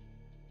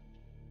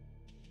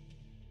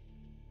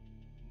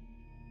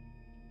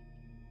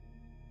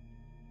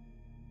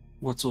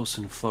 What's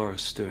Orson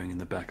Forrest doing in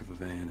the back of a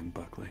van in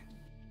Buckley?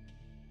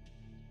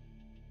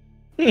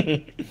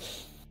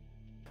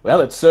 Well,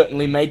 it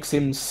certainly makes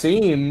him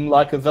seem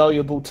like a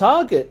valuable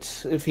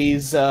target if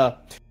he's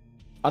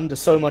under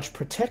so much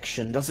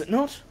protection, does it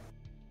not?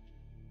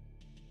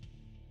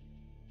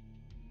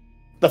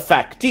 The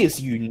fact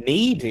is, you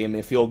need him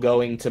if you're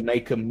going to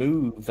make a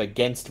move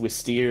against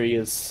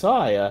Wisteria's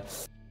sire.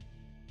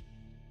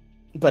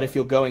 But if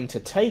you're going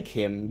to take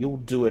him, you'll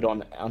do it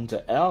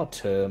under our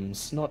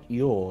terms, not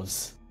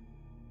yours.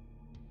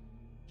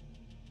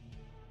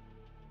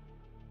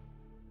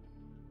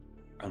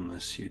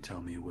 Unless you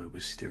tell me where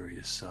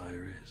Wisteria's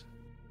sire is.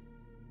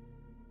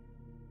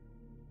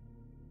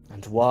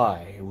 And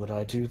why would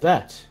I do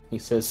that? He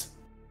says.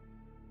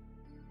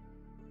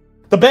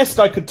 The best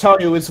I could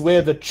tell you is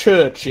where the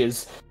church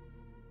is.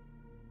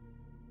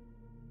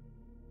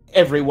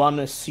 Everyone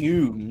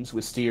assumes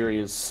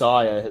Wisteria's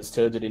sire has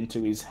turned it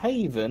into his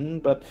haven,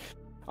 but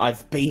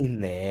I've been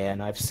there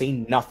and I've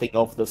seen nothing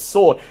of the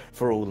sort.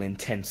 For all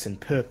intents and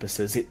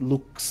purposes, it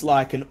looks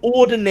like an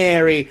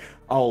ordinary,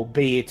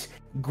 albeit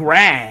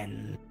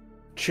grand,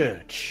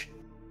 church.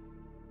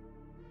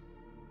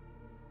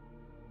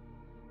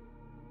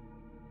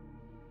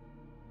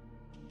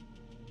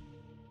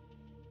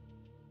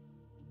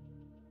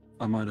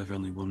 I might have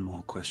only one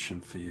more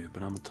question for you,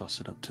 but I'm going to toss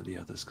it up to the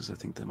others because I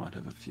think they might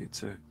have a few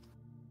too.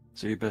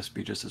 So you best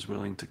be just as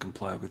willing to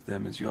comply with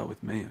them as you are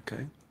with me,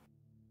 okay?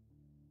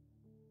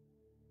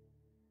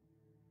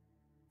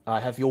 I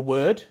have your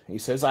word, he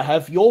says. I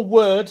have your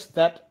word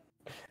that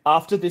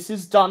after this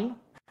is done,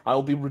 I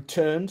will be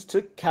returned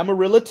to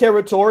Camarilla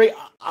territory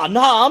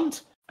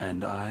unharmed.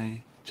 And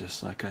I,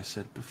 just like I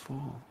said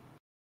before,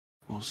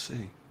 we'll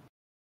see.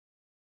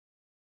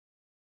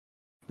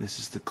 This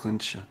is the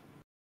clincher.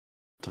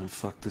 Don't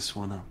fuck this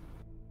one up.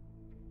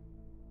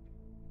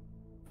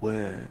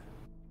 Where?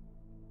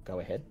 Go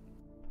ahead.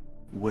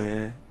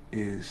 Where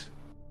is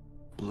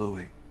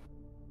Bluey?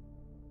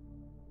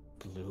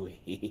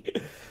 Bluey.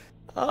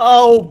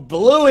 Oh,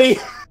 Bluey!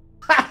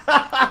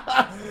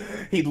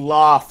 He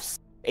laughs.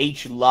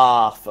 Each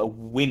laugh a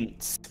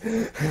wince.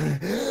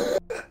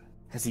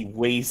 As he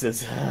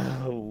wheezes.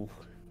 Oh,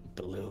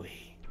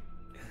 Bluey.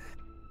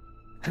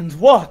 And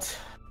what,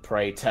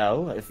 pray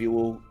tell, if you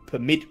will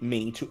permit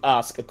me to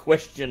ask a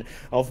question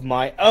of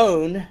my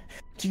own,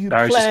 do you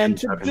plan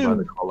to do? By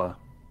the collar.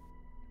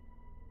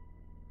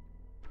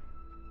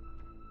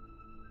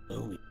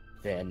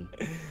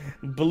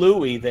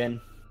 Bluey, then.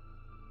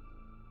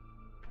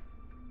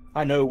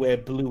 I know where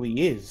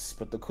Bluey is,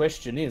 but the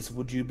question is,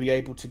 would you be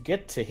able to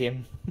get to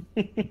him?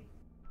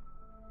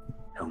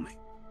 Tell me.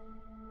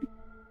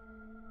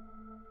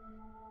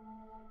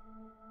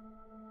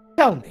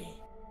 Tell me.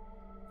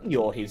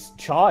 You're his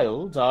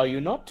child, are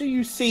you not? Do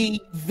you see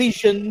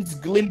visions,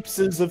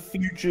 glimpses of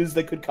futures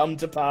that could come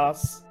to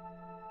pass?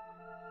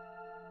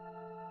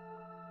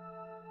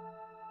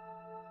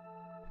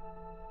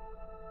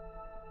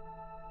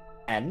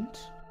 And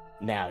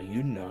now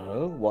you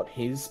know what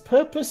his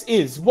purpose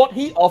is, what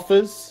he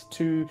offers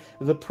to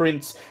the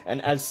prince,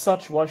 and as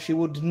such why she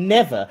would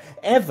never,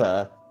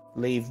 ever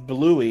leave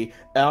Bluey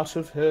out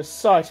of her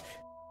sight.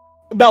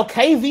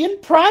 Malkavian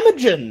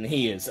Primogen,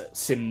 he is a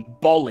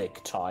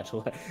symbolic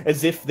title,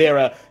 as if there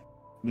are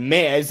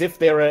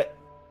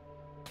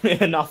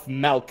enough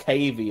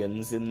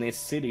Malkavians in this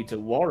city to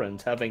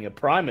warrant having a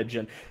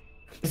Primogen.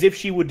 As if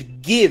she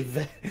would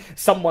give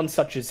someone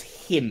such as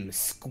him,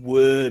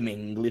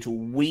 squirming little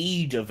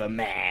weed of a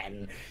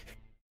man,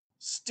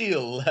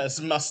 still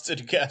as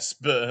mustard gas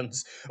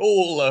burns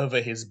all over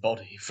his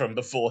body from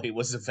before he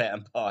was a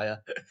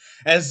vampire,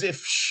 as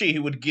if she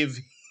would give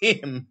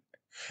him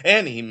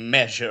any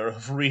measure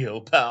of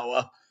real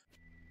power.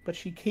 But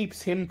she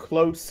keeps him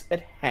close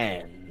at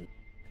hand,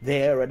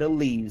 there at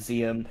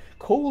Elysium,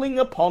 calling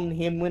upon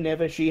him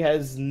whenever she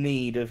has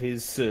need of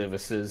his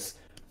services.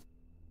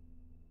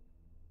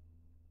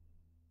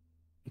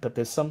 But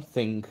there's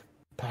something,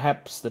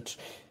 perhaps, that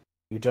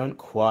you don't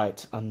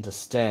quite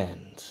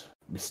understand,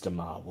 Mr.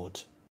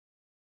 Marwood,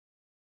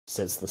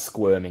 says the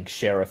squirming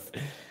sheriff.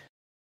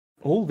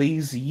 All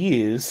these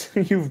years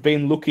you've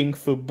been looking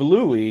for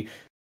Bluey,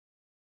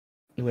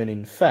 when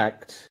in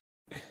fact,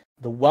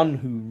 the one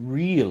who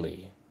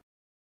really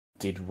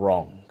did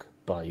wrong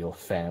by your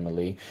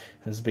family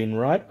has been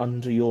right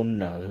under your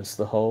nose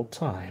the whole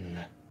time.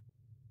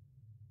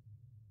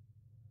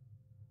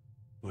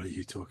 What are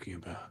you talking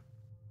about?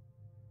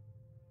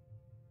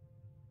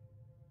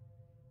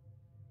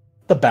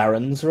 The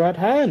Baron's right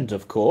hand,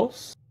 of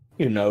course.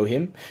 You know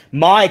him.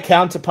 My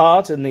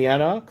counterpart in the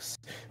Anarchs.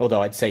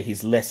 Although I'd say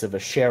he's less of a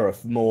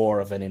sheriff,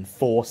 more of an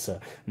enforcer,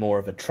 more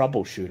of a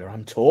troubleshooter.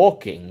 I'm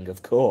talking,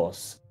 of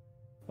course,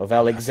 of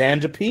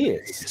Alexander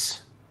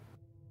Pierce.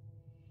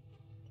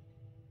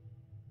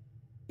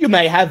 You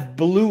may have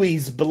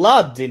Bluey's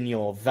blood in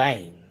your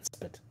veins,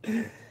 but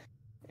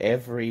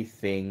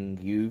everything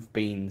you've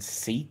been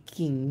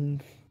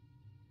seeking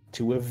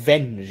to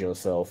avenge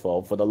yourself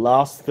of for the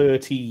last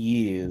 30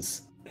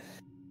 years.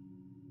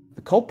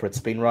 The culprit's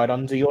been right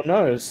under your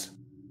nose.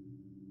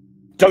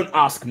 Don't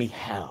ask me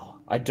how.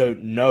 I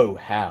don't know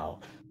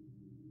how.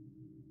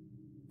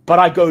 But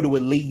I go to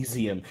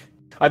Elysium.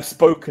 I've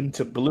spoken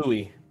to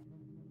Bluey.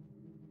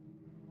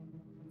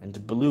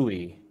 And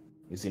Bluey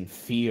is in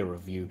fear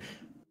of you.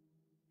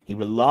 He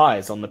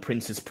relies on the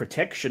prince's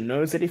protection,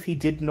 knows that if he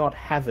did not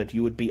have it,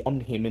 you would be on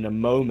him in a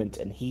moment,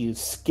 and he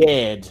is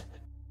scared.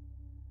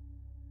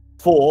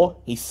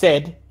 For, he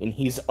said, in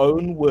his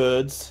own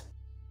words,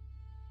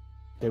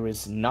 there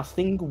is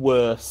nothing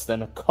worse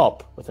than a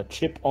cop with a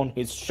chip on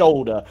his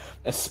shoulder,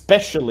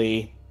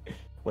 especially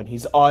when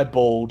he's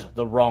eyeballed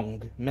the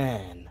wrong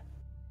man.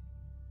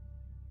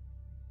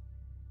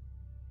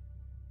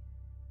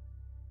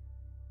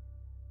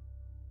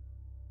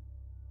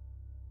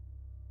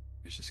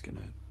 is just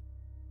gonna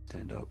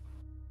stand up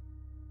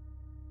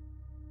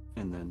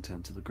and then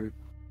turn to the group.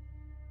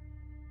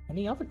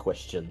 Any other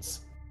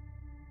questions?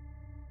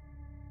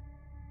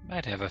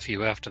 Might have a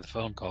few after the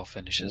phone call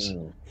finishes.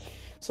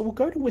 So we'll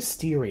go to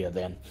Wisteria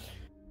then.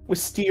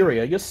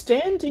 Wisteria, you're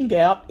standing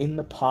out in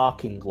the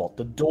parking lot.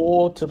 The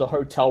door to the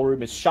hotel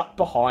room is shut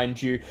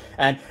behind you,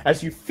 and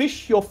as you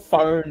fish your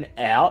phone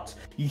out,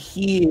 you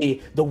hear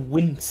the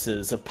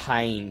winces of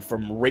pain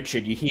from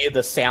Richard. You hear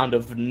the sound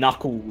of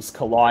knuckles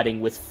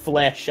colliding with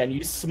flesh, and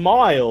you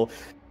smile,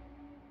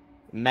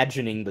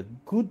 imagining the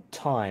good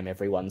time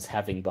everyone's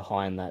having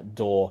behind that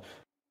door.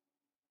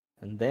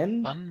 And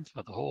then... Fun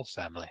for the whole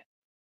family.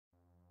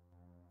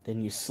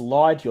 Then you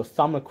slide your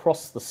thumb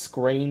across the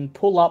screen,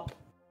 pull up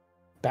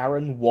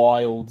Baron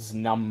Wild's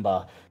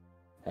number,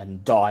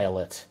 and dial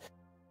it.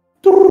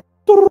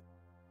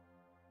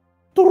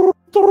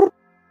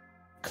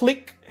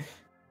 Click!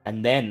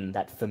 And then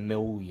that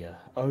familiar,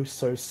 oh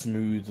so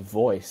smooth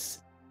voice.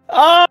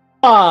 Ah,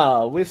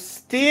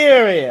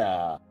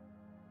 Wisteria!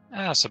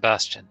 Ah,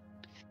 Sebastian.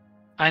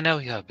 I know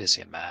you're a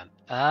busy man.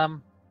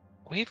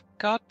 We've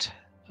got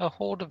a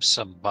hold of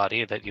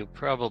somebody that you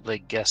probably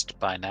guessed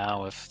by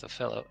now if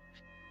the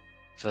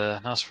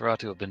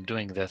Nosferatu have been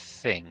doing their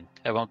thing.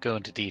 I won't go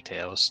into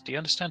details. Do you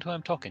understand who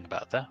I'm talking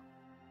about there?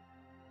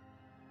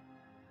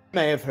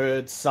 May have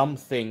heard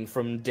something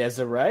from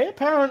Desiree.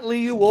 Apparently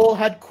you all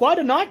had quite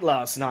a night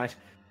last night.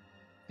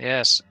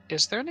 Yes.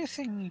 Is there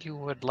anything you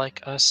would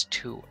like us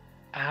to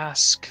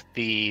ask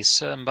the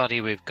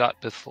somebody we've got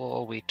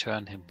before we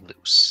turn him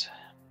loose?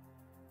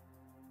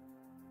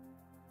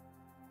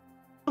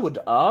 I would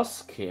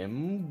ask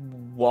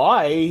him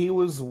why he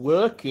was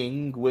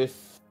working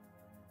with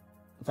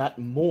that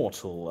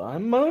mortal.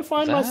 I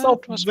find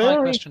myself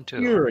very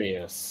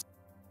curious.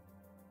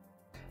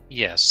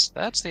 Yes,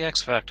 that's the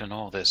X factor in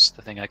all this,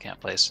 the thing I can't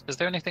place. Is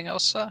there anything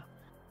else, sir?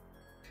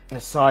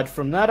 Aside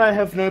from that, I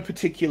have no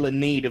particular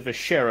need of a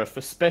sheriff,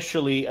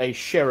 especially a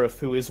sheriff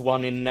who is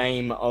one in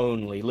name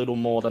only, little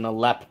more than a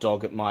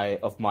lapdog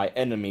of my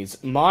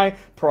enemies. My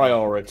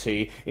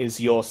priority is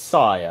your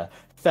sire,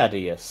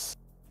 Thaddeus.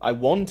 I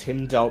want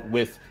him dealt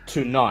with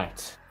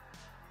tonight.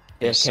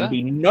 There can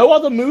be no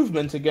other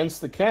movement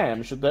against the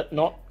cam should that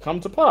not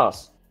come to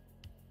pass.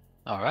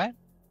 All right.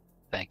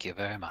 Thank you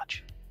very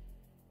much.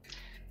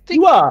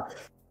 You are.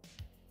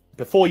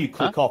 Before you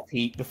click off,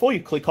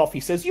 he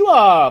says you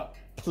are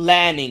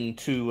planning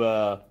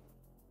to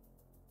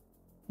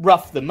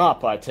rough them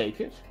up. I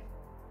take it,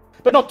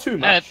 but not too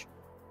much.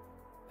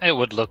 It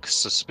would look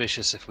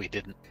suspicious if we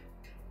didn't.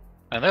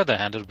 On the other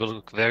hand, it would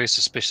look very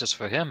suspicious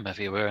for him if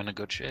he were in a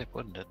good shape,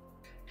 wouldn't it?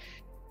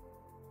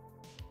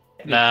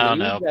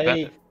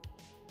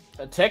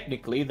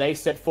 Technically, they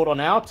set foot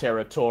on our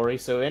territory,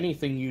 so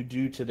anything you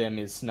do to them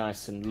is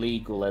nice and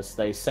legal, as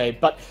they say.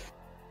 But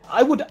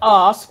I would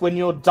ask, when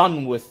you're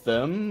done with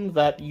them,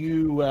 that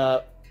you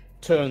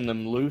turn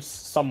them loose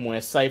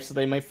somewhere safe so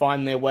they may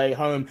find their way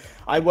home.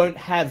 I won't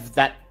have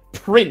that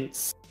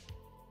prince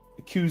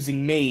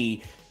accusing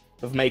me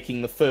of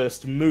making the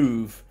first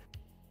move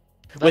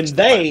when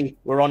they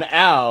were on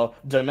our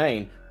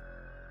domain.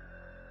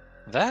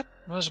 That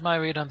was my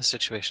read on the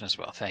situation as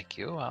well. Thank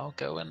you. I'll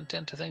go and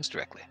tend to things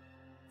directly.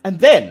 And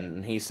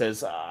then, he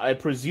says, I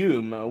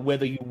presume,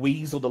 whether you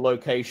weasel the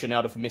location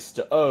out of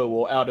Mr. O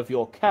or out of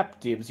your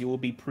captives, you will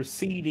be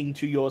proceeding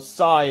to your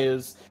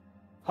sire's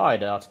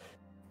hideout.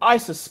 I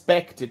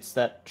suspect it's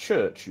that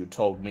church you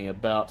told me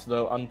about,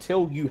 though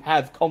until you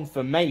have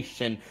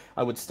confirmation,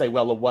 I would stay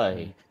well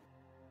away.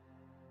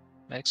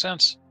 Makes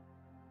sense.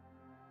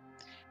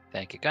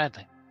 Thank you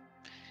kindly.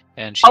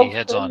 And she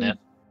heads on in.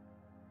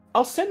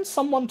 I'll send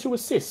someone to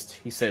assist,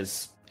 he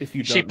says, if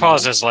you don't She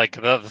pauses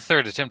like the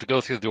third attempt to go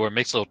through the door,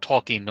 makes little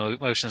talking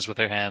motions with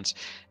her hands.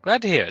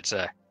 Glad to hear it,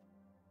 sir.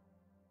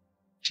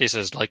 She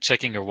says, like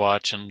checking her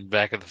watch and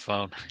back of the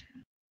phone.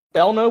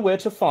 They'll know where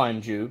to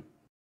find you.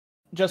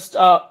 Just,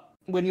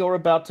 when you're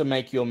about to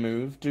make your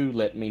move, do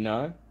let me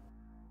know.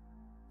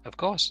 Of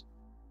course.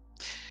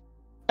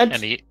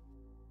 And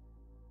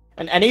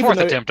even fourth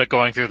attempt at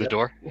going through the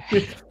door.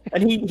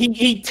 And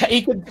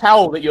he can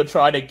tell that you're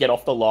trying to get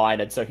off the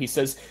line, and so he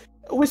says,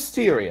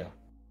 Wisteria,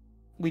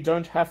 we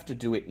don't have to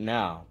do it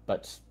now,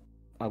 but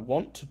I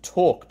want to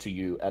talk to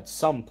you at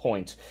some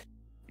point.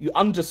 You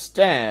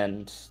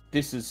understand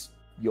this is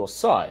your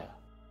sire?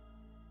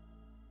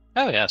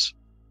 Oh, yes.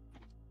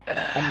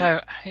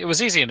 It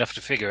was easy enough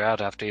to figure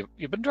out after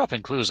you've been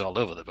dropping clues all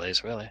over the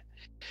place, really.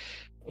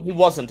 He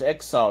wasn't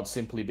exiled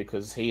simply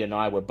because he and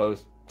I were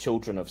both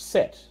children of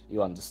Set,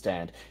 you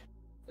understand.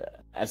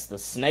 As the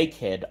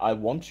Snakehead, I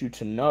want you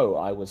to know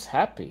I was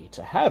happy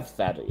to have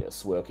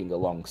Thaddeus working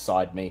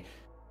alongside me.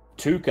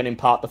 Two can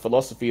impart the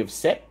philosophy of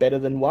Set better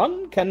than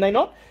one, can they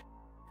not?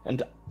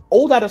 And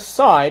all that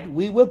aside,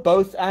 we were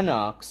both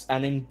Anarchs,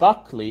 and in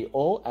Buckley,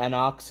 all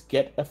Anarchs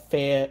get a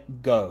fair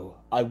go.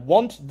 I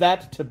want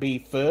that to be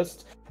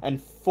first and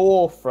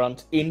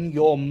forefront in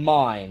your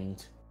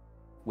mind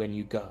when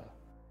you go.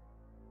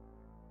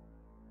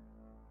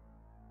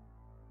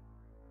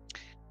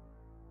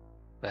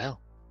 Well,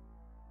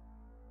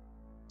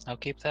 I'll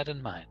keep that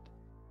in mind.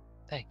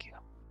 Thank you.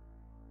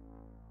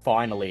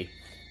 Finally,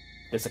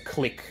 there's a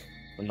click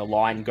when the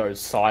line goes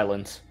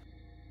silent.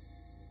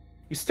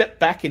 You step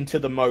back into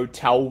the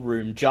motel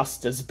room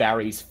just as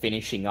Barry's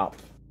finishing up,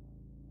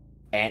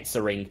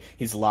 answering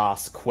his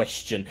last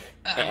question,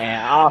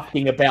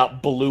 asking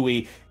about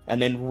Bluey,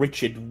 and then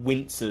Richard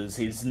winces,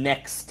 his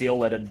neck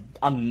still at an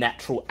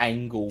unnatural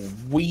angle,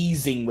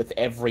 wheezing with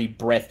every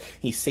breath.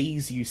 He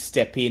sees you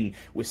step in,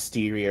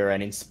 Wisteria,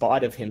 and in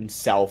spite of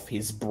himself,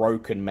 his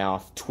broken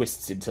mouth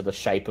twists into the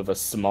shape of a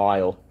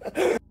smile.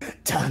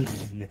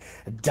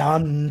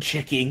 Done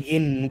checking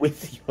in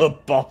with your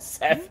boss,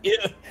 have you?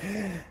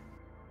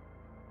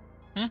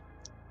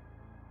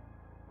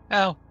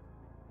 Oh,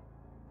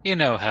 you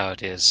know how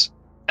it is.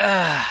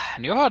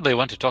 And you hardly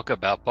want to talk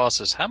about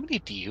bosses. How many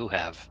do you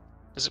have?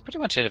 Is it pretty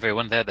much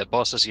everyone there that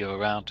bosses you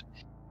around?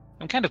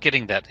 I'm kind of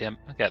getting that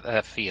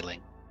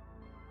feeling.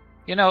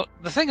 You know,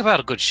 the thing about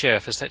a good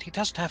sheriff is that he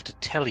doesn't have to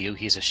tell you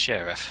he's a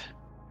sheriff.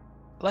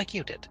 Like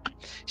you did.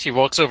 She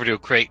walks over to a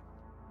crate,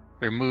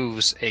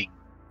 removes a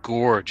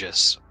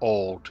gorgeous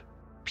old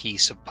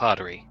piece of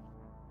pottery.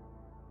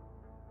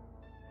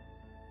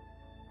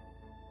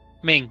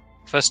 Ming,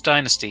 First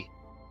Dynasty.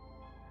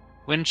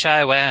 Wen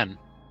Chai Wan.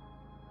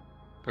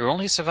 Her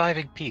only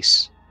surviving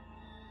piece.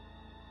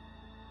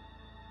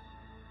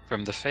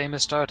 From the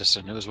famous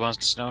artisan who was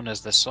once known as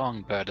the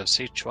Songbird of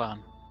Sichuan.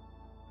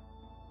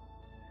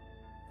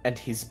 And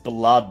his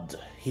blood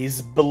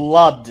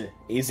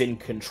is in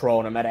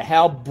control, no matter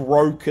how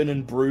broken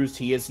and bruised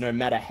he is, no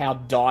matter how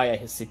dire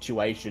his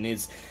situation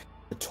is.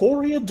 The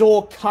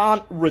Toreador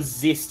can't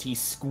resist. He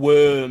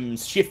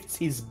squirms, shifts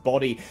his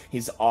body,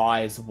 his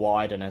eyes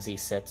widen as he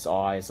sets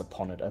eyes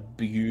upon it. A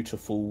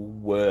beautiful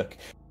work.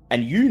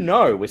 And you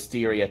know,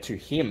 Wisteria, to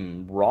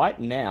him, right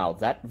now,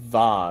 that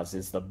vase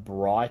is the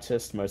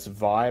brightest, most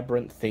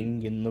vibrant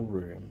thing in the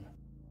room.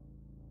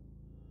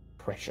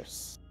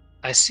 Precious.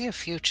 I see a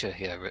future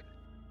here.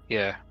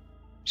 Here,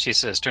 she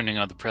says, turning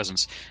on the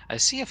presents. I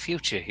see a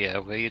future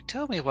here where you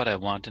tell me what I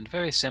want in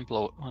very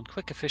simple and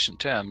quick, efficient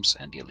terms,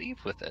 and you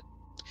leave with it.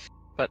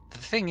 But the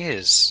thing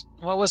is,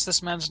 what was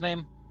this man's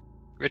name?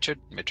 Richard?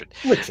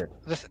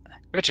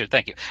 Richard,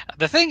 thank you.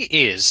 The thing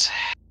is,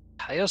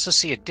 I also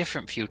see a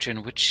different future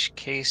in which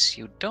case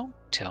you don't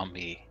tell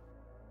me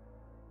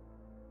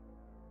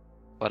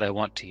what I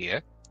want to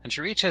hear. And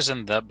she reaches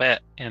in the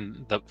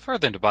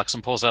further into the box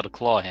and pulls out a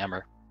claw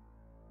hammer.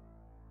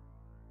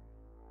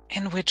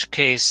 In which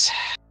case,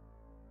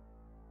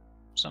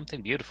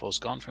 something beautiful has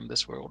gone from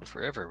this world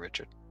forever,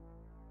 Richard.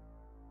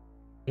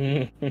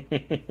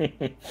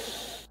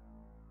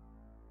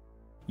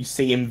 You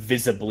see him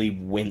visibly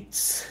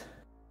wince.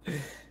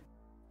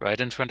 Right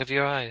in front of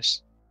your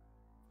eyes.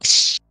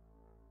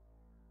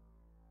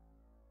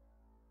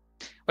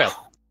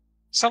 Well,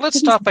 so let's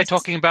start by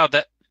talking about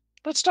that.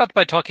 Let's start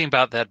by talking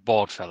about that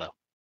bald fellow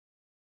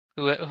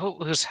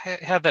who's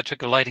had that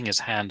trick of lighting his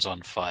hands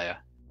on fire.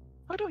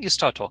 Why don't you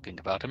start talking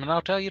about him, and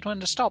I'll tell you when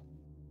to stop.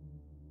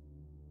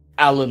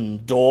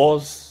 Alan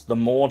Dawes, the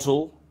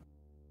mortal,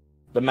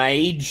 the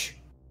mage.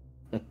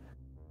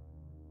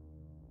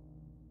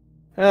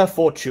 A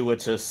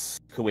fortuitous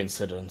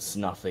coincidence,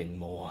 nothing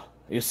more.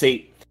 You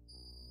see,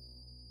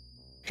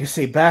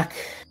 back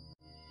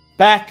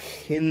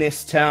in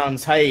this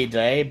town's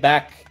heyday,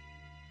 back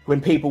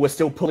when people were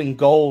still pulling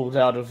gold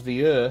out of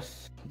the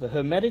earth, the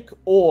Hermetic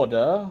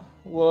Order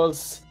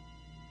was...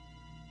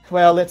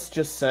 Well, let's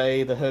just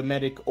say the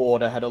Hermetic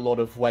Order had a lot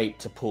of weight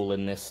to pull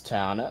in this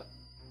town.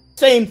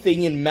 Same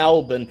thing in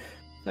Melbourne.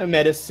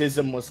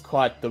 Hermeticism was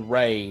quite the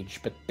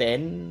rage, but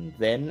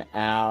then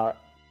our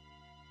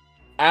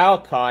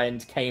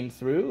kind came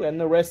through, and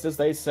the rest, as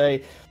they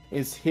say,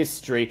 is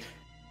history.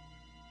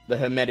 The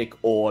Hermetic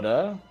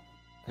Order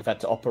have had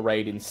to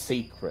operate in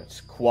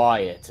secret,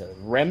 quiet, a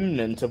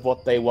remnant of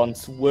what they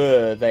once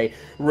were. They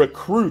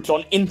recruit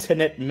on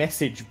internet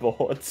message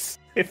boards,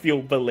 if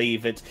you'll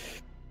believe it.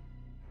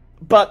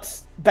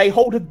 But they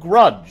hold a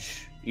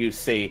grudge, you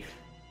see.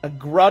 A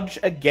grudge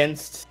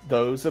against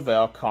those of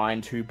our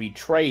kind who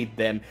betrayed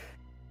them.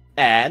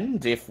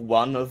 And if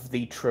one of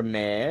the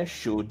Tremere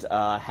should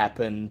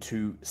happen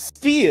to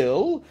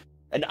steal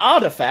an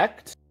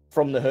artifact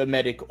from the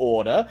Hermetic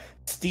Order,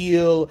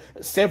 steal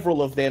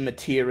several of their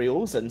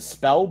materials and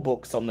spell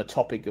books on the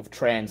topic of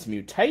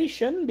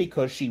transmutation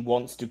because she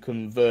wants to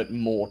convert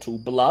mortal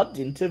blood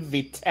into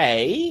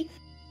vitae.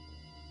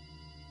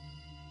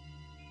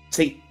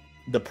 See,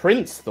 the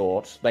prince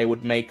thought they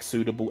would make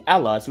suitable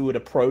allies who would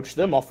approach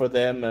them, offer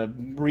them a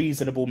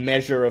reasonable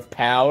measure of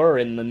power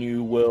in the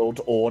New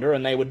World Order,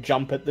 and they would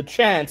jump at the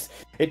chance.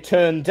 It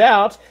turned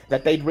out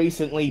that they'd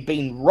recently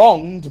been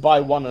wronged by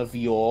one of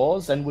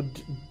yours and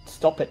would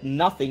stop at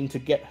nothing to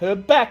get her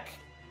back.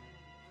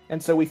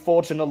 And so we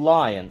forged an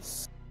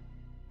alliance.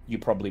 You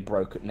probably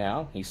broke it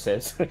now, he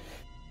says.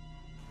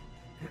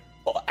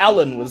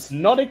 Alan was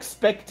not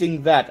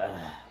expecting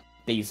that.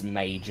 These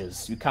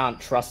mages, you can't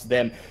trust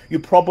them. You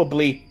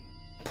probably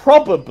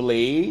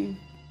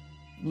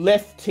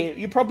left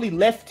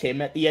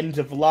him at the end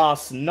of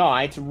last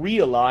night,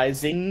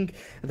 realizing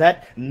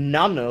that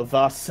none of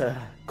us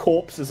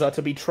corpses are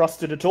to be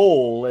trusted at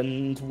all,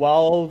 and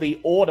while the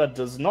Order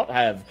does not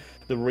have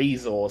the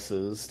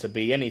resources to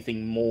be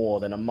anything more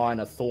than a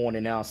minor thorn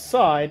in our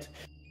side,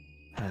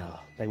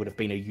 they would have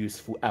been a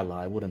useful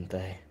ally, wouldn't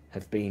they?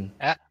 Have been.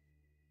 What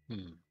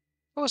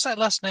was that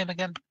last name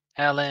again?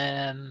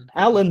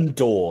 Alan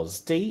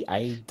Dawes.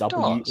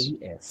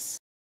 Daws.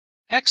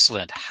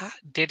 Excellent.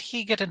 Did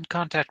he get in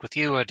contact with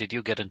you, or did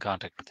you get in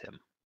contact with him?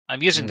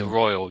 I'm using the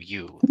royal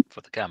you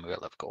for the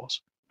Camarilla, of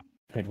course.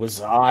 It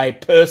was I,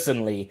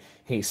 personally,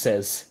 he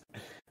says.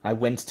 I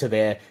went to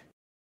their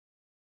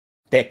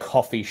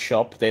coffee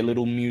shop, their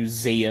little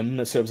museum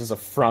that serves as a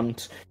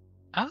front.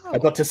 Oh, I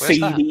got to see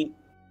that? the...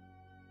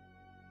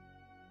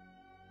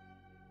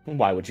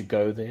 Why would you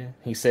go there?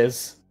 He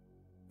says.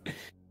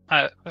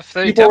 If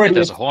they tell me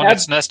there's a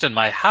hornet's nest in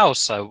my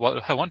house, I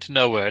want to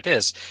know where it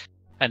is.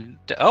 And,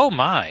 oh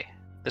my,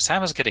 this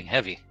hammer's getting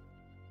heavy.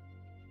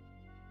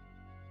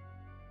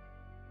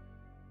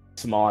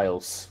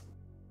 Smiles.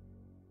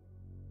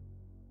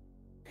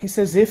 He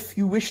says, if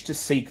you wish to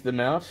seek them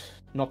out,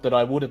 not that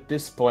I would at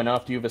this point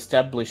after you've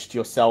established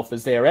yourself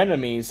as their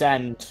enemies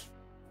and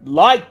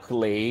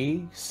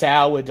likely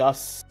soured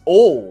us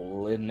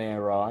all in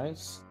their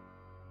eyes,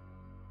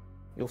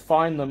 you'll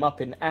find them up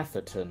in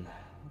Atherton.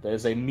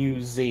 There's a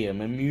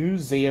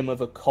museum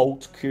of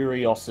occult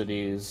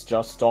curiosities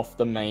just off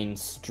the main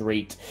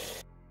street.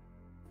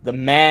 The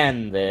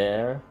man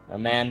there, a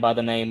man by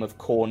the name of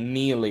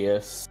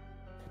Cornelius,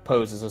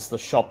 poses as the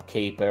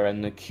shopkeeper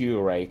and the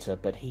curator,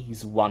 but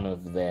he's one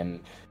of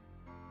them.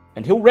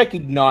 And he'll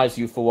recognize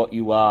you for what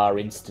you are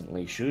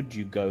instantly, should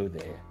you go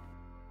there.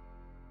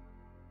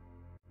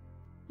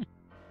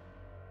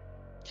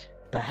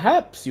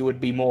 Perhaps you would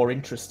be more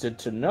interested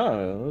to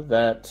know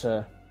that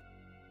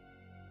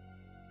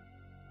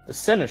the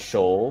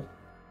Seneschal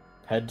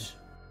had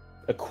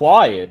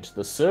acquired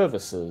the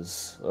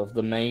services of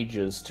the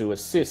mages to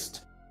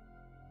assist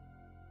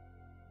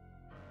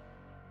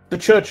the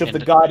Church of the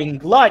Guiding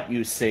Light,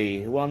 you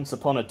see. Once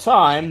upon a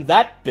time,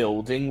 that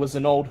building was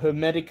an old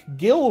hermetic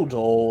guild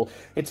hall.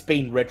 It's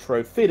been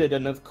retrofitted,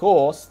 and of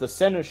course, the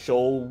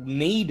Seneschal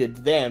needed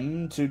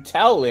them to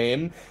tell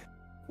him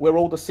where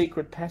all the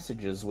secret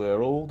passages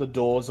were, all the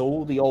doors,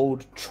 all the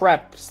old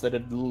traps that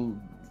had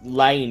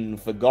lain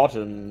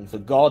forgotten for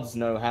gods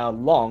know how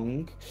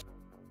long.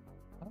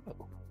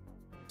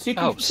 So you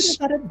can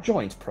consider that a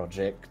joint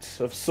project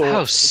of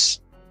sorts.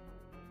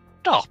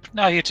 Stop!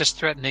 Now you're just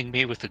threatening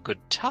me with a good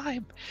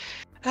time.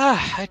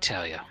 I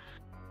tell you.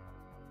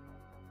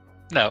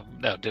 No,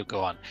 do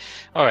go on.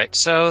 All right,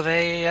 so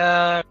they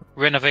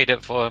renovate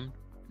it for him.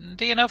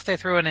 Do you know if they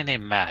threw in any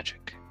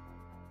magic?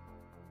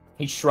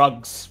 He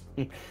shrugs.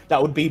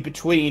 That would be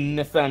between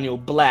Nathaniel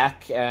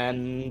Black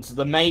and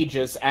the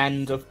mages,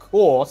 and of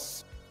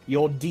course,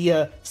 your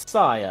dear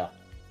sire.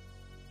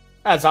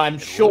 As I'm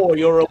sure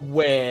you're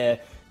aware,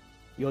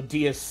 your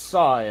dear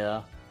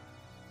sire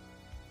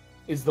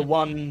is the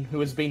one who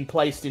has been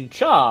placed in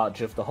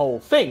charge of the whole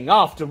thing.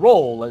 After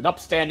all, an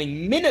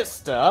upstanding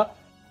minister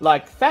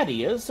like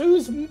Thaddeus,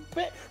 who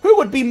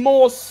would be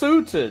more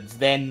suited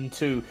than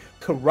to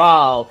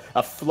corral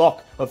a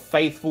flock of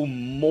faithful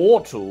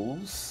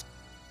mortals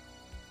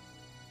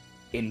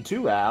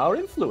into our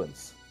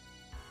influence.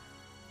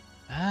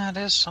 That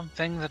is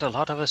something that a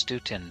lot of us do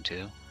tend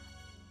to.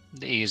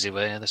 The easy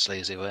way, the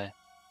sleazy way.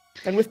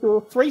 And with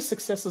your 3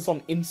 successes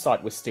on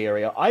Insight,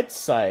 Wisteria, I'd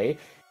say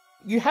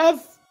you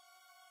have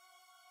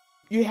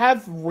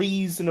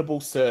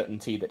reasonable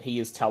certainty that he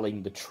is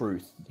telling the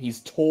truth.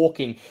 He's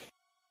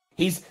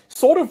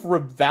sort of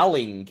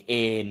reveling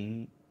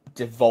in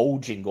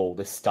divulging all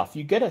this stuff.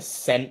 You get a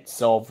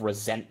sense of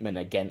resentment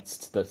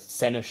against the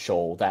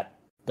Seneschal, that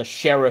the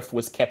sheriff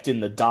was kept in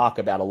the dark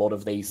about a lot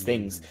of these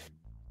things.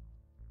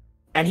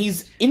 And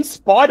he's, in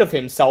spite of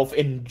himself,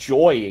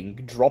 enjoying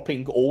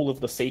dropping all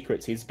of the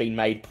secrets he's been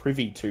made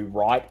privy to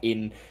right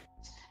in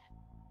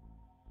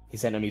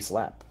his enemy's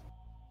lap.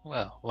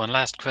 Well, one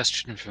last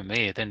question from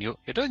me, then you're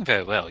doing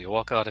very well. You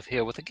walk out of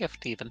here with a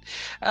gift, even.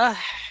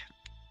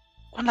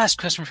 One last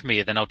question from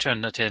me, then I'll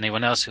turn it to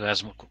anyone else who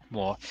has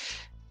more.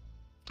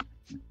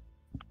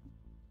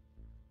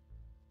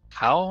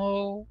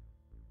 How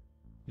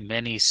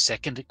many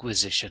Second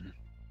Inquisition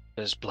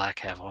does Black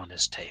have on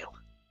his tail?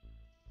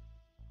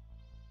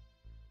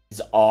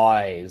 His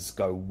eyes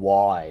go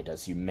wide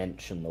as you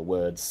mention the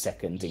word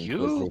Second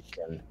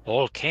Inquisition. You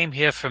all came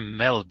here from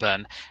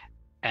Melbourne,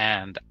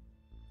 and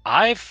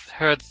I've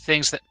heard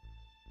things that...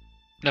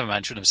 Never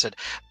mind, shouldn't have said.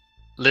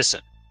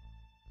 Listen.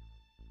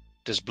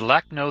 Does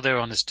Black know they're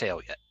on his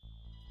tail yet?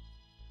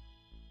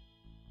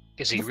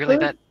 Is he really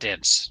that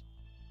dense?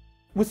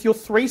 With your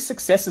 3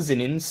 successes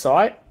in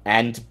Insight,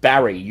 and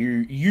Barry,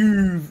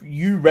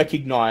 you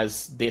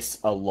recognize this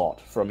a lot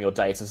from your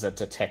days as a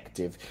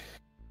detective.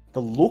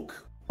 The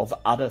look of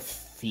utter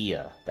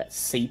fear that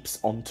seeps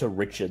onto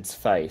Richard's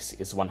face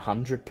is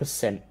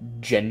 100%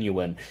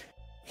 genuine.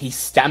 He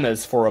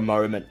stammers for a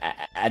moment,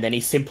 and then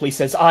he simply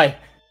says,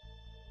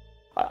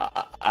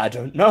 I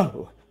don't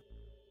know.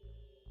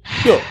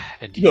 You're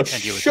and you're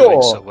you were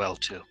doing so sure? well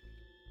too.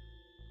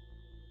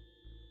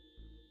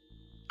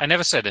 I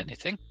never said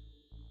anything.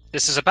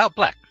 This is about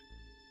Black,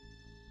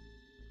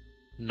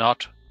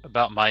 not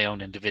about my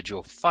own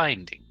individual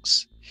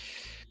findings.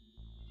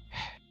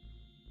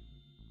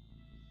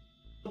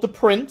 The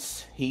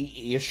prince,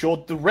 he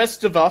assured the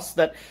rest of us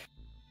that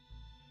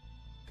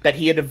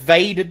he had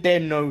evaded their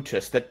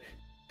notice, that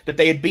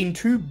they had been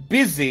too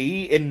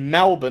busy in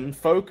Melbourne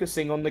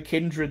focusing on the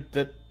kindred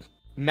that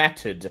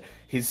mattered,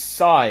 his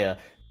sire,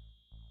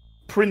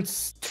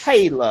 Prince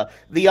Taylor,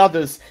 the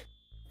others.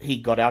 He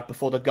got out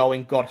before the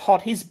going got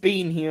hot. He's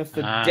been here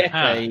for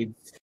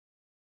decades.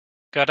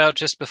 Got out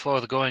just before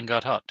the going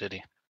got hot, did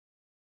he?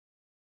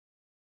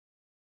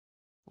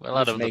 Well,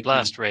 out of the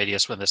blast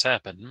radius when this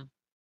happened.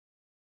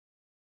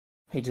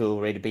 He'd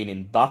already been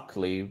in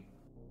Buckley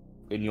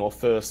in your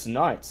first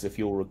nights, if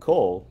you'll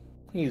recall.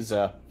 He's,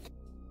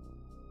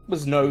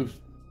 was no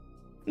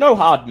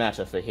hard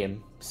matter for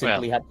him.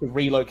 Simply had to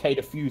relocate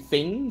a few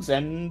things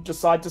and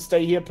decide to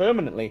stay here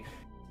permanently.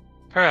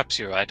 Perhaps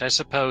you're right. I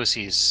suppose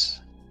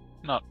he's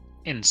not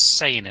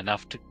insane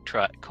enough to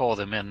call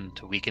them in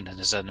to weaken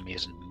his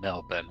enemies in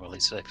Melbourne while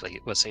he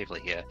was safely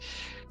here.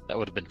 That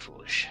would have been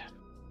foolish.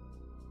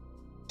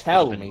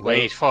 Tell me,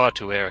 way far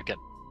too arrogant.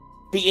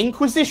 The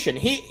Inquisition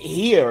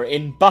here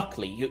in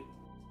Buckley.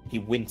 He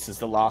winces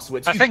the last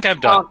words. I think I'm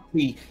done.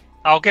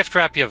 I'll gift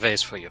wrap your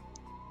vase for you.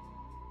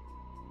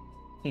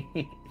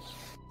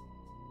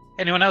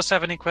 Anyone else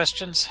have any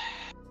questions?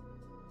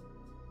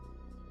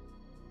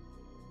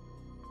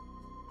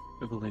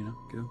 Evelina,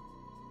 go.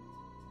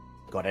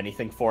 Got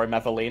anything for him,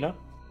 Evelina?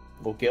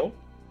 Or Gil?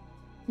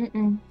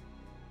 Mm-mm.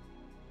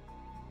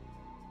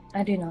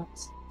 I do not.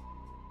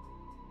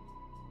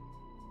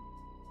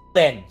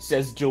 Then,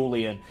 says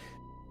Julian,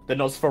 the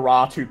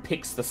Nosferatu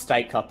picks the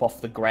stake up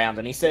off the ground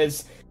and he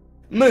says,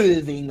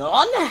 moving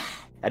on,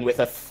 and with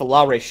a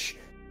flourish,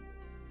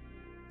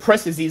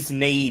 presses his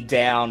knee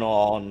down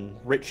on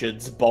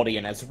Richard's body,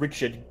 and as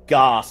Richard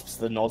gasps,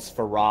 the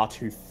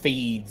Nosferatu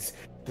feeds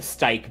the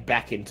stake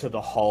back into the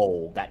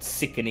hole. That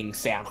sickening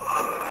sound,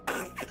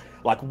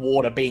 like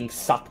water being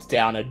sucked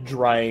down a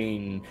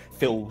drain,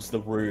 fills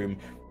the room.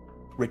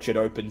 Richard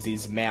opens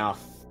his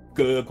mouth,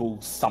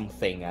 gurgles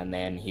something, and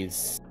then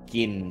his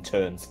skin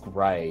turns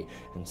grey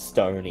and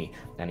stony,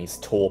 and he's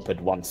torpid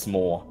once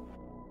more.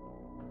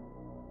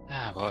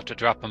 We'll have to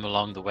drop him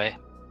along the way.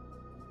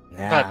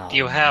 Now, But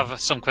you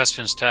have some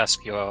questions to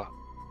ask You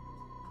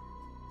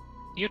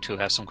two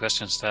have some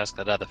questions to ask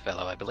that other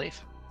fellow, I believe.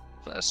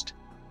 First.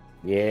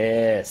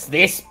 yes,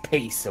 this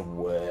piece of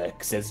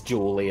work, says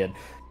Julian,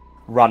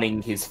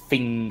 running his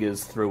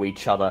fingers through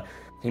each other.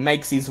 He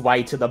makes his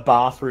way to the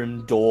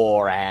bathroom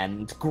door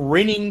and,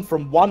 grinning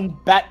from one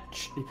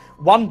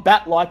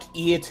bat-like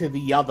ear to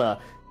the other,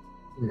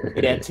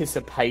 in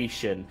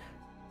anticipation,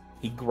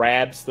 he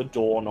grabs the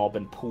doorknob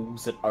and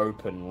pulls it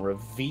open,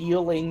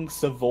 revealing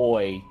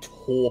Savoy,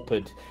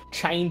 torpid,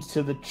 chained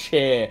to the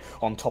chair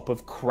on top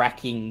of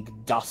cracking,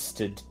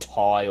 dusted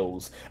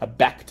tiles, a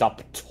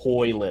backed-up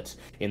toilet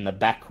in the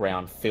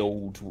background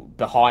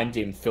behind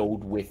him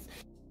filled with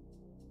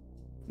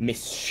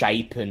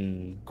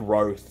misshapen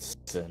growths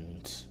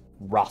and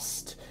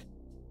rust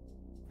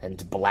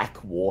and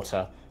black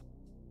water.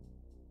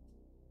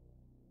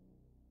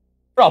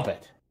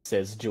 Robert,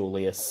 says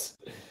Julius,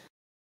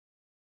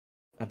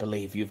 I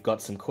believe you've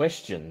got some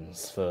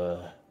questions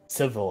for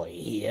Savoy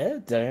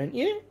here, don't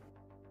you?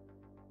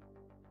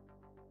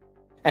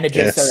 And it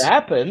just so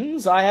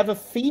happens I have a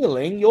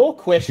feeling your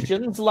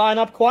questions line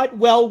up quite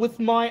well with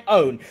my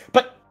own.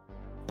 But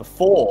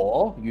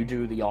before you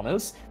do the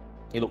honors,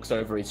 he looks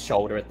over his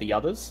shoulder at the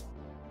others.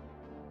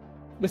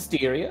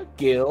 Wisteria,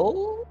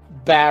 Gil,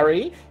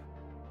 Barry,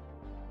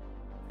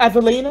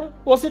 Evelina,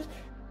 was it?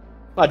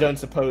 I don't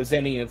suppose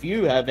any of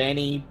you have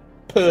any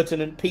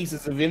pertinent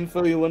pieces of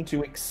info you want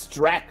to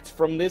extract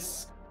from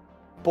this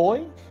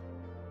boy?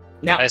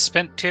 Now, I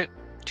spent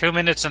two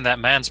minutes in that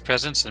man's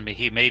presence and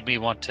he made me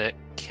want to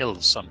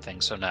kill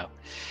something, so no.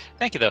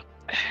 Thank you, though.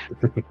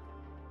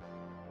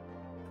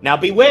 Now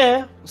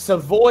beware,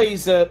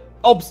 Savoy's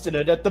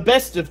obstinate at the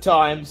best of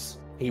times.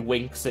 He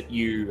winks at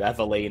you,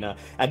 Evelina,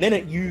 and then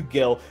at you,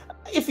 Gil.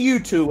 If you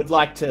two would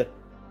like to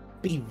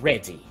be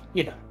ready,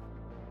 you know.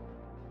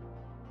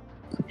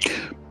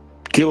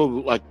 Gil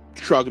will like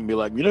shrug and be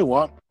like, you know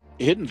what?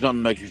 Hitting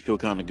something makes you feel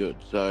kind of good,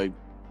 so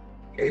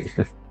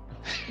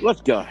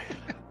let's go.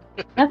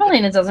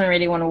 Evelina doesn't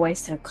really want to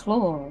waste her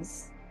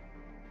claws.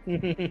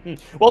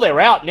 Well, they're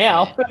out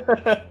now.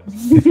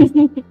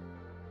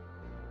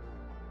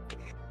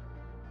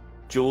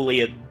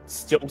 Julian,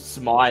 still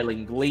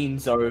smiling,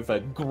 leans over,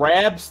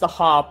 grabs the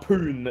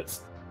harpoon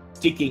that's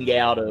sticking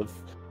out of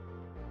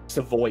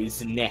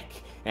Savoy's neck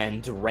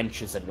and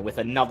wrenches it with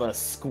another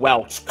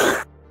squelch.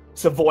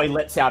 Savoy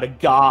lets out a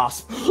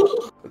gasp,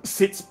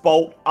 sits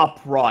bolt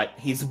upright,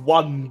 his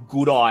one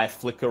good eye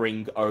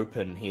flickering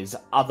open, his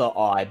other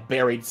eye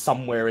buried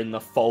somewhere in the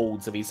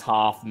folds of his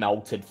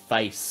half-melted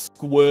face,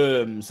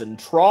 squirms and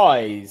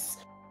tries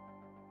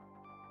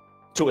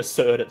to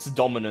assert its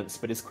dominance,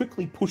 but is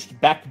quickly pushed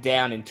back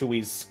down into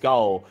his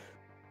skull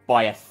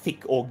by a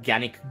thick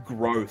organic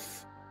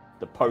growth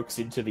that pokes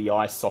into the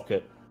eye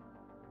socket.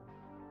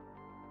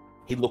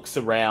 He looks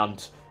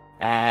around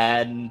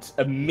and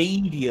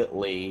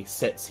immediately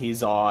sets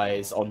his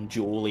eyes on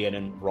Julian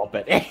and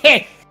Robert.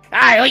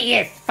 Oh,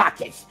 you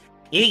fuckers.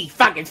 You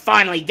fuckers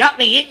finally got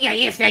me, didn't you?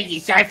 You think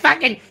you're so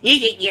fucking... You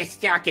think you're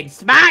fucking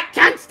smart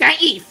cunts, don't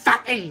you?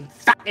 Fucking...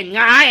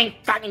 I ain't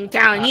fucking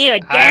telling you a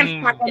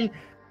damn fucking...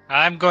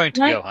 I'm going to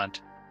go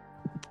hunt.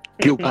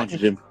 Gil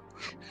punches him.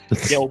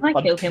 Gil I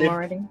punched killed him him.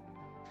 already.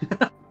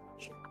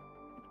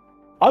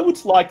 I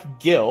would like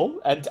Gil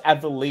and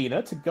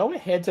Avelina to go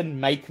ahead and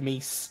make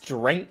me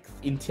strength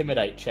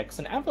intimidate checks.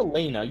 And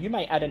Avelina, you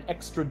may add an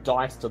extra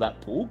dice to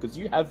that pool because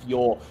you have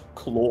your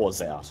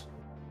claws out.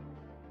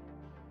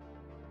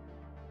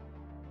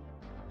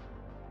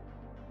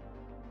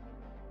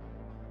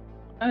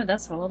 Oh,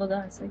 that's a lot of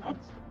dice.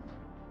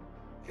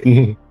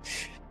 Okay.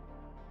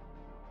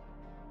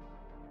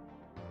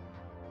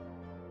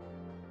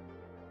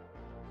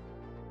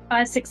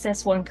 Five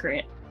success, 1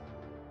 crit.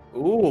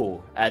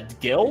 Ooh, and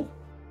Gil?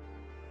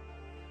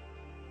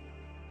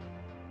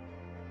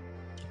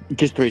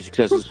 Just 3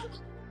 successes.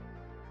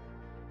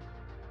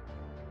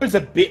 There's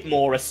a bit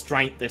more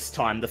restraint this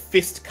time. The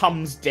fist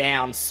comes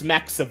down,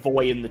 smacks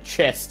Savoy in the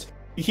chest.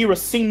 You hear a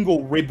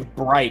single rib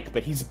break,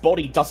 but his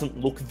body doesn't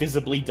look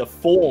visibly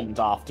deformed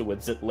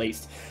afterwards, at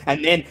least.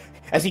 And then,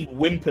 as he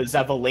whimpers,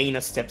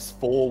 Avelina steps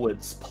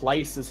forwards,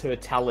 places her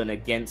talon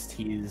against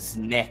his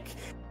neck,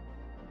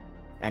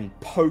 and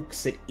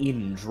pokes it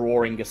in,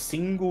 drawing a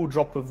single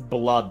drop of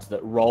blood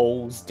that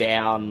rolls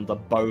down the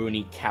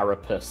bony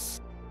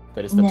carapace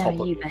that is the Now top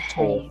of you his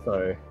behave.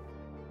 torso.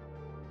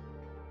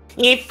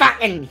 You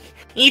fucking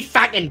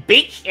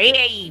bitch.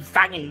 Yeah, you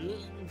fucking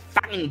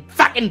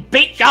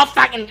bitch. I'll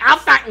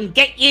fucking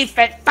get you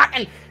for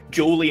fucking...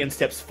 Julian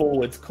steps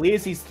forwards,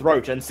 clears his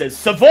throat, and says,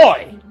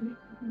 "Savoy!"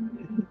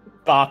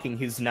 barking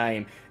his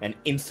name, and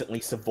instantly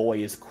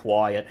Savoy is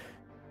quiet.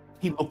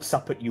 He looks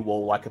up at you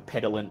all like a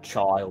petulant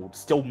child,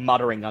 still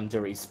muttering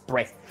under his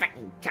breath.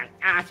 Fucking cunt,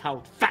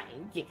 asshole,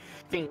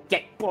 fucking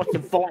get boss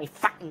of voice,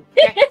 fucking...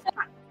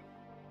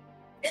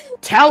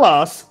 "Tell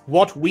us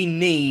what we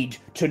need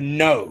to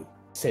know,"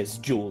 says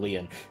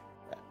Julian.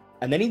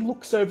 And then he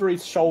looks over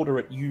his shoulder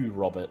at you,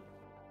 Robert.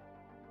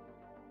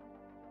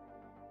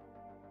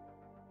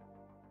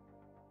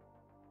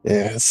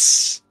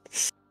 Yes.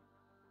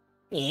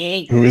 Yeah,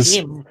 Who is-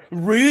 yeah,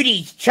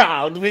 Rudy's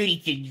child.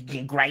 Rudy's a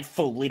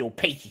ungrateful little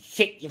piece of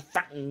shit. You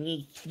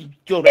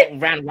do that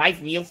and run away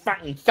from your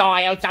fucking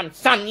sire,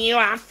 son. You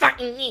are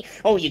fucking...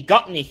 All you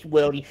got in this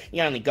world,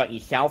 you only got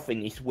yourself in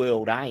this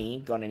world, eh? You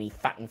ain't got any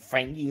fucking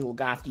friends. You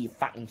look after your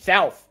fucking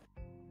self.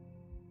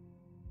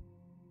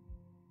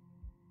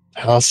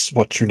 Tell us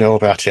what you know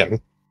about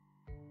him.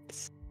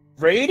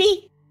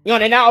 Rudy? You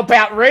want to know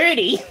about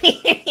Rudy?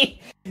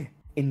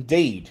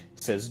 "Indeed,"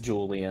 says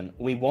Julian.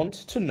 "We want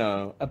to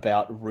know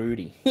about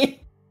Rudy."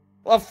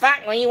 Well,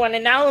 fuck, what do you want to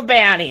know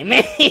about him?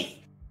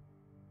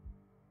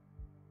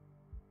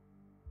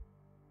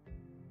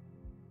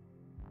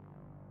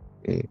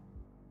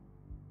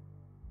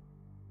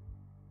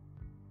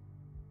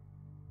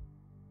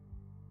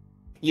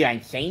 You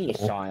ain't seen your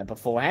sire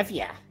before, have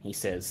ya? He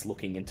says,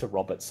 looking into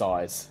Robert's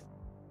eyes.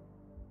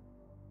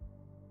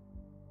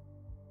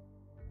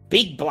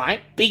 Big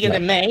bloke, bigger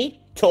than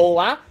me,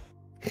 taller,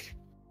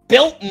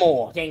 built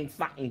more than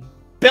fucking...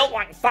 Built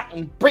like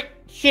fucking brick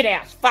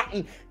shithouse,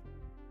 fucking...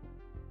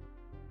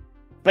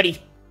 But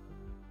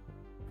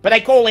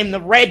they call him the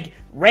Red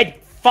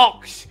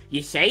Fox,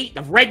 you see?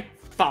 The Red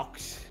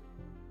Fox.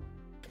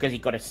 Because he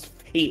got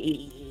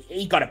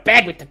a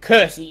bad with the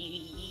curse.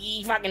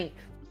 He fucking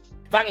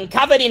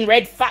covered in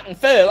red fucking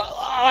fur.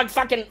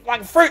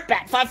 Like a fruit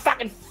bat.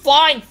 Fucking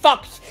flying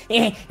fox.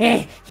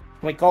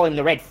 We call him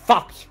the Red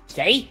Fox,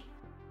 see?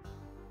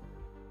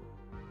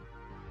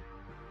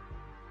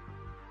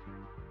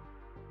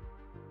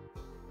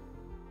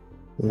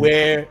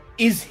 "Where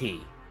is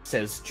he?"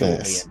 says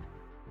Julian. Yes.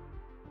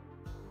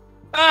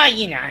 Oh,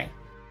 you know,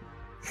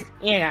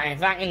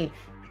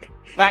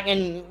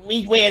 fucking,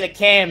 he's where the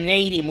cam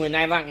need him when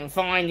they fucking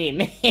find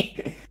him.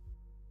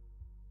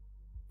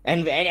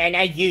 and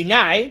as you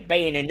know,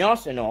 being a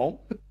nos and all,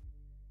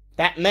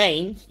 that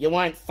means you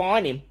won't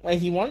find him when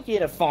he wants you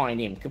to find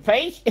him,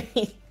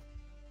 capiche?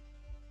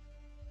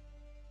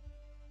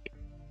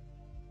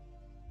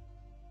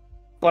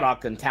 But I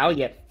can tell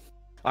you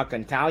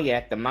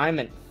at the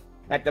moment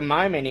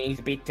he's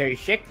a bit too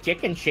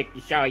chicken shit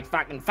to show his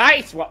fucking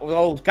face what was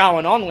all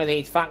going on with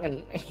his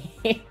fucking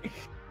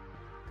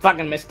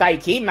fucking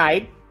mistake he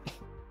made.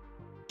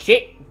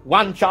 Shit,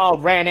 one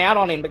child ran out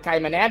on him,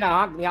 became an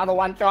anarch, the other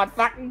one tried to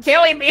fucking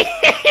kill him.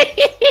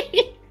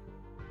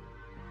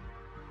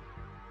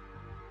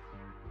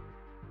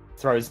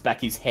 Throws back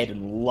his head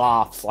and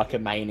laughs like a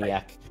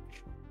maniac.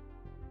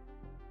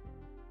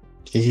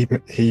 He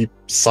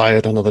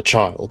sired another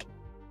child.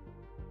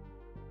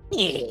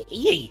 Yeah,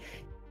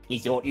 you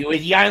thought you were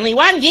the only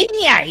one, didn't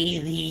you?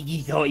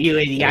 You thought you were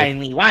the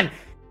only one.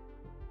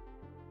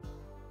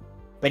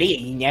 But he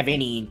didn't have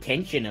any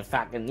intention of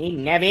fucking. He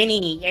didn't have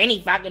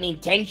any fucking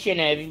intention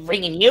of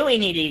bringing you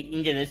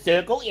into the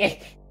circle. Yeah.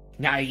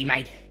 No, he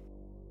made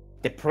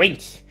the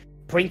prince.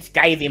 Prince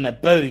gave him a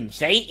boon.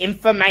 See,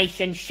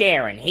 information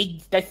sharing.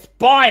 He's the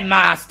spy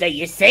master.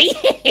 You see,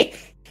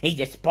 he's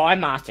the spy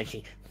master.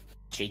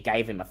 She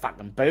gave him a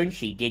fucking boon.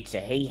 She did, so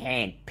he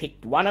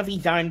handpicked one of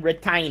his own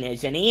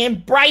retainers, and he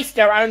embraced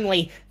her.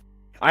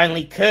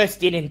 Only curse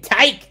didn't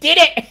take, did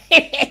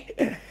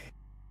it?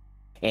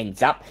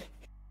 Ends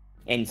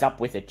up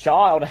with a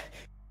child,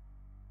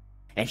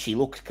 and she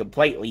looks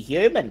completely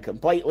human,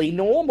 completely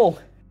normal.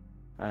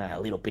 A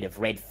little bit of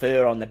red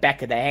fur on the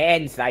back of the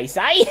hands, they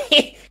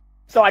say.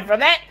 Aside from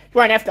that, you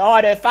won't have to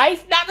hide her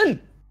face, nothing.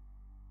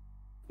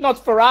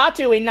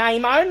 Nosferatu in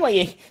name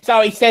only.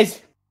 So he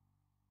says,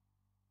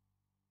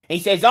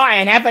 I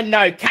ain't having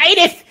no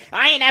caitiff.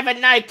 I ain't having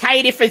no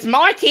caitiff as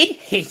my kid.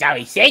 So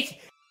he says.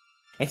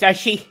 And so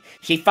she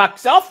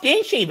fucks off,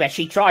 didn't she? But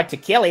she tried to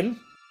kill him.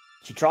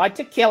 She tried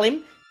to kill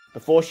him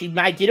before she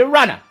made it a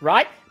runner,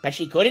 right? But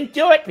she couldn't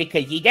do it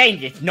because you don't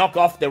just knock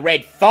off the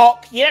red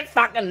fox. You don't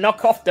fucking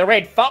knock off the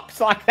red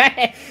fox like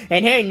that.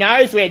 And who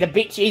knows where the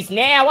bitch is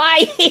now,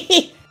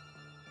 eh?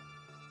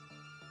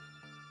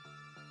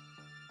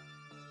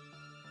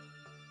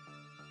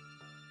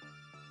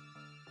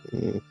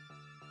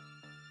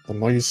 The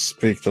more you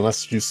speak, the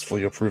less useful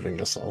you're proving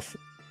yourself.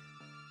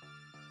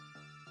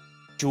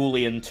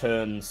 Julian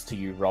turns to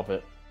you,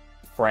 Robert,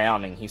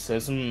 frowning. He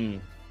says,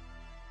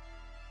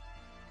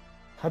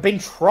 I've been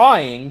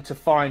trying to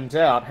find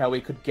out how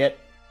we could get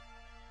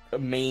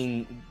an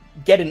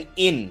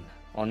in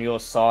on your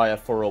sire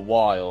for a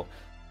while.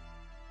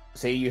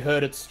 See, you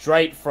heard it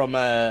straight from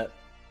the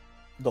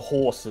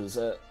horses.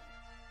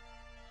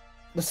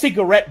 The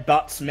cigarette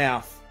butt's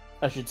mouth,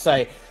 I should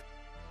say,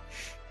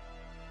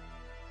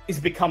 is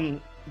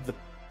become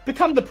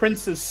the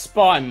prince's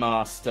spy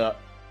master,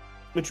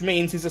 which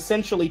means he's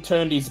essentially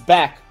turned his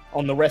back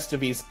on the rest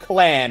of his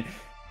clan.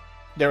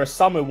 There are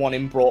some who want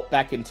him brought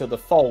back into the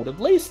fold. At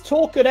least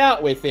talk it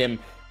out with him.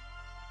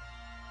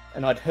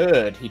 And I'd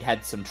heard he'd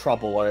had some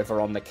trouble over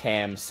on the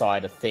Cam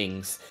side of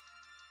things.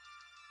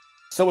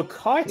 So a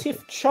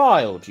caitiff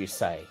child, you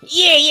say?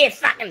 Yeah,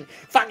 fucking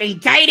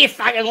caitiff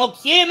fucking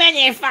looks human.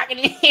 Yeah,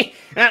 fucking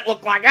don't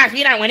look like us.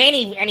 You know, when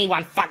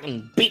anyone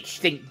fucking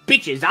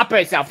bitches up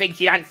herself, thinks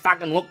she don't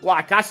fucking look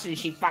like us, and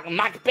she fucking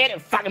much better,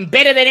 fucking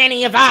better than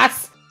any of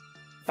us.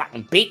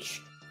 Fucking bitch.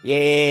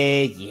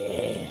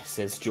 Yeah,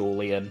 says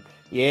Julian.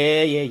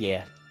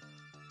 Yeah.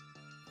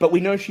 But we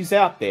know she's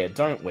out there,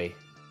 don't we?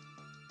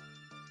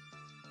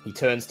 He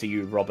turns to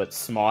you, Robert,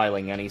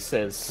 smiling, and he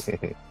says,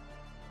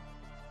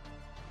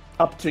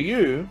 up to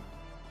you.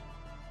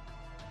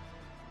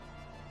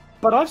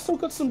 But I've still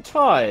got some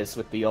ties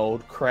with the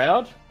old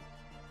crowd.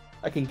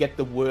 I can get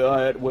the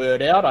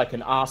word out, I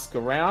can ask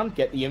around,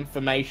 get the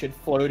information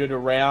floated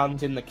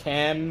around in the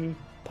Cam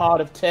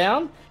part of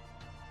town.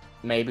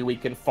 Maybe we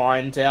can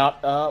find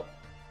out,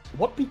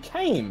 what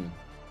became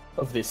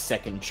of this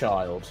second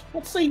child.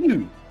 What say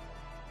you?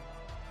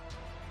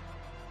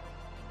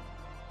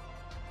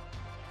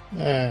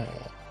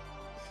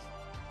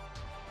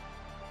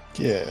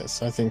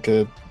 Yes, I think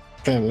a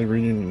family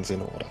reunion's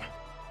in order.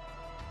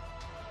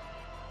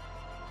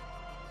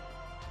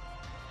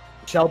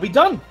 Shall be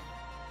done.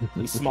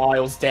 He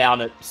smiles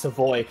down at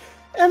Savoy.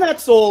 And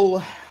that's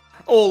all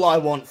I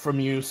want from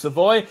you,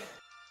 Savoy.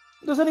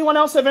 Does anyone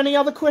else have any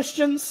other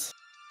questions?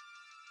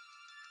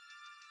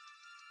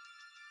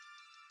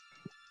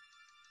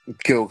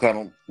 Gil kind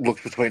of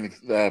looks between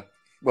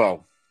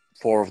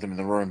four of them in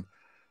the room,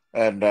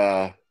 and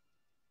then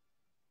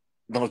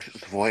looks at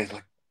Savoy. He's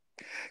like,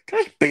 "Can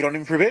I just beat on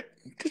him for a bit?"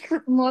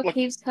 More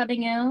keeps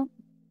cutting out.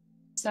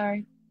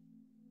 Sorry.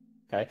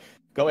 Okay,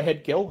 go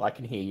ahead, Gil. I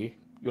can hear you.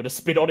 You want to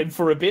spit on him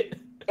for a bit?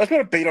 I just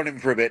want to beat on him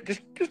for a bit.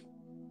 Just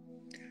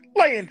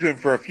lay into him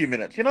for a few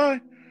minutes, you know.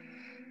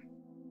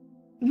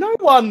 No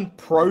one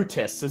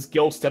protests as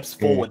Gil steps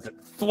forward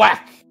and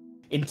thwack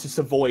into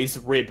Savoy's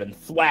rib and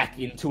thwack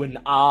into an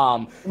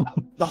arm.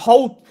 The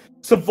whole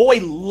Savoy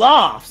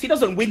laughs. He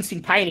doesn't wince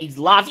in pain. He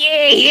laughs.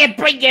 Yeah,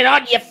 bring it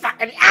on, you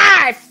fucking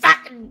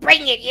fucking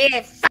bring it,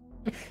 yeah.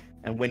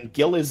 And when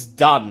Gil is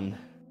done,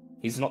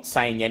 he's not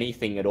saying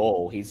anything at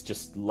all. He's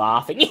just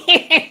laughing.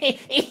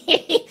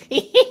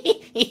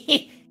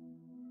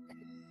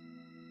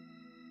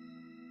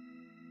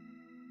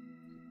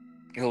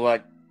 He'll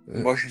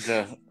motion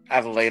to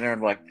Adelina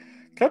and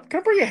can I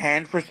bring your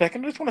hand for a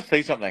second? I just want to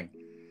see something.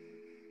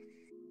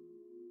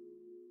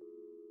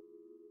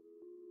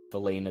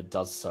 Valina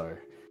does so.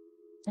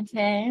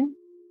 Okay.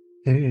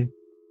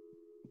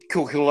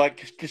 Cool. He'll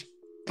just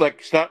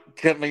start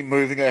gently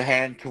moving her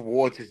hand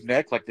towards his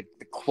neck, like the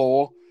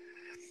claw,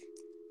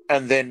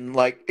 and then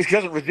if she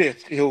doesn't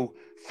resist, he'll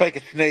fake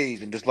a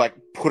sneeze and just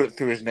put it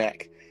through his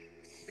neck.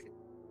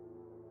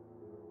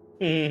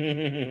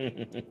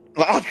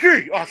 Oh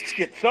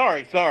shit!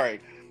 Sorry.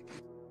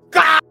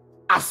 Gah!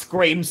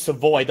 Screams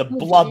Savoy. The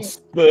blood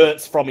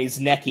spurts from his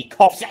neck. He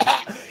coughs.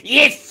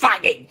 You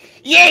fucking,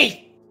 you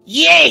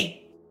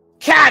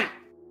cunt!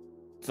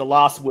 the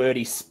last word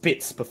he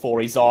spits before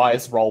his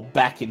eyes roll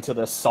back into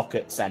the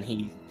sockets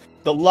and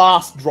the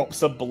last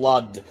drops of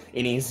blood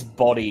in his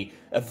body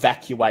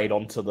evacuate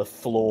onto the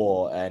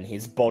floor and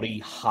his body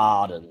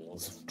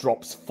hardens,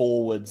 drops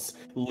forwards,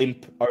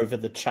 limp over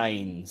the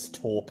chains,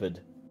 torpid.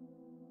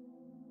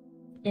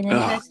 An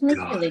interest in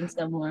God. killing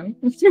someone.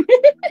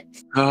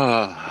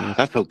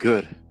 That felt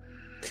good.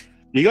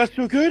 You guys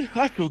feel good?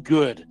 I feel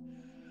good.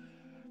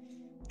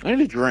 I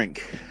need a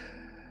drink.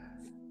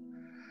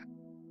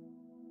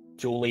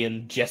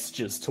 Julian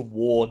gestures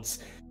towards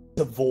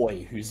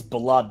Savoy, whose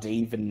blood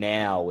even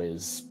now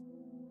is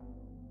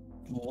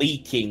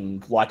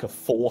leaking like a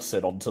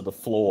faucet onto the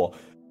floor.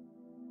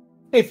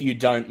 If you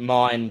don't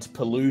mind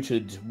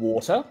polluted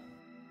water.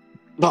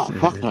 Oh,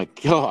 fuck my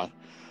God.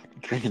 I'm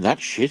drinking that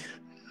shit.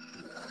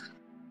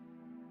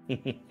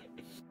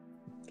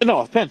 No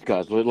offense,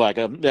 guys. But like,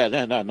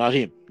 no, not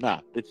him.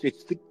 Nah,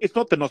 it's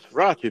not the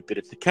Nosferatu bit.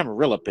 It's the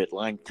Camarilla bit.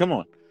 Like, come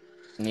on.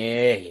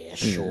 Yeah,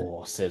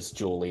 sure, says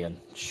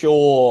Julian.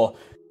 Sure.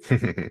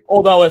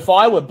 Although if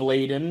I were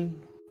bleeding,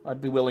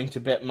 I'd be willing to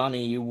bet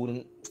money you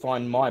wouldn't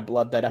find my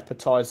blood that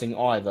appetizing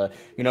either.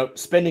 You know,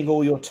 spending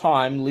all your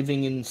time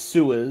living in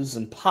sewers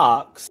and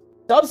parks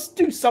does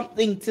do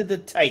something to the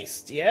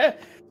taste, yeah?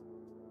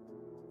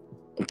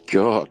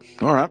 God.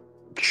 All right.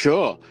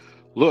 Sure.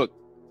 Look,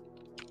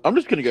 I'm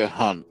just gonna go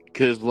hunt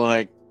because,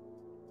 like,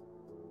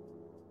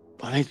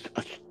 I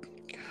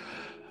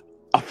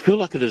feel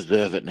like I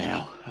deserve it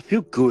now. I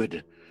feel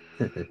good.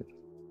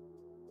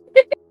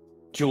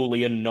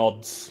 Julian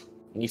nods.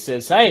 He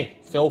says, hey,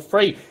 feel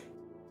free.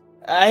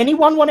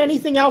 Anyone want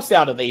anything else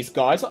out of these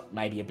guys?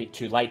 Maybe a bit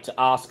too late to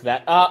ask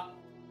that.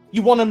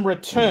 You want them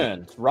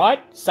returned,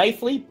 right?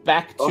 Safely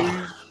back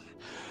to...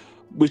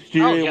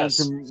 Wisteria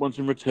yes. wants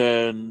him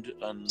returned,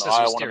 and Says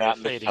I want him Wisteria out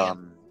in the fading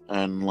sun.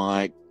 And,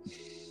 like,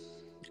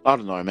 I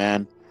don't know,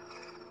 man.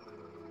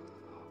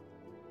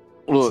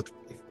 Look,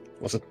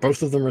 Was it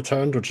both of them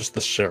returned or just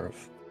the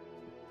sheriff?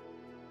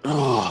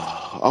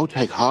 I'll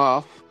take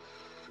half.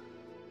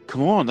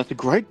 Come on, that's a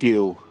great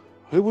deal.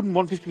 Who wouldn't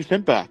want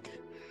 50% back?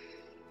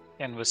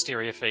 Can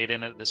Wisteria fade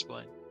in at this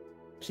point?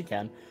 She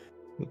can.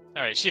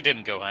 Alright, she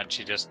didn't go hunt,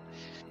 she just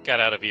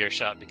got out of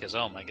earshot because,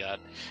 oh my god.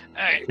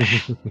 Alright.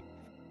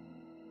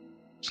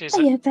 She's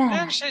Are you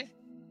back?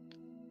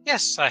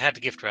 Yes, I had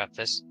to gift wrap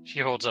this. She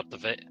holds up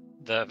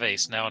the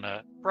vase, now in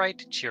a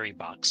bright, cheery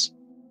box,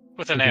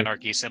 with an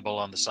anarchy symbol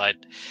on the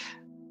side.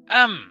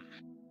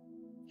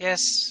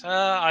 Yes,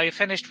 are you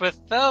finished with...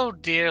 Oh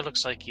dear,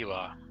 looks like you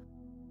are.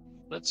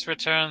 Let's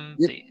return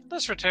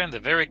the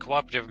very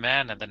cooperative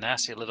man and the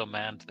nasty little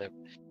man to their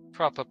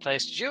proper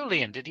place.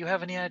 Julian, did you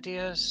have any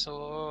ideas,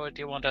 or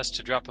do you want us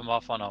to drop him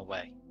off on our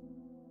way?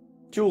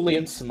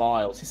 Julian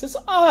smiles. He says,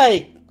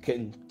 I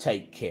can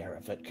take care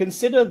of it.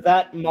 Consider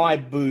that my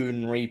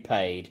boon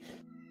repaid.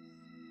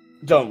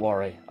 Don't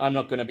worry, I'm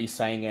not going to be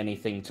saying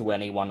anything to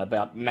anyone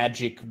about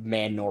magic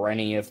men or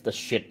any of the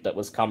shit that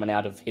was coming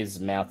out of his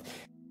mouth.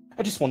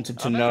 I just wanted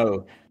to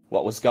know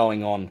what was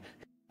going on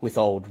with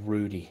old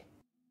Rudy.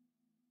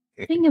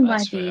 I think it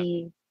That's might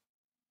be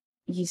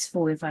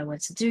useful if I were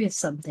to do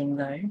something,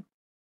 though.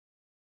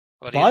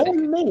 What do you By all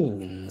think?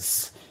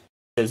 means,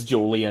 says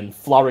Julian,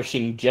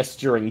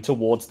 gesturing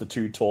towards the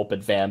two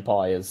torpid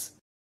vampires.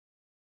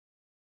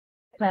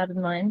 Clouded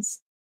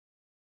minds.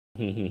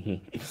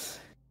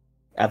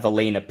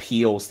 Evelina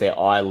peels their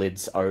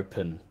eyelids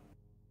open.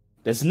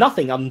 There's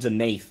nothing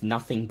underneath,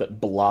 nothing but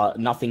blood,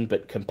 nothing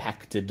but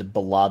compacted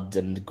blood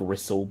and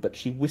gristle, but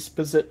she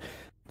whispers it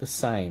the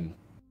same.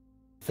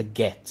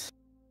 Forget.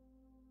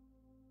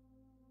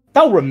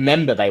 They'll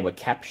remember they were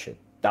captured.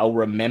 They'll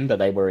remember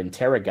they were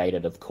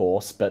interrogated, of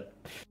course, but...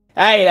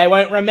 Hey, they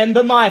won't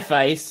remember my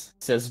face,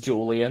 says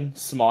Julian,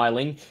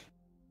 smiling.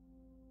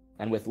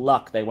 And with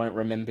luck, they won't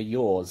remember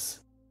yours.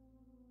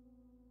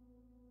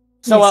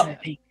 So,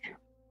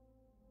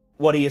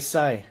 what do you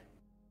say?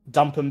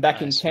 Dump them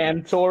back in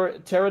Cam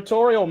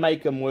territory or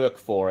make them work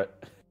for it?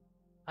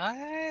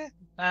 Back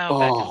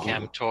in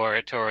Cam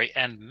territory,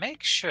 and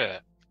make sure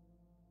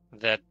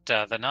that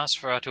the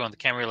Nosferatu on the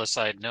Camarilla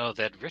side know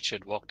that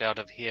Richard walked out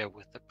of here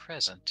with the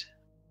present.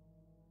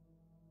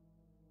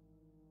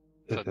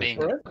 For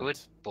being a good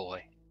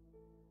boy.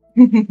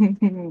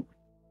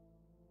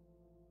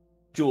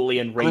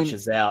 Julian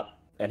reaches out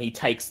and he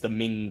takes the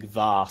Ming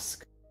vase,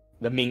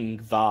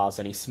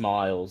 and he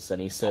smiles and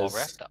he says, All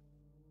wrapped up.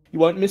 You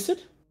won't miss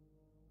it?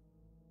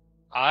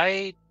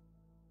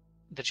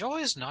 The joy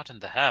is not in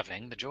the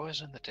having, the joy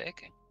is in the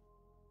taking.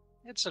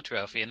 It's a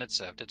trophy and it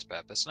served its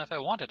purpose, and if I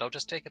want it, I'll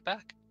just take it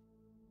back.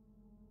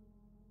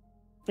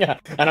 Yeah,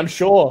 and I'm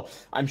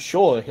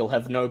sure he'll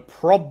have no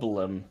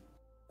problem.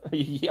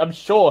 I'm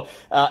sure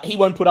he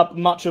won't put up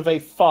much of a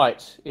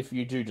fight if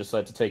you do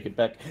decide to take it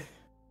back.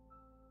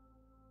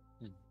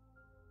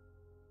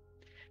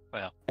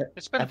 Well,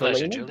 it's been a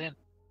pleasure, Julian.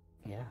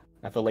 Yeah.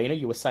 Evelina,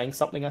 you were saying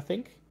something, I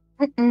think?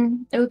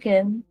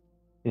 Okay.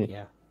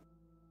 Yeah.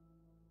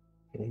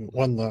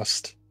 One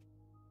last.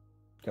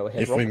 Go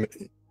ahead, Rob.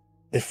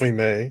 If we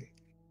may,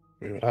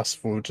 we would ask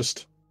for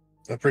just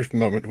a brief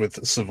moment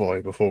with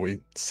Savoy before we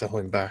sell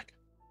him back.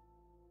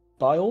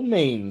 By all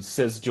means,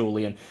 says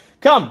Julian.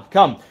 Come,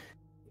 come.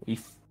 He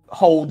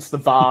holds the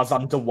vase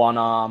under one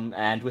arm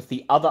and with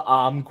the other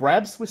arm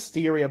grabs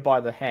Wisteria by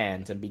the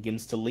hand and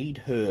begins to lead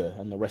her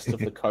and the rest of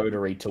the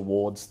coterie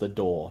towards the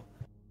door.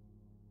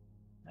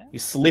 You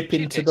slip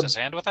She into takes the... his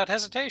hand without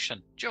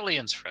hesitation.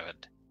 Julian's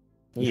friend.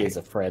 He is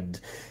a friend.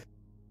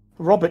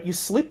 Robert, you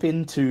slip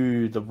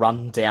into the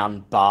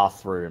rundown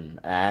bathroom,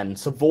 and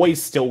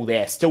Savoy's still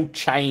there, still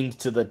chained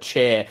to the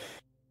chair.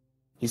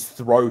 His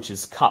throat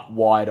is cut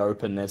wide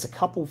open. There's a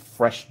couple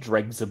fresh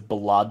dregs of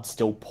blood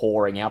still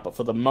pouring out, but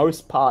for the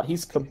most part,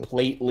 he's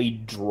completely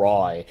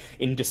dry,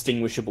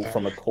 indistinguishable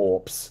from a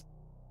corpse.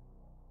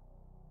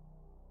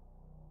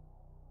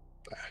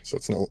 So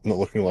it's not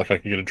looking like I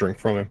can get a drink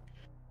from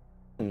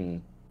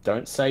him.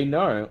 Don't say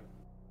no.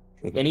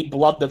 Any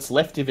blood that's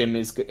left of him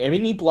is...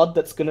 Any blood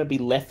that's going to be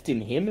left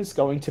in him is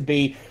going to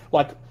be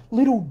like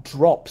little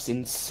drops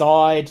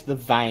inside the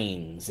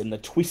veins, in the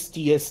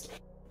twistiest,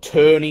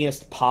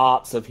 turniest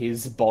parts of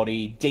his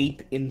body,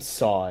 deep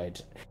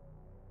inside.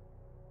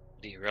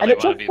 Do you really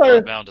want to be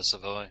bloodbound to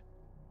Savoy?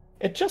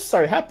 It just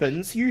so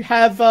happens you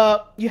have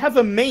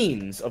a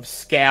means of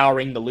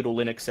scouring the little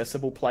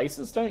inaccessible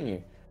places, don't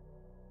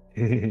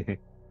you?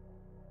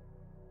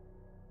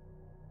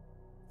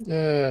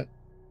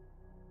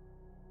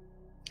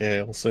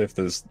 Yeah, I'll see if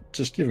there's...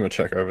 Just give him a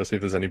check over, see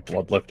if there's any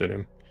blood left in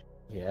him.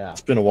 Yeah.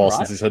 It's been a while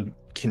since he's had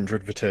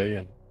kindred vitae,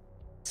 and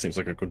seems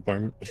like a good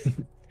moment.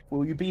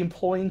 Will you be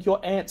employing your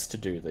ants to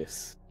do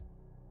this?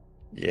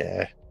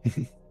 Yeah.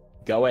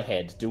 Go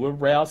ahead, do a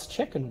rouse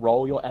check and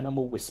roll your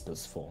animal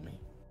whispers for me.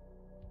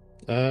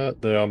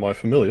 They are my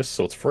familiars,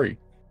 so it's free.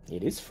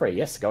 It is free,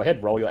 yes. Go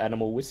ahead, roll your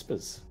animal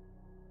whispers.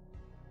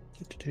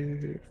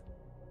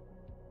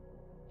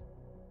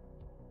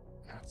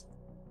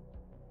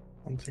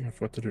 One thing I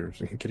forgot to do is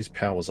we can get his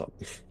powers up.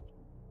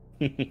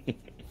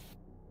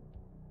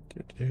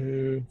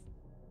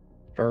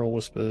 Feral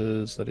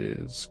whispers, that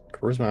is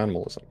charisma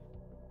animalism.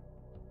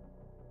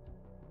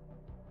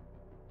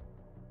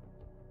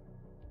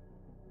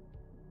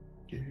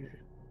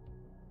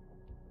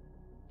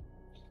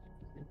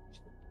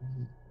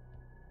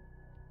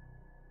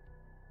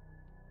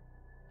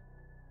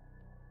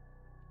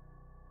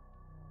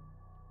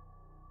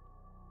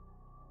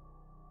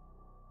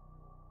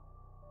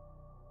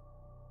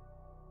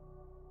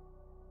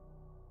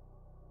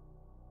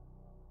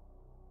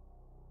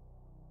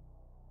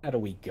 How do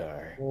we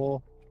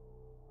go?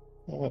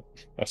 Well,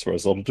 I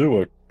suppose I'll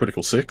do a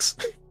critical 6.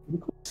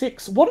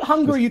 6. What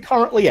hunger are you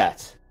currently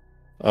at?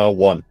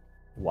 1.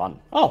 1.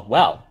 Oh,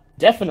 wow.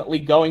 Definitely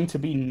going to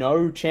be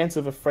no chance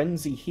of a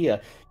frenzy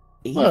here.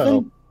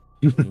 Even...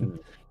 Well,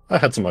 I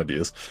had some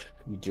ideas.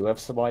 You do have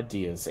some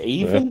ideas.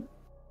 Even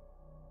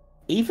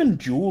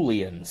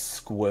Julian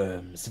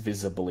squirms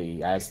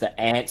visibly as the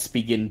ants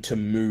begin to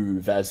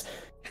move, as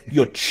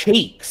your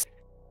cheeks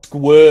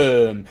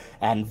squirm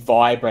and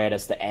vibrate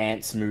as the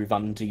ants move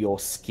under your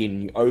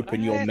skin. You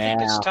open your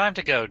mouth. It's time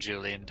to go,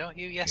 Julian, don't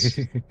you? Yes.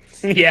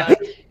 Yeah.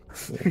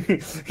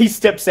 He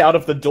steps out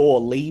of the door,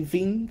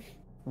 leaving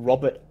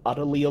Robert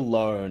utterly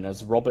alone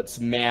as Robert's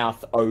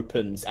mouth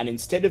opens, and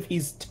instead of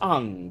his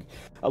tongue,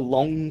 a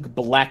long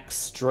black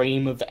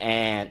stream of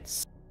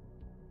ants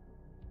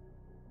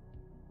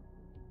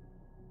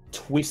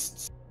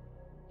twists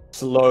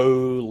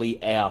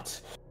slowly out.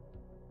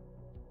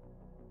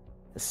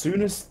 As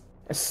soon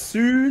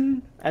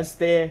as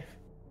they're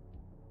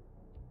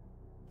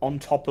on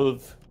top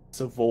of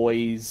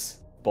Savoy's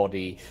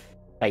body,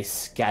 they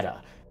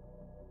scatter.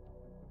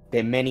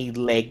 Their many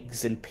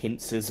legs and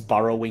pincers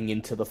burrowing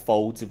into the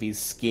folds of his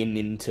skin,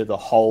 into the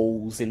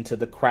holes, into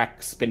the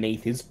cracks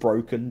beneath his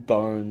broken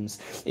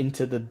bones,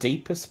 into the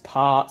deepest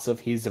parts of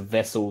his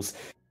vessels.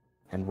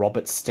 And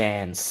Robert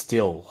stands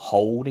still,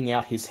 holding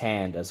out his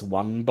hand as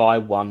one by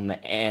one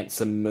the ants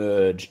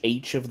emerge,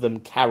 each of them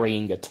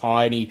carrying a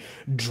tiny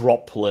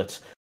droplet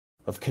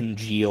of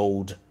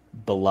congealed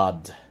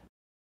blood.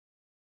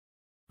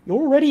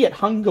 You're already at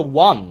hunger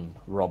 1,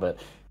 Robert.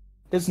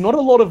 There's not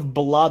a lot of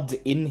blood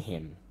in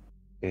him.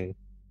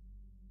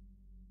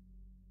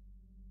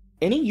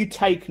 Any you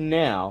take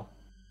now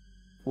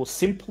will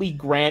simply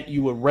grant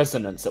you a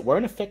resonance. It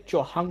won't affect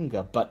your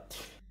hunger, but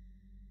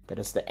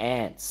as the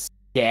ants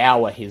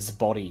scour his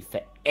body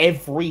for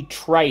every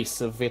trace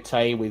of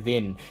vitae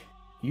within,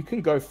 you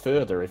can go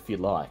further if you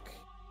like.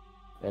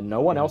 And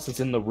no one else is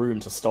in the room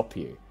to stop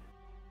you.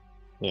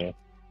 Yeah.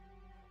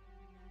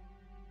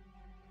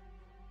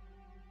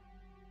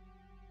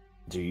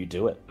 Do you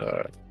do it?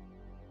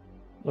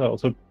 Well,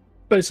 so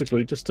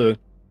basically, just to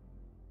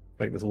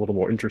make this a little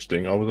more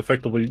interesting, I was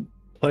effectively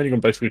planning on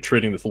basically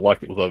treating this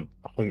like it was a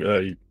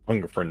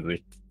hunger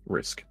frenzy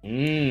risk.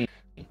 Like,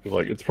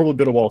 it's probably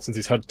been a while since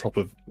he's had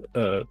proper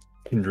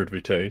kindred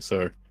vitae,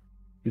 so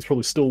he's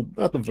probably still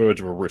at the verge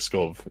of a risk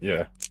of,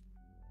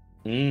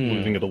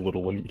 losing it a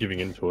little and giving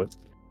into it.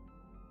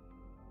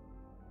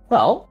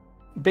 Well,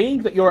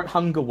 being that you're at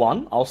hunger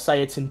 1, I'll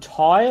say it's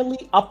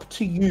entirely up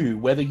to you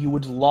whether you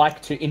would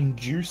like to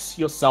induce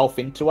yourself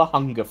into a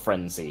hunger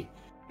frenzy.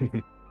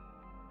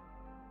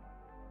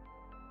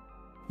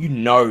 You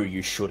know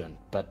you shouldn't,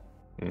 but...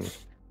 Mm.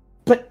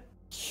 But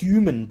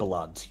human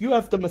blood. You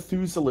have the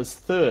Methuselah's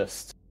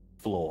thirst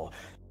flaw.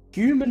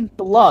 Human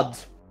blood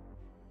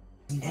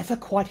never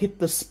quite hit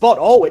the spot.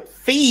 Oh, it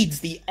feeds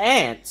the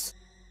ants!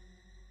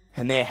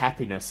 And their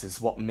happiness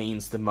is what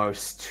means the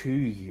most to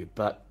you,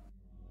 but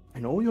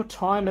in all your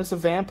time as a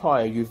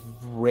vampire, you've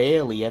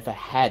rarely ever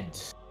had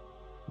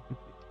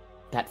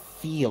that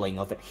feeling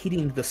of it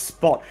hitting the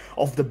spot,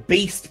 of the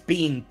beast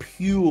being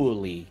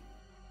purely,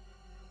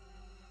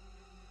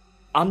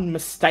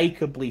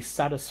 unmistakably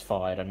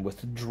satisfied and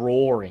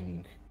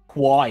withdrawing,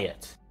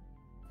 quiet,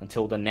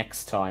 until the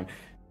next time.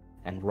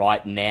 And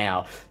right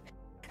now,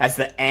 as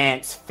the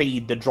ants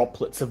feed the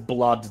droplets of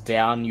blood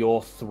down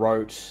your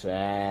throat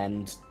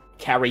and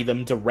carry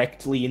them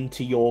directly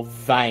into your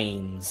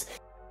veins,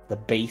 the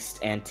beast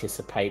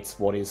anticipates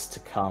what is to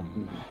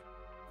come.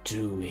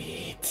 Do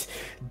it.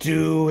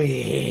 Do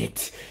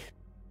it.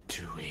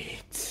 Do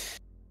it.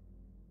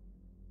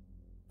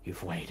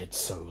 You've waited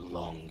so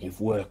long. You've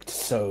worked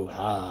so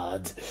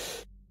hard.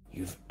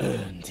 You've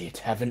earned it,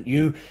 haven't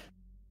you?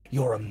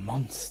 You're a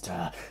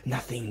monster.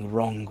 Nothing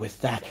wrong with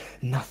that.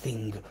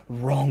 Nothing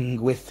wrong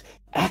with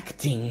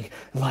acting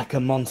like a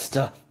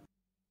monster.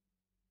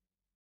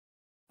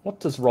 What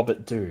does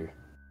Robert do?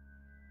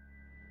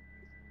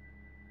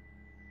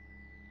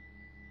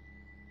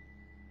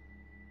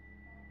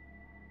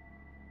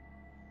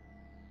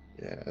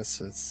 Yes,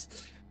 it's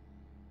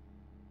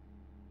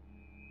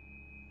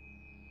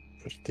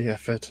the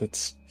effort.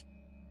 It's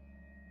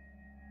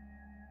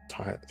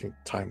time. I think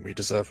time we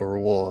deserve a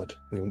reward.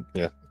 And,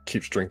 yeah,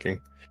 keeps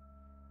drinking.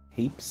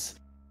 Keeps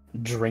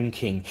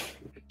drinking.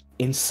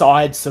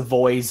 Inside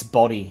Savoy's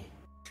body,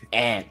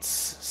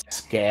 ants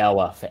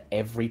scour for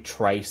every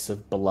trace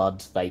of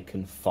blood they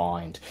can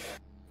find.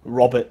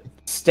 Robert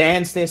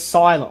stands there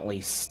silently,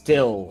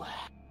 still,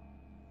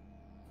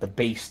 the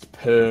beast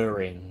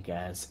purring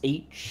as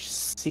each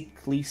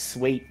sickly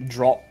sweet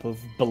drop of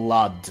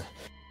blood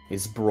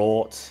is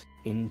brought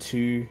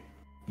into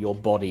your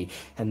body.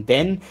 And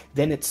then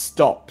it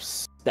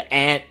stops. The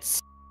ants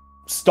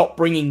stop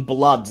bringing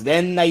blood.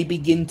 Then they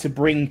begin to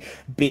bring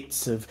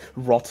bits of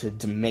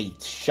rotted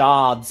meat,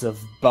 shards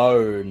of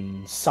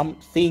bone,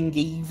 something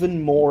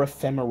even more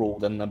ephemeral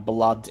than the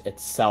blood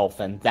itself.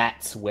 And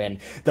that's when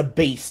the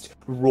beast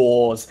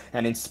roars.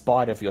 And in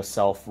spite of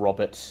yourself,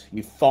 Robert,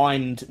 you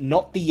find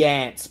not the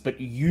ants,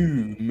 but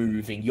you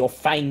moving, your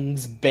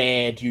fangs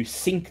bared. You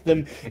sink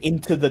them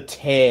into the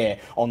tear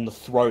on the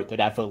throat that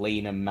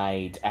Avelina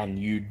made, and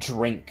you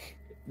drink.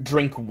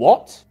 Drink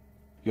what?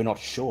 You're not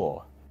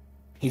sure.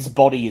 His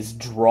body is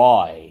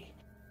dry.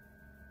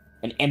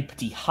 An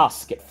empty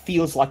husk. It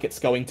feels like it's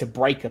going to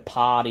break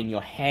apart in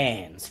your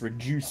hands,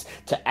 reduce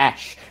to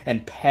ash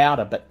and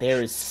powder, but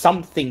there is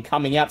something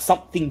coming out,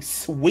 something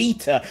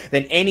sweeter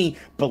than any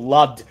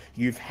blood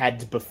you've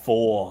had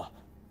before.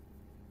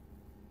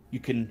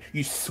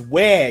 You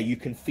swear you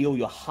can feel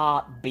your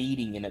heart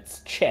beating in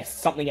its chest,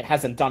 something it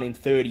hasn't done in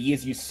 30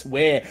 years. You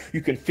swear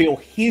you can feel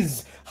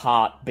his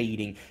heart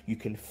beating. You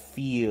can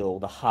feel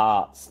the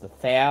hearts, the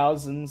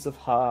thousands of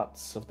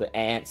hearts of the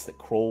ants that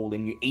crawl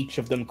in you, each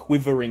of them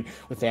quivering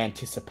with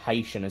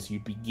anticipation as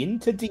you begin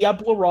to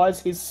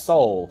diablerize his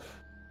soul.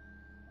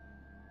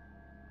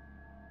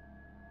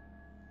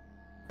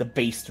 The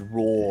beast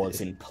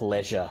roars in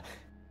pleasure.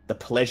 The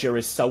pleasure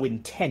is so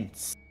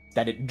intense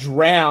that it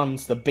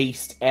drowns the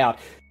beast out.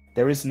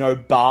 There is no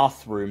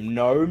bathroom,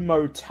 no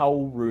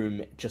motel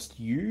room, just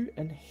you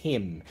and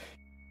him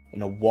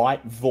in a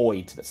white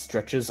void that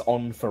stretches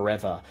on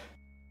forever.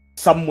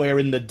 Somewhere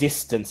in the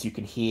distance you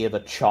can hear the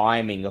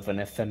chiming of an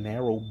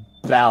ephemeral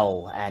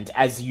bell, and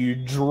as you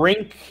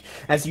drink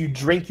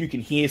you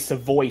can hear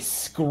Savoy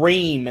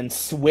scream and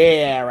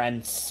swear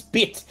and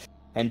spit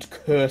and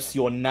curse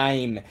your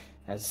name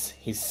as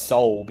his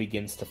soul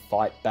begins to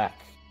fight back.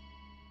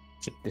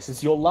 This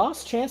is your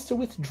last chance to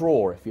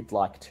withdraw if you'd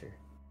like to.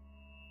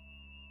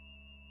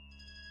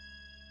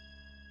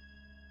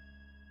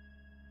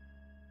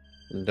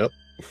 Nope.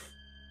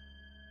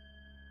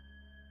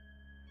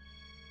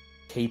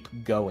 Keep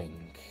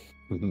going.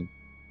 Mm-hmm.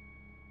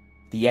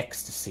 The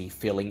ecstasy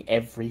filling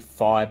every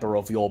fibre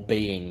of your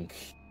being.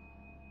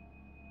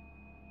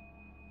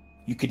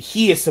 You could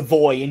hear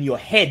Savoy in your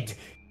head,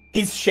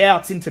 his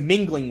shouts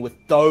intermingling with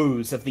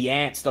those of the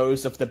ants,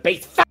 those of the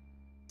beast.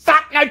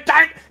 Fuck, no,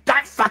 don't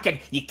fucking,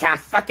 you can't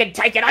fucking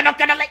take it, I'm not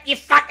gonna let you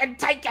fucking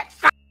take it,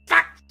 fuck.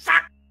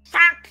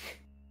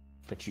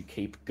 But you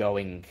keep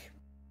going.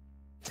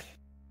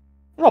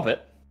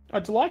 Robert,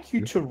 I'd like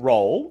you to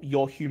roll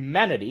your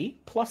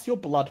humanity plus your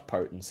blood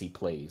potency,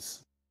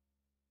 please.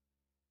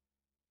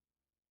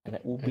 And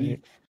it will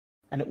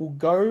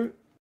go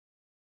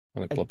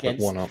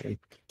against one, aren't we?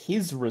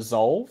 his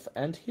resolve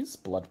and his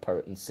blood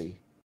potency.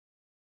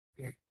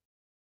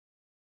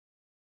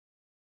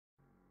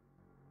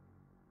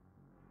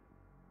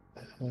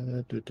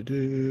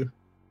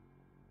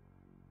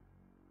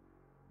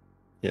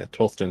 Yeah,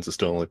 12th gens are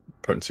still only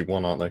potency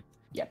 1, aren't they?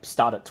 Yep,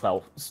 start at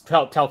 12.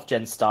 12th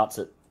gen starts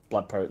at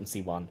blood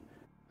potency 1.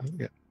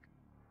 Yeah.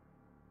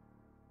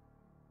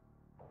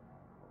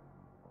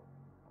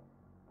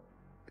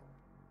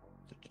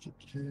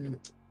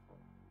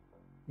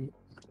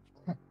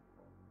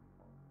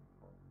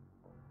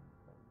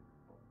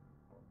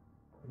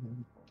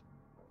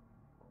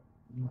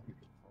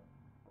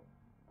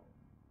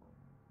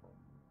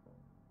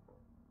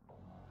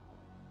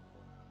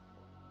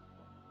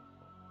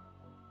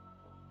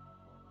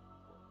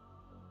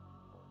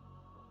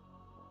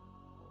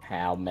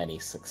 How many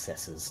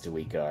successes do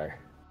we go?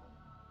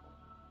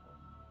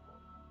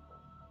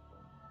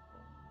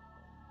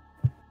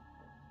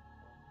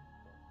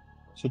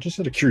 So just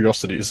out of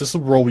curiosity, is this a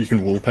role you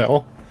can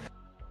willpower?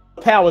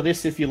 Power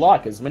this if you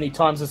like, as many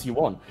times as you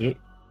want. Yeah.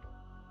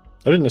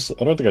 I don't think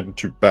I did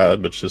too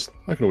bad, but it's just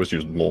I can always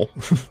use more.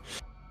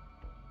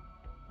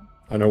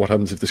 I know what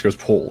happens if this goes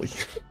poorly.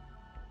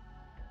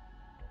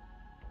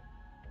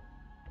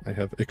 I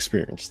have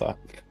experienced that.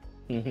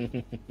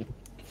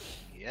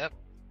 Yep.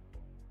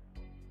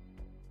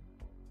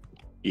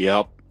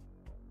 Yep.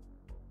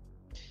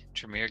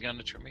 Tremere gone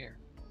to Tremere.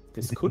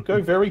 This could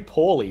go very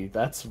poorly.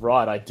 That's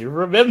right. I do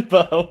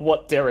remember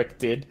what Derek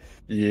did.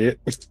 Yeah.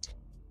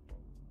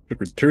 Took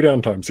me 2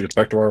 downtimes to get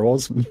back to where I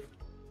was.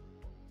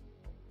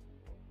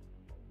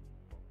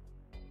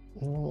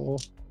 Oh.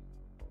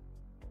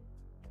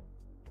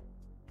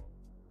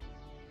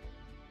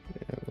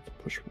 Yeah, let's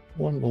push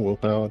 1 more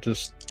willpower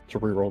just to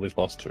reroll these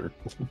last 2.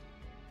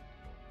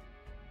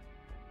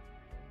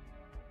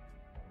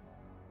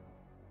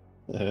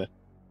 Yeah.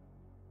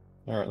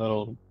 Alright,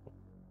 that'll...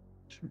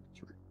 2,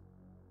 3.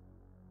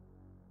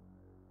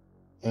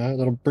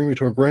 That'll bring me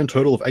to a grand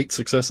total of 8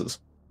 successes.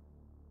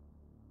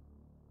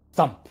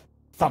 Thump,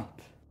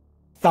 thump,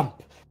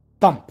 thump,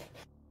 thump.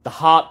 The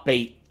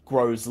heartbeat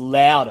grows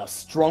louder,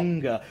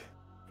 stronger,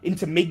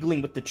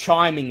 intermingling with the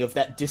chiming of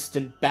that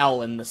distant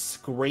bell and the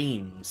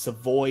screams.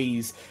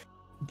 Savoy's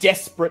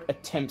desperate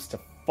attempts to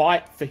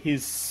fight for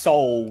his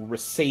soul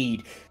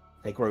recede.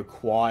 They grow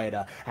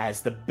quieter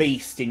as the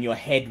beast in your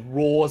head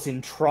roars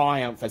in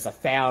triumph as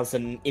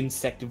 1,000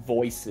 insect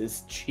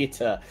voices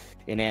chitter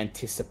in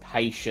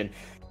anticipation.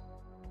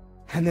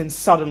 And then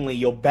suddenly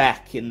you're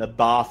back in the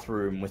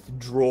bathroom,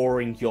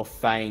 withdrawing your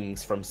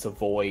fangs from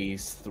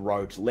Savoy's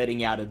throat,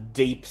 letting out a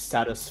deep,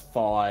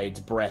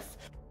 satisfied breath.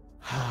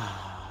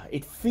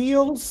 It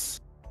feels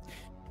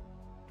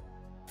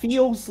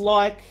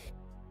like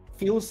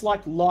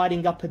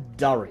lighting up a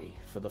durry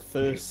for the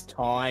first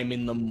time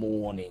in the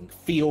morning.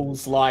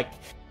 Feels like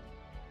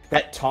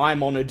that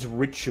time-honored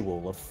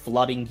ritual of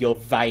flooding your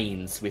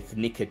veins with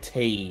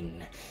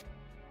nicotine.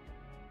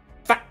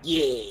 Fuck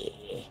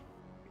yeah!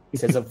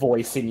 Says a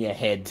voice in your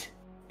head.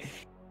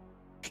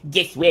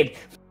 Guess we're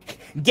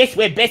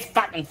best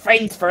fucking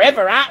friends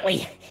forever, aren't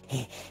we?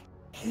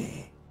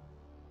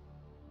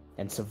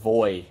 And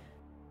Savoy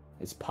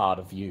is part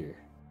of you.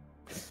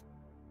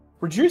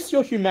 Reduce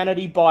your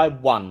humanity by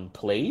 1,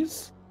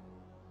 please.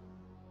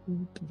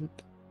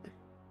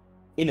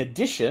 In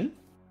addition,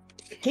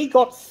 he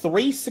got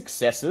 3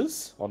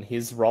 successes on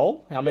his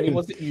roll. How many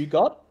was it you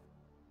got?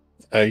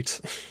 8.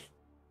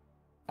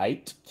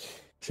 8.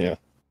 Yeah.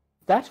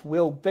 That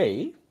will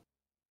be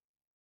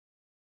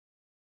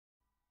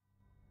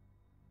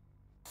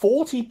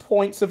 40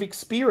 points of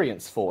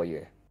experience for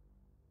you.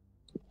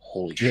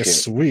 Holy Yes, shit.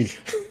 sweet.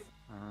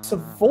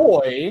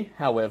 Savoy,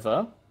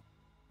 however,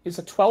 is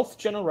a 12th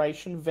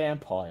generation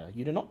vampire.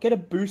 You do not get a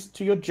boost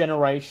to your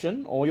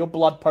generation or your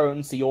blood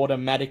potency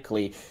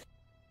automatically.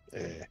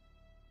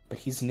 But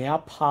he's now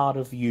part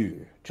of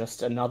you.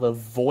 Just another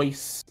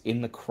voice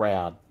in the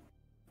crowd.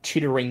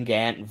 Chittering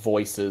ant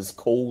voices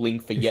calling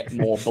for yet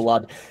more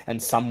blood,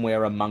 and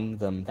somewhere among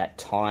them, that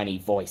tiny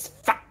voice,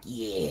 fuck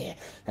yeah,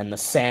 and the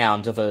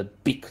sound of a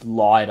big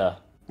lighter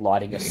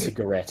lighting a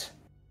cigarette.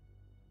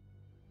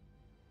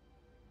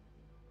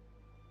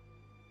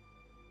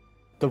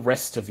 The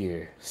rest of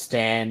you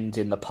stand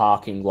in the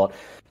parking lot.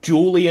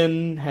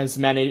 Julian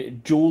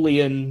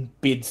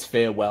bids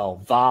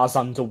farewell, vase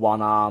under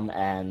one arm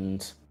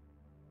and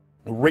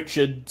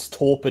Richard's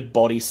torpid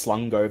body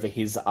slung over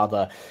his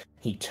other.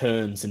 He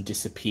turns and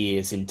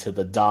disappears into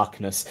the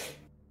darkness.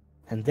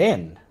 And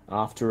then,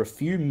 after a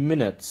few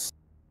minutes,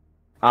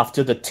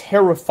 after the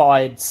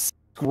terrified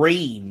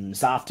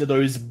screams, after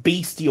those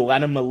bestial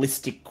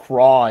animalistic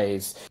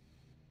cries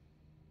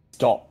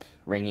stop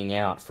ringing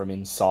out from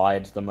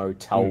inside the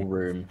motel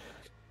room,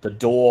 the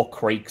door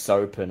creaks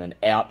open and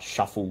out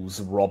shuffles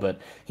Robert,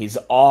 his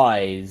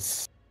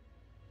eyes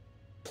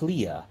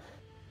clear,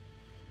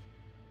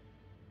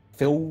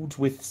 filled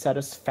with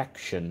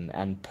satisfaction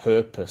and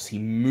purpose. He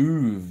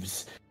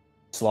moves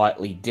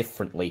slightly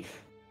differently.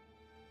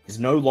 He's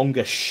no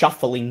longer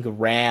shuffling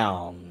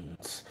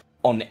around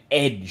on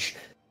edge.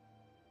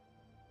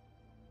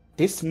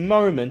 This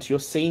moment, you're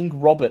seeing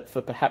Robert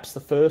for perhaps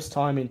the first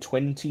time in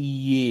 20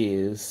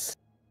 years,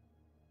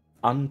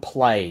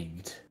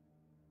 unplagued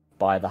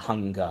by the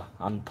hunger,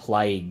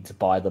 unplagued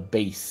by the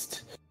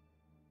beast.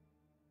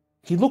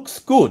 He looks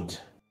good.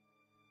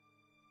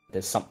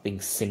 There's something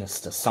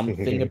sinister,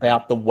 something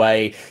about the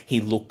way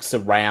he looks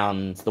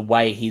around, the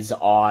way his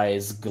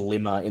eyes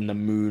glimmer in the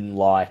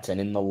moonlight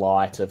and in the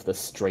light of the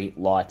street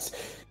lights.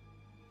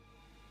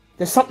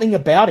 There's something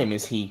about him.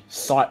 Is he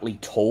slightly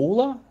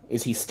taller?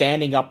 Is he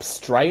standing up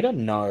straighter?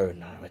 No,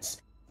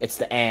 it's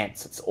the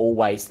ants. It's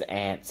always the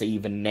ants.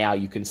 Even now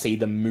you can see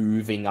them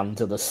moving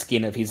under the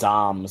skin of his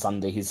arms,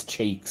 under his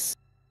cheeks.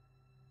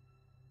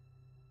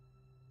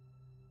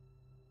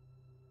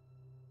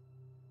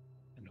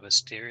 And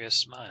Wisteria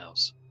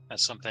smiles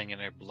at something in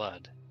her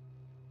blood.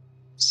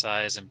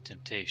 Sighs in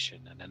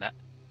temptation, and then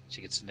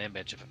she gets an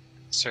image of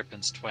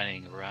serpents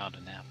twining around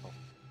an apple.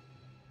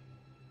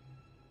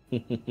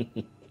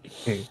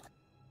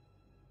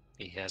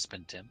 He has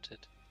been tempted.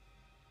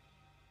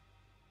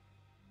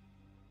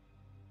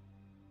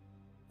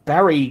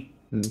 Barry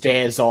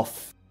stares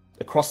off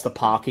across the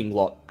parking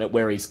lot at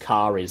where his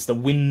car is. The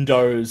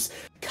windows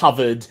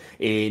covered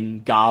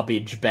in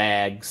garbage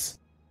bags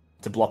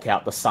to block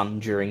out the sun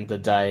during the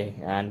day.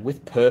 And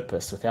with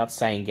purpose, without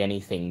saying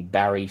anything,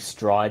 Barry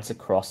strides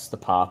across the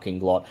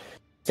parking lot,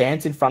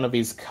 stands in front of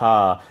his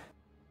car,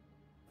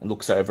 and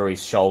looks over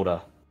his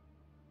shoulder.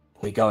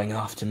 "We're going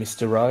after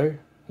Mr. Rowe,"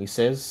 he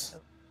says.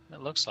 It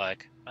looks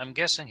like. I'm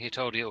guessing he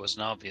told you it was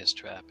an obvious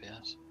trap,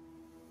 yes?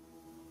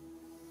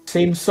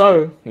 "Seems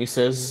so," he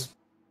says.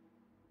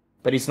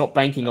 "But he's not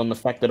banking on the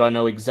fact that I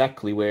know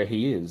exactly where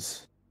he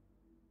is."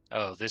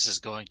 Oh, this is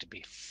going to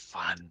be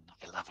fun.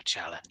 I love a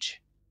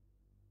challenge.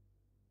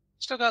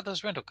 Still got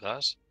those rental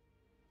cars.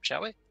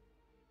 Shall we?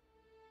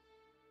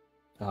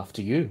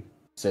 "After you,"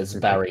 says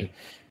Barry,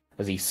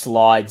 as he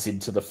slides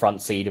into the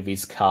front seat of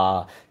his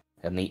car,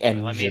 and the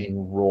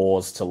engine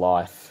roars to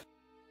life.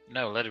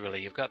 No,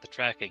 literally, you've got the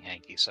tracking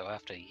hanky, so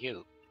after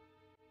you.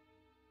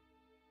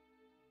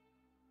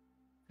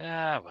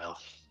 Ah, well.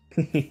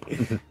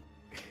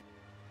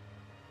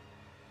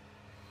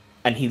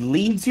 And he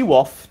leads you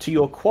off to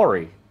your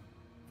quarry.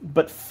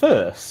 But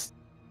first,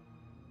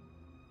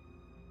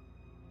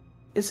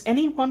 does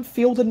anyone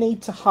feel the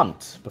need to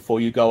hunt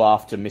before you go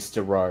after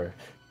Mr. Rowe?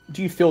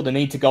 Do you feel the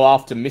need to go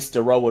after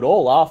Mr. Rowe at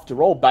all?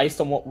 After all, based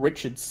on what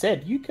Richard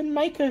said, you could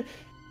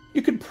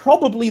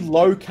probably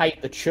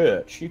locate the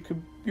church.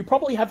 You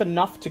probably have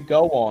enough to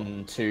go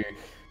on to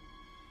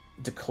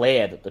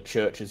declare that the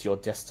church is your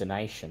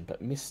destination,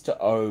 but Mr.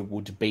 O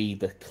would be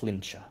the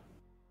clincher.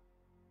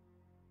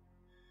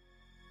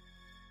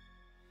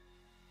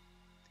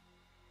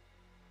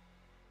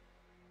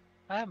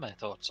 I have my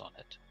thoughts on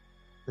it.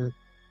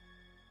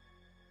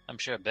 I'm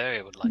sure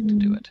Barry would like to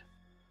do it.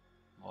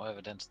 More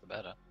evidence, the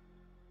better.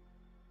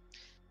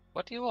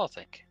 What do you all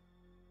think?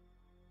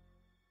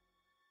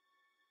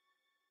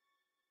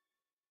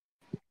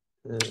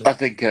 I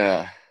think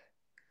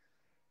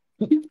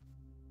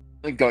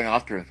going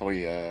after him is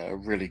probably a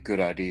really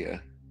good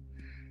idea.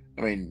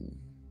 I mean,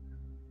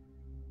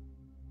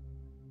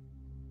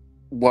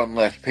 one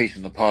less piece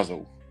in the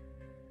puzzle.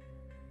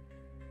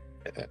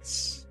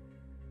 That's...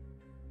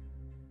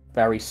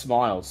 Barry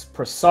smiles.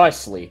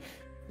 Precisely.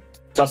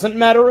 Doesn't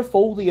matter if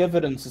all the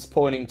evidence is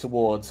pointing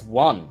towards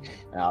one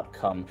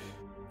outcome.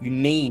 You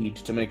need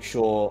to make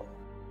sure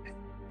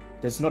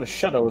there's not a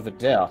shadow of a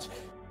doubt.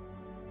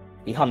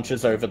 He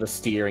hunches over the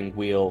steering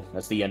wheel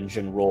as the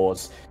engine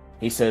roars.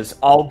 He says,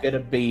 "I'll get a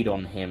bead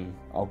on him.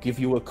 I'll give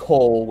you a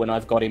call when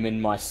I've got him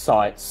in my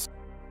sights."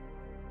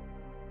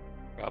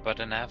 Robert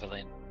and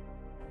Aveline,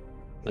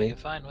 are you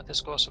fine with this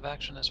course of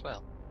action as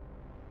well?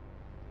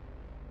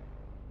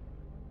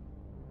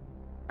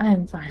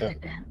 I'm fine with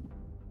that.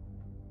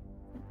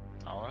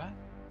 Alright.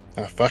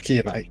 Oh, fuck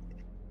you, mate.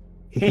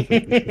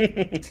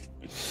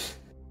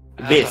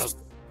 Please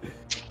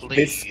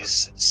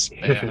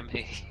spare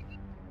me.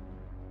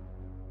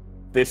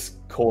 This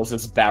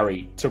causes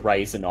Barry to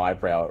raise an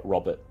eyebrow at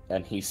Robert,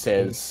 and he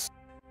says,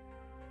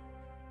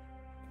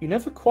 "You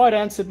never quite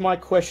answered my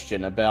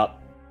question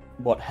about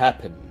what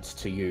happened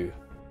to you.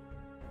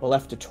 We'll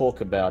have to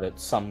talk about it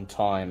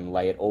sometime,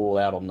 lay it all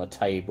out on the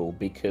table,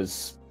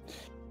 because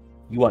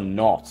you are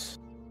not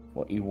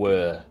what you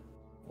were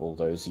all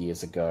those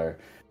years ago."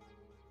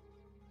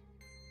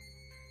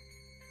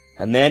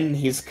 And then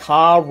his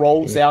car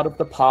rolls out of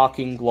the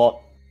parking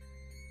lot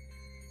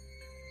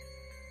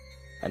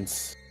and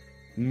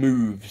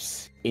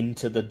moves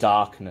into the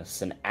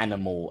darkness, an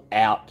animal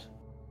out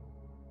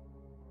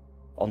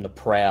on the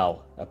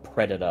prowl, a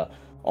predator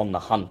on the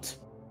hunt.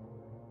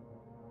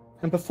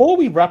 And before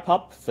we wrap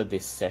up for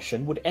this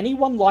session, would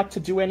anyone like to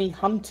do any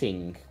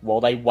hunting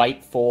while they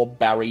wait for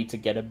Barry to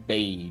get a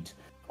bead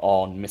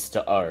on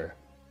Mr. O?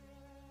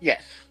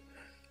 Yes.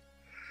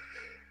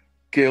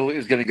 Gil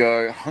is going to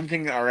go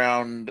hunting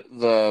around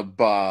the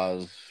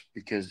bars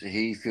because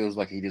he feels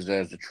like he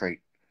deserves a treat.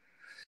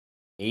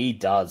 He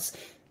does.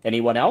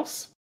 Anyone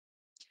else?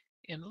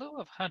 In lieu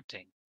of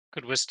hunting,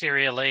 could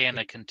Wisteria lay in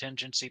a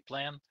contingency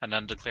plan, an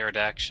undeclared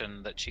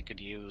action that she could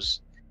use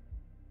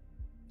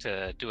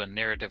to do a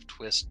narrative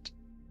twist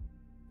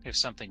if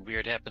something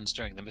weird happens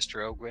during the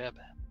Mr. O grab?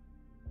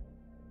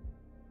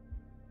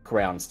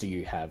 Grounds do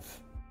you have?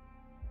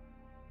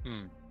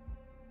 Hmm.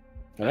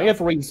 I know you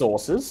have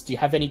resources. Do you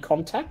have any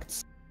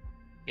contacts?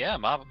 Yeah,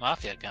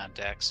 mafia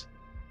contacts.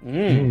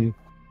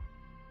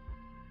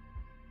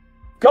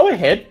 Go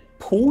ahead.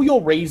 pull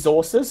your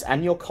resources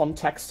and your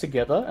contacts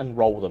together and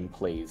roll them,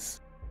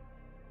 please.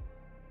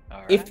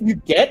 All right. If you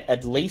get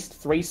at least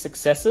 3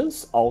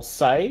 successes, I'll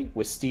say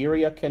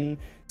Wisteria can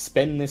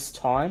spend this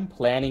time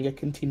planning a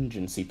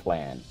contingency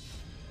plan.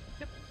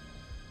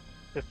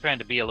 Just trying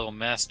to be a little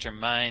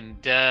mastermind.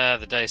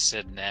 The dice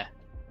said nah.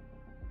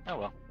 Oh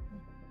well.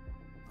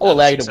 I'll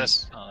allow you to.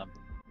 Success.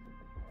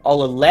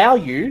 I'll allow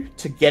you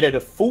to get it a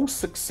full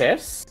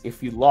success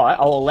if you like.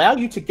 I'll allow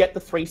you to get the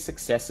 3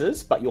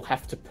 successes, but you'll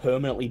have to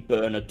permanently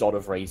burn a dot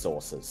of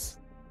resources.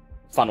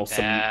 Pump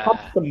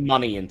some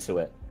money into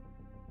it.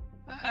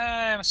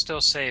 I'm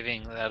still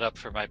saving that up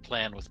for my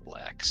plan with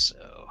Black,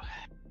 so.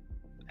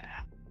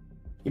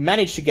 You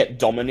manage to get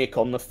Dominic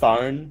on the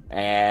phone,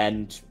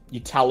 and you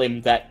tell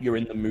him that you're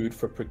in the mood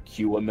for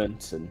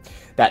procurement, and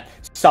that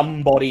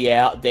somebody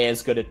out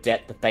there's got a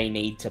debt that they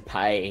need to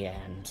pay,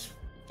 and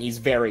he's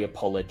very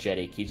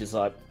apologetic. He's just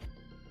like,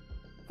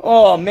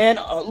 "Oh man,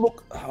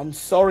 look, I'm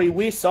sorry,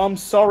 Wiss, I'm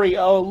sorry.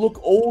 Oh look,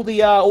 all the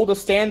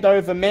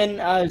standover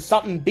men,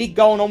 something big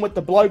going on with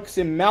the blokes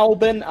in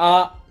Melbourne.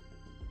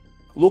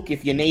 Look,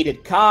 if you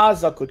needed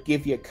cars, I could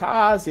give you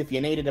cars. If you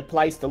needed a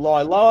place to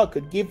lie low, I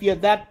could give you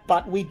that.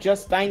 But we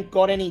just ain't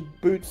got any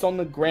boots on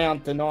the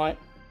ground tonight."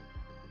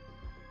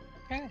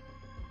 Okay.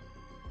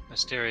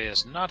 Wisteria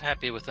is not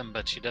happy with him,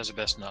 but she does her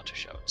best not to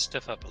show it.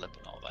 Stiff upper lip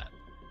and all that.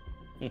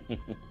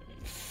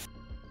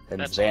 And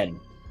That's then,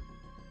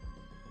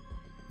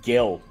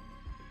 Gil.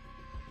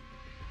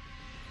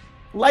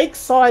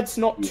 Lakeside's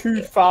not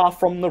too far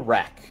from the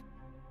rack.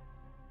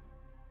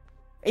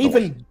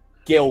 Even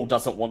Gil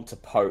doesn't want to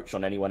poach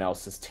on anyone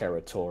else's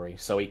territory,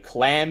 so he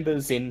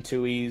clambers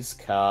into his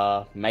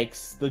car,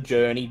 makes the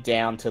journey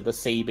down to the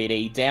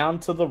CBD, down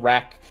to the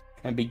rack,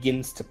 and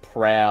begins to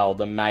prowl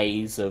the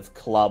maze of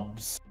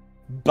clubs,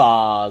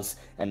 bars,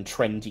 and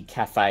trendy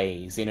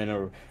cafes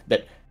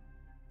that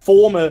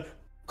form a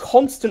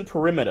constant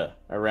perimeter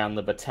around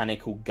the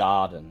botanical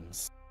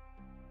gardens.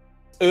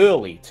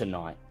 Early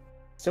tonight.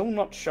 Still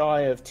not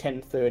shy of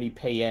 10:30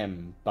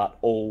 p.m, but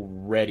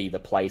already the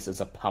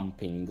places are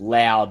pumping.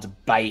 Loud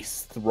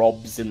bass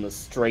throbs in the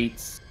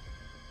streets.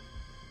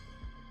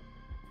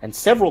 And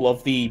several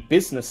of the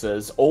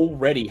businesses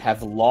already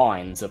have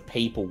lines of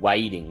people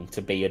waiting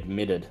to be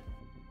admitted.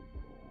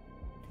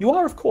 You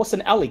are, of course,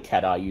 an alley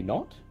cat, are you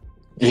not?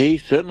 He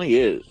certainly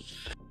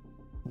is.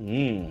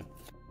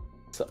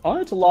 So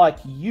I'd like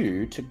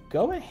you to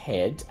go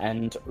ahead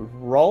and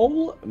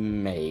roll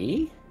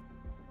me...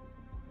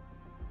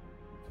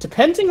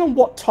 Depending on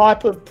what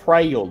type of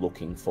prey you're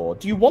looking for.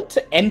 Do you want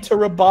to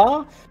enter a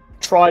bar,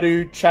 try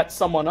to chat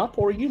someone up,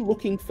 or are you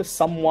looking for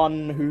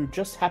someone who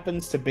just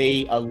happens to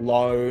be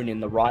alone in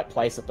the right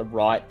place at the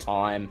right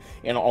time,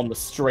 on the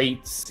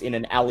streets, in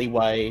an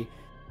alleyway?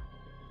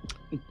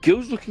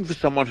 Gil's looking for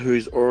someone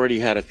who's already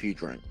had a few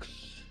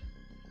drinks.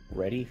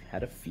 Already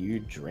had a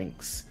few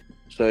drinks.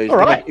 So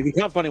if he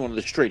can't find anyone on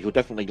the street, he'll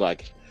definitely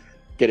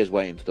get his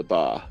way into the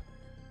bar.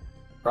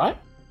 Right.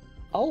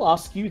 I'll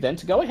ask you then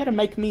to go ahead and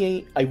make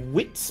me a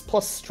wits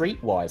plus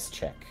streetwise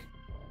check.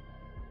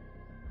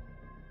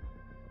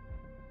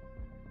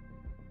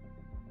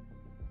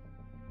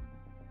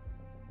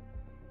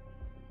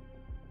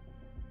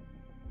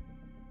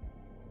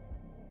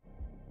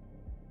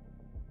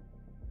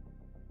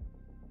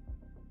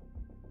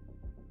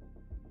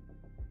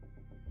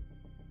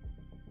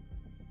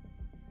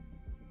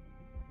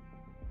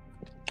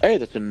 Hey,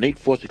 that's a neat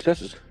 4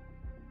 successes.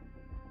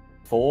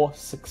 4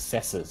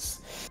 successes.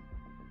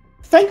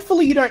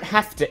 Thankfully, you don't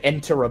have to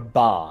enter a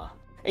bar.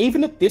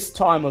 Even at this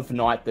time of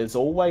night, there's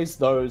always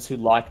those who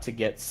like to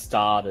get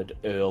started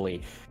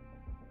early.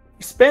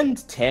 You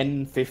spend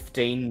 10,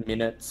 15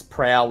 minutes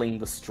prowling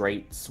the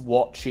streets,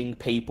 watching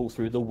people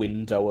through the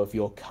window of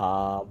your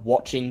car,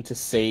 watching to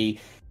see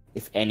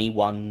if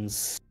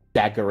anyone's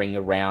staggering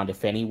around,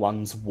 if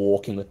anyone's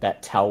walking with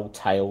that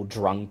telltale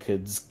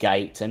drunkard's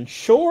gait. And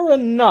sure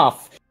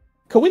enough,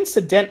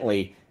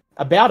 coincidentally,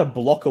 about a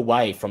block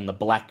away from the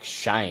Black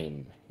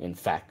Shame, in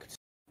fact,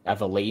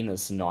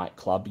 Avelina's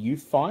nightclub, you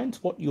find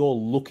what you're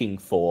looking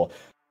for.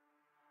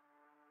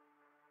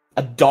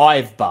 A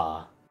dive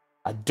bar.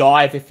 A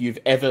dive if you've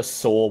ever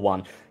saw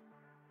one.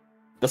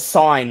 The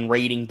sign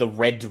reading "The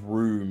Red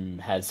Room"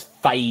 has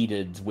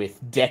faded with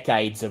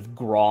decades of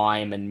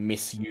grime and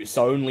misuse.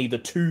 Only the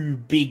 2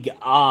 big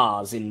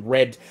R's in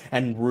red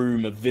and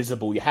room are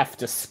visible. You have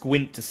to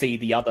squint to see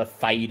the other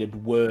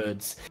faded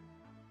words.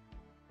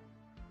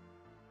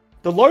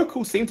 The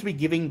locals seem to be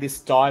giving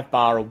this dive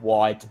bar a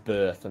wide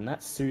berth, and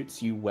that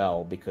suits you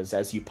well, because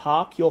as you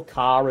park your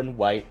car and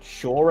wait,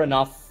 sure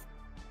enough,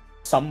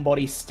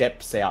 somebody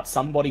steps out.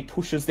 Somebody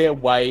pushes their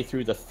way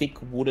through the thick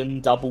wooden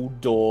double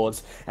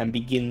doors and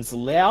begins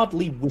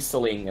loudly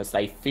whistling as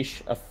they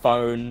fish a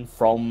phone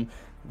from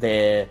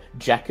their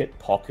jacket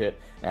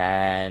pocket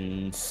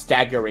and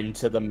stagger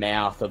into the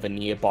mouth of a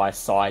nearby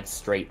side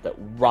street that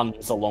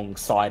runs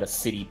alongside a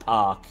city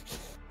park.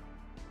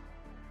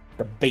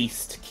 The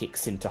beast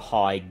kicks into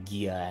high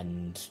gear,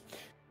 and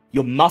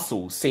your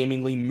muscles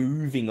seemingly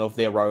moving of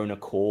their own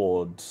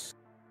accord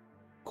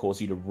cause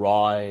you to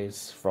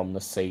rise from the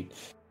seat,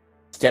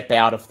 step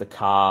out of the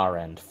car,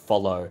 and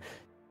follow.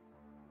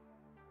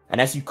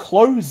 And as you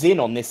close in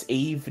on this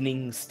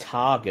evening's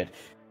target,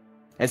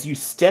 as you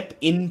step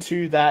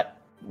into that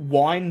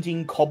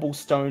winding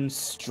cobblestone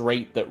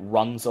street that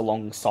runs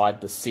alongside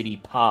the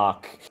city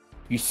park,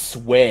 you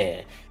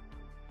swear.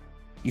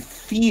 You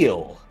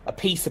feel a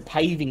piece of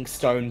paving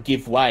stone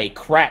give way,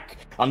 crack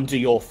under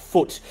your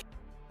foot.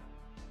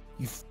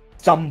 You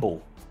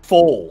stumble,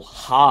 fall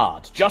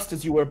hard, just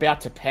as you were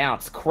about to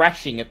pounce,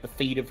 crashing at the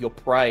feet of your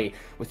prey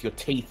with your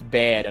teeth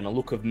bared and a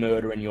look of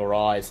murder in your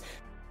eyes.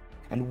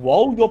 And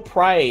while your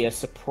prey is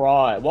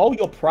surprised,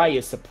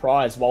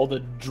 while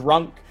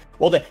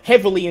the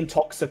heavily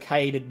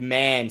intoxicated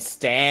man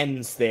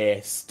stands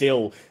there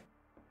still,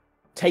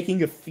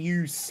 taking a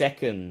few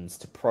seconds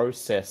to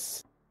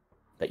process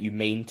that you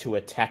mean to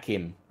attack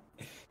him,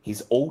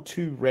 he's all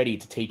too ready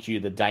to teach you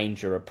the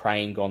danger of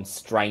preying on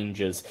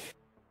strangers.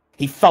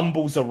 He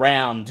fumbles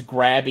around,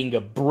 grabbing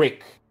a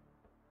brick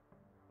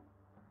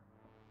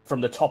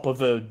from the top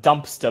of a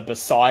dumpster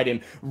beside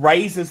him,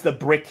 raises the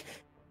brick,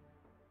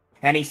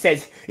 and he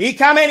says, "You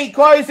come any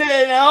closer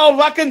and I'll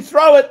fucking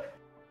throw it."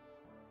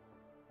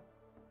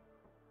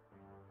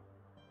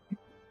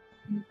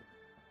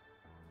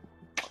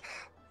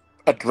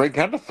 A drink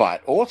and a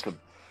fight. Awesome.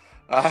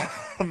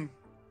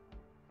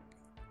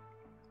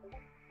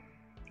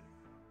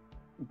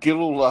 Gil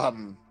will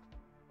launch,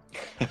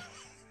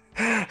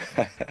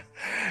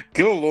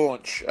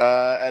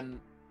 and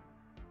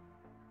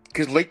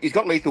because he's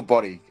got lethal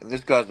body, and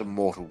this guy's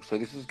immortal, so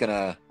this is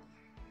gonna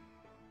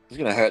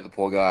hurt the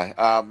poor guy.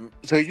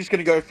 So he's just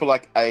gonna go for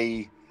like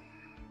a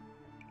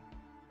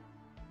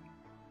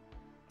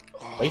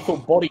lethal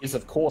body is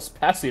of course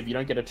passive. You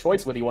don't get a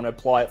choice whether you want to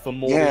apply it for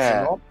mortals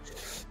or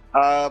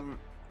not.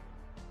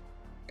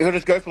 He'll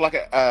just go for like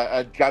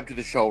a jab to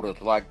the shoulder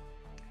to like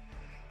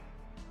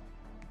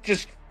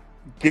just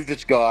give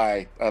this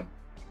guy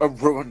a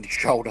ruined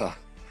shoulder.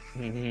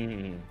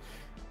 Mm-hmm.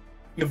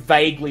 You're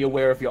vaguely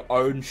aware of your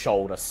own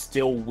shoulder,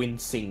 still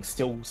wincing,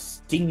 still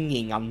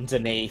stinging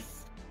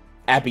underneath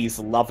Abby's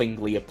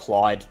lovingly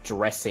applied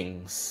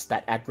dressings.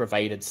 That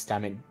aggravated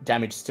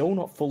damage still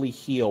not fully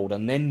healed,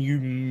 and then you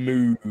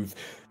move,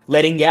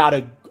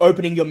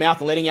 opening your mouth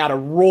and letting out a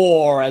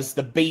roar as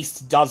the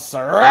beast does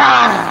so.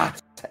 Rah!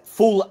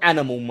 Full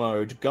animal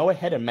mode. Go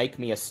ahead and make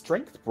me a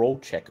strength brawl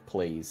check,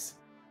 please.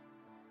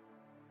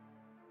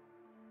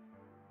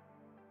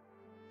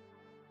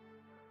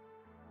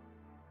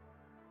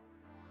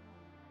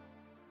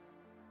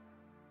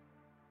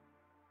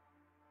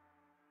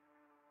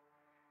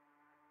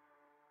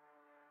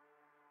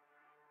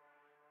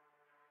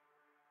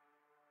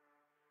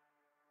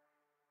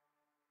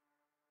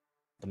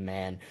 The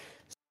man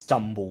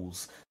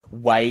stumbles,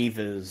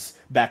 wavers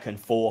back and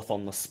forth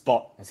on the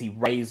spot as he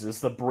raises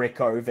the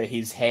brick over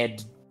his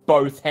head,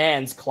 both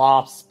hands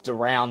clasped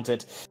around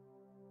it.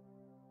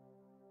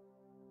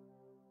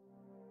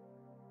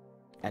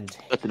 And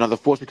that's another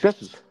 4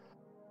 successes.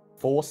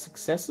 4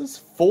 successes?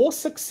 4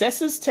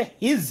 successes to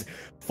his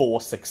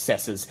 4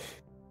 successes.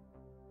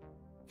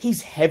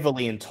 He's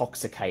heavily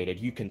intoxicated.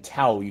 You can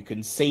tell. You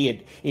can see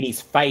it in his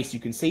face.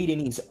 You can see it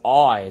in his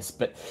eyes.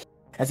 But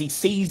as he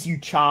sees you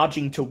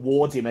charging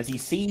towards him, as he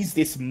sees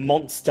this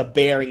monster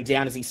bearing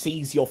down, as he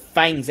sees your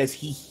fangs, as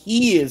he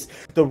hears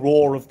the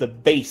roar of the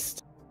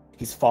beast,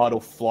 his fight or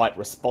flight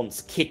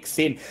response kicks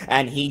in,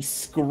 and he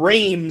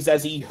screams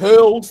as he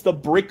hurls the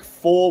brick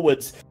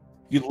forwards.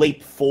 You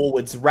leap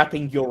forwards,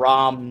 wrapping your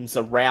arms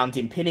around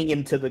him, pinning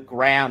him to the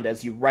ground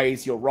as you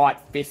raise your right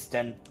fist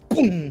and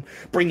boom,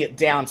 bring it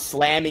down,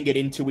 slamming it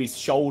into his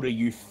shoulder.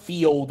 You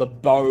feel the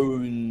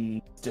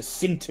bone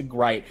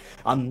disintegrate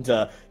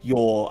under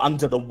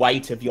the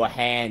weight of your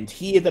hand.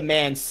 Hear the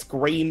man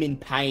scream in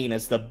pain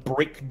as the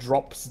brick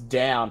drops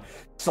down,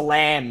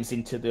 slams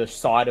into the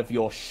side of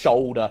your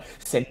shoulder,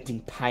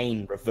 sending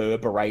pain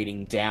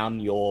reverberating down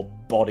your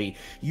body.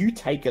 You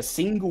take a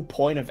single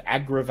point of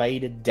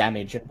aggravated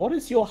damage. And what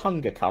is your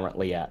hunger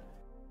currently at?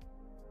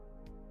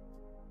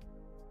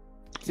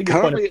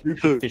 Currently point of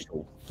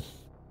superficial.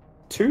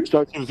 2?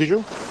 So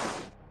superficial?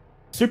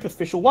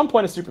 Superficial. 1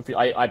 point of superficial.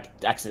 I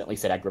accidentally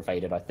said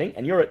aggravated, I think.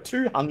 And you're at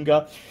 2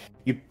 hunger.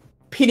 You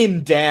pin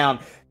him down,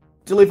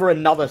 deliver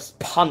another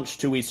punch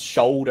to his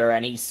shoulder,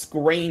 and he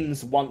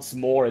screams once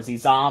more as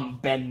his arm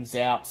bends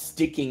out,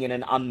 sticking in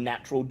an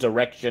unnatural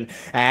direction.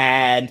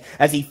 And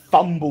as he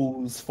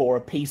fumbles for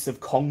a piece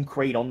of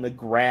concrete on the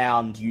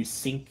ground, you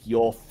sink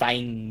your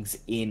fangs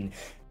in,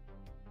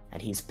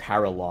 and he's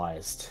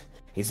paralyzed.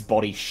 His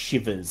body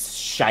shivers,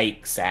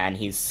 shakes, and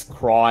his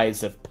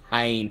cries of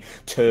pain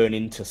turn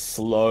into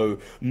slow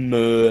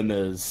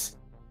murmurs.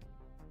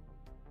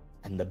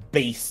 And the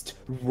beast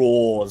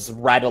roars,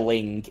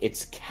 rattling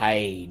its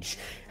cage.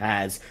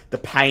 As the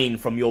pain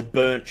from your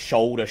burnt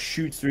shoulder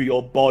shoots through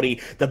your body,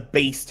 the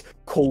beast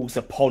calls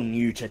upon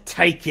you to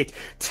take it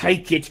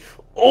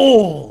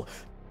all.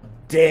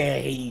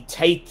 Dare he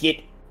take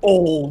it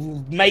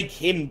all? Make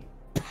him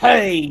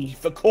pay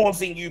for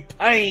causing you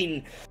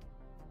pain.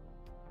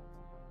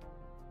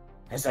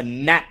 as a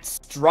gnat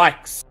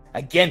strikes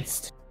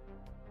against.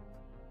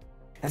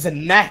 As a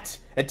gnat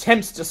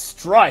attempts to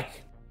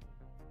strike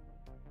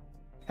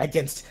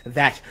against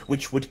that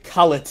which would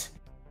cull it.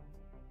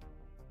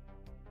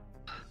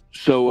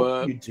 So,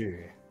 What do you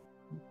do?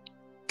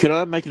 can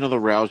I make another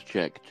rouse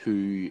check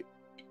to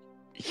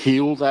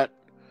heal that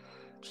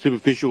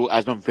superficial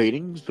as I'm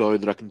feeding so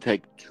that I can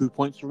take 2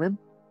 points from him?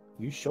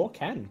 You sure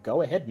can.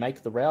 Go ahead,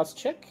 make the rouse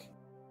check.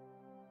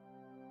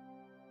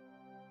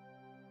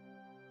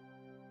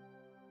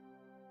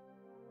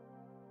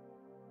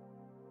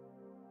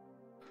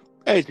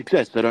 A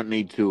success. I don't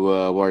need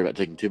to worry about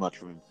taking too much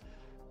from him.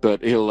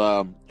 But he'll,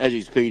 as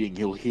he's feeding,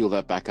 he'll heal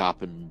that back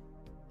up and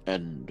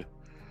The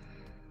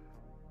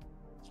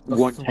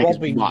won't take as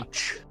throbbing-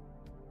 much.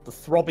 The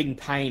throbbing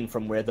pain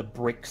from where the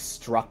brick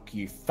struck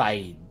you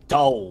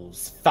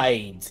dulls,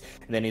 fades,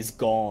 and then is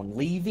gone,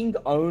 leaving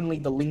only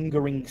the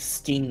lingering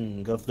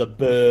sting of the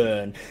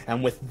burn.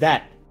 And with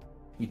that,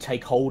 you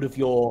take hold of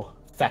your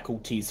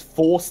faculties,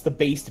 force the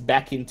beast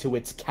back into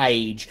its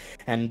cage,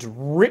 and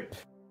rip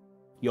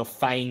your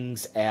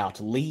fangs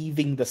out,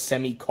 leaving the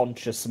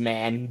semi-conscious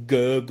man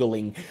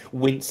gurgling,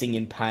 wincing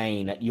in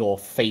pain at your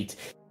feet.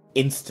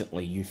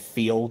 Instantly, you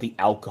feel the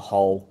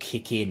alcohol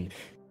kick in.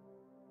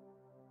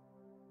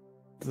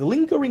 The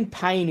lingering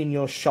pain in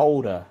your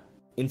shoulder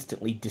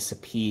instantly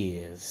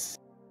disappears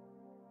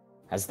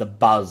as the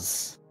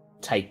buzz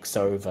takes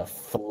over,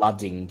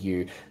 flooding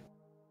you.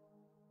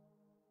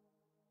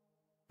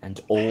 And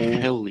all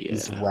Hell yeah.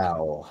 is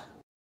well.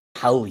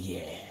 Hell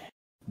yeah,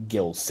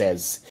 Gil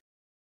says.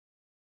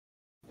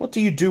 What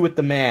do you do with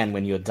the man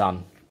when you're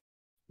done?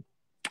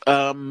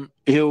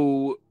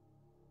 He'll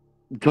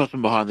toss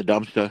him behind the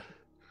dumpster,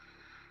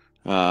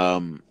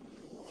 and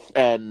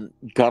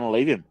kind of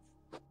leave him.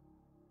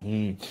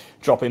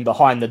 Drop him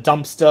behind the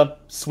dumpster,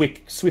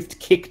 swift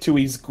kick to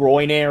his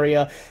groin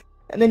area,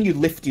 and then you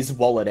lift his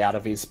wallet out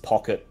of his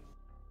pocket,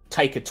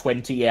 take a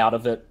 20 out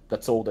of it,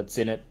 that's all that's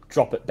in it,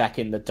 drop it back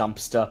in the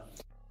dumpster.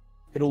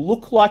 It'll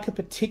look like a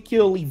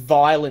particularly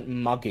violent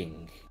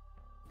mugging,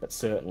 but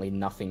certainly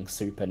nothing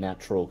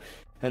supernatural.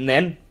 And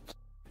then,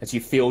 as you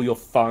feel your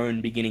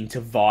phone beginning to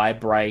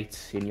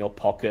vibrate in your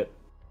pocket,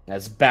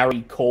 as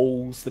Barry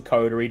calls the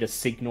coterie to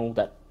signal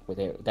that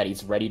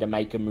he's ready to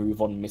make a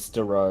move on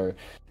Mr. O,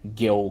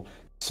 Gil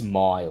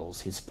smiles,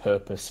 his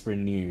purpose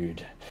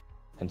renewed,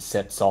 and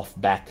sets off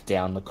back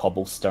down the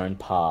cobblestone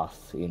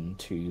path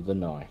into the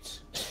night.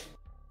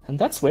 And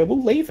that's where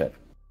we'll leave it.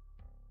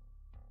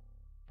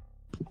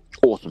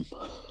 Awesome.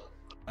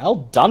 Well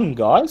done,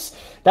 guys.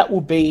 That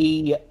will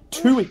be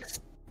 2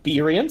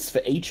 experience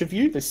for each of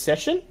you this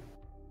session.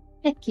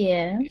 Heck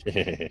yeah.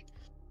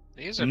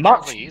 These are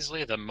Much- probably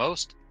easily the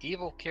most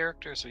evil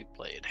characters we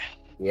played.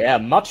 Yeah,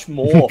 much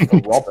more for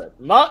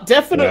Robert.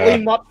 Definitely Yeah.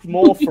 much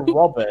more for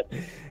Robert.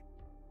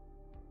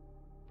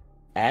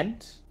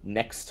 And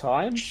next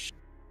time,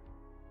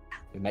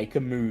 we make a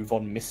move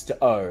on Mr.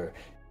 O,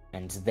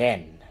 and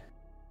then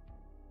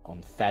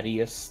on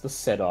Thaddeus the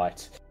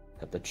Sedite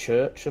at the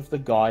Church of the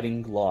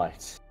Guiding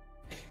Light.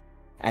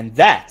 And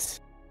that,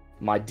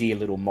 my dear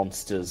little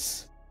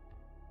monsters,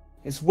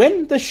 is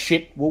when the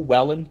shit will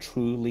well and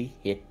truly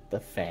hit the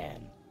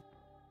fan.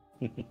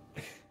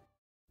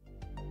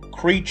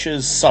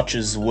 Creatures Such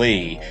as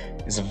We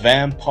is a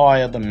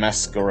Vampire the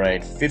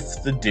Masquerade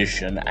 5th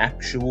edition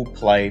actual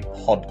play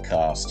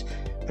podcast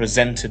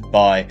presented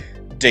by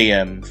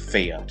DM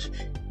Fiat.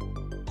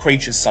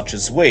 Creatures Such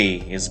as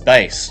We is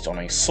based on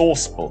a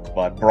sourcebook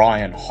by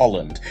Brian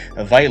Holland,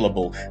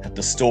 available at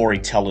the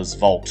Storyteller's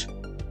Vault.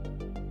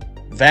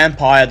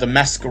 Vampire the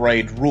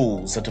Masquerade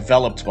rules are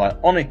developed by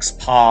Onyx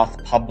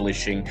Path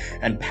Publishing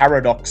and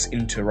Paradox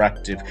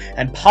Interactive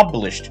and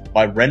published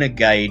by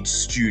Renegade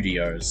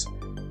Studios.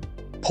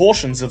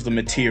 Portions of the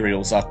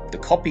materials are the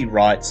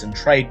copyrights and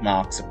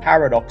trademarks of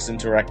Paradox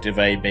Interactive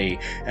AB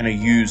and are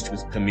used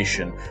with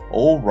permission.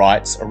 All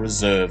rights are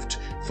reserved.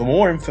 For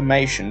more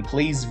information,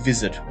 please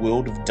visit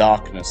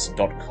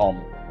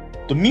worldofdarkness.com.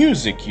 The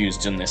music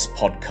used in this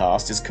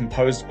podcast is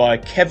composed by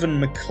Kevin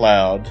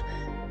MacLeod,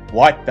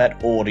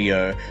 Whitebat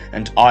Audio,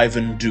 and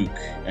Ivan Duke,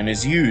 and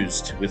is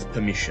used with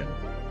permission.